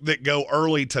to look that go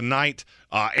early tonight,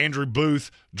 Andrew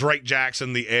Booth, Drake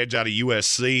Jackson, the edge out of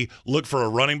USC. Look for a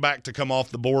running back to come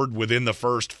off the board within the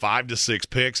first 5 to 6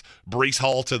 picks. Breece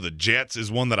Hall to the Jets is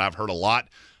one that I've heard a lot.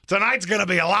 Tonight's going to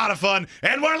be a lot of fun,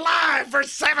 and we're live for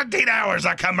 17 hours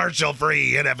of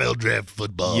commercial-free NFL draft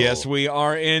football. Yes, we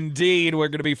are indeed. We're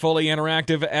going to be fully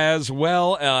interactive as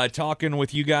well, talking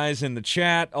with you guys in the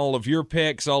chat, all of your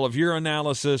picks, all of your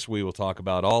analysis. We will talk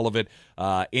about all of it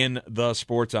in the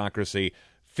Sportsocracy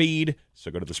feed. So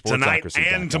go to the Sportsocracy.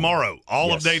 Tonight and tomorrow,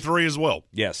 all of day 3 as well.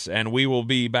 Yes, and we will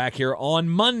be back here on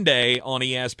Monday on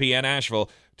ESPN Asheville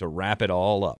to wrap it all up.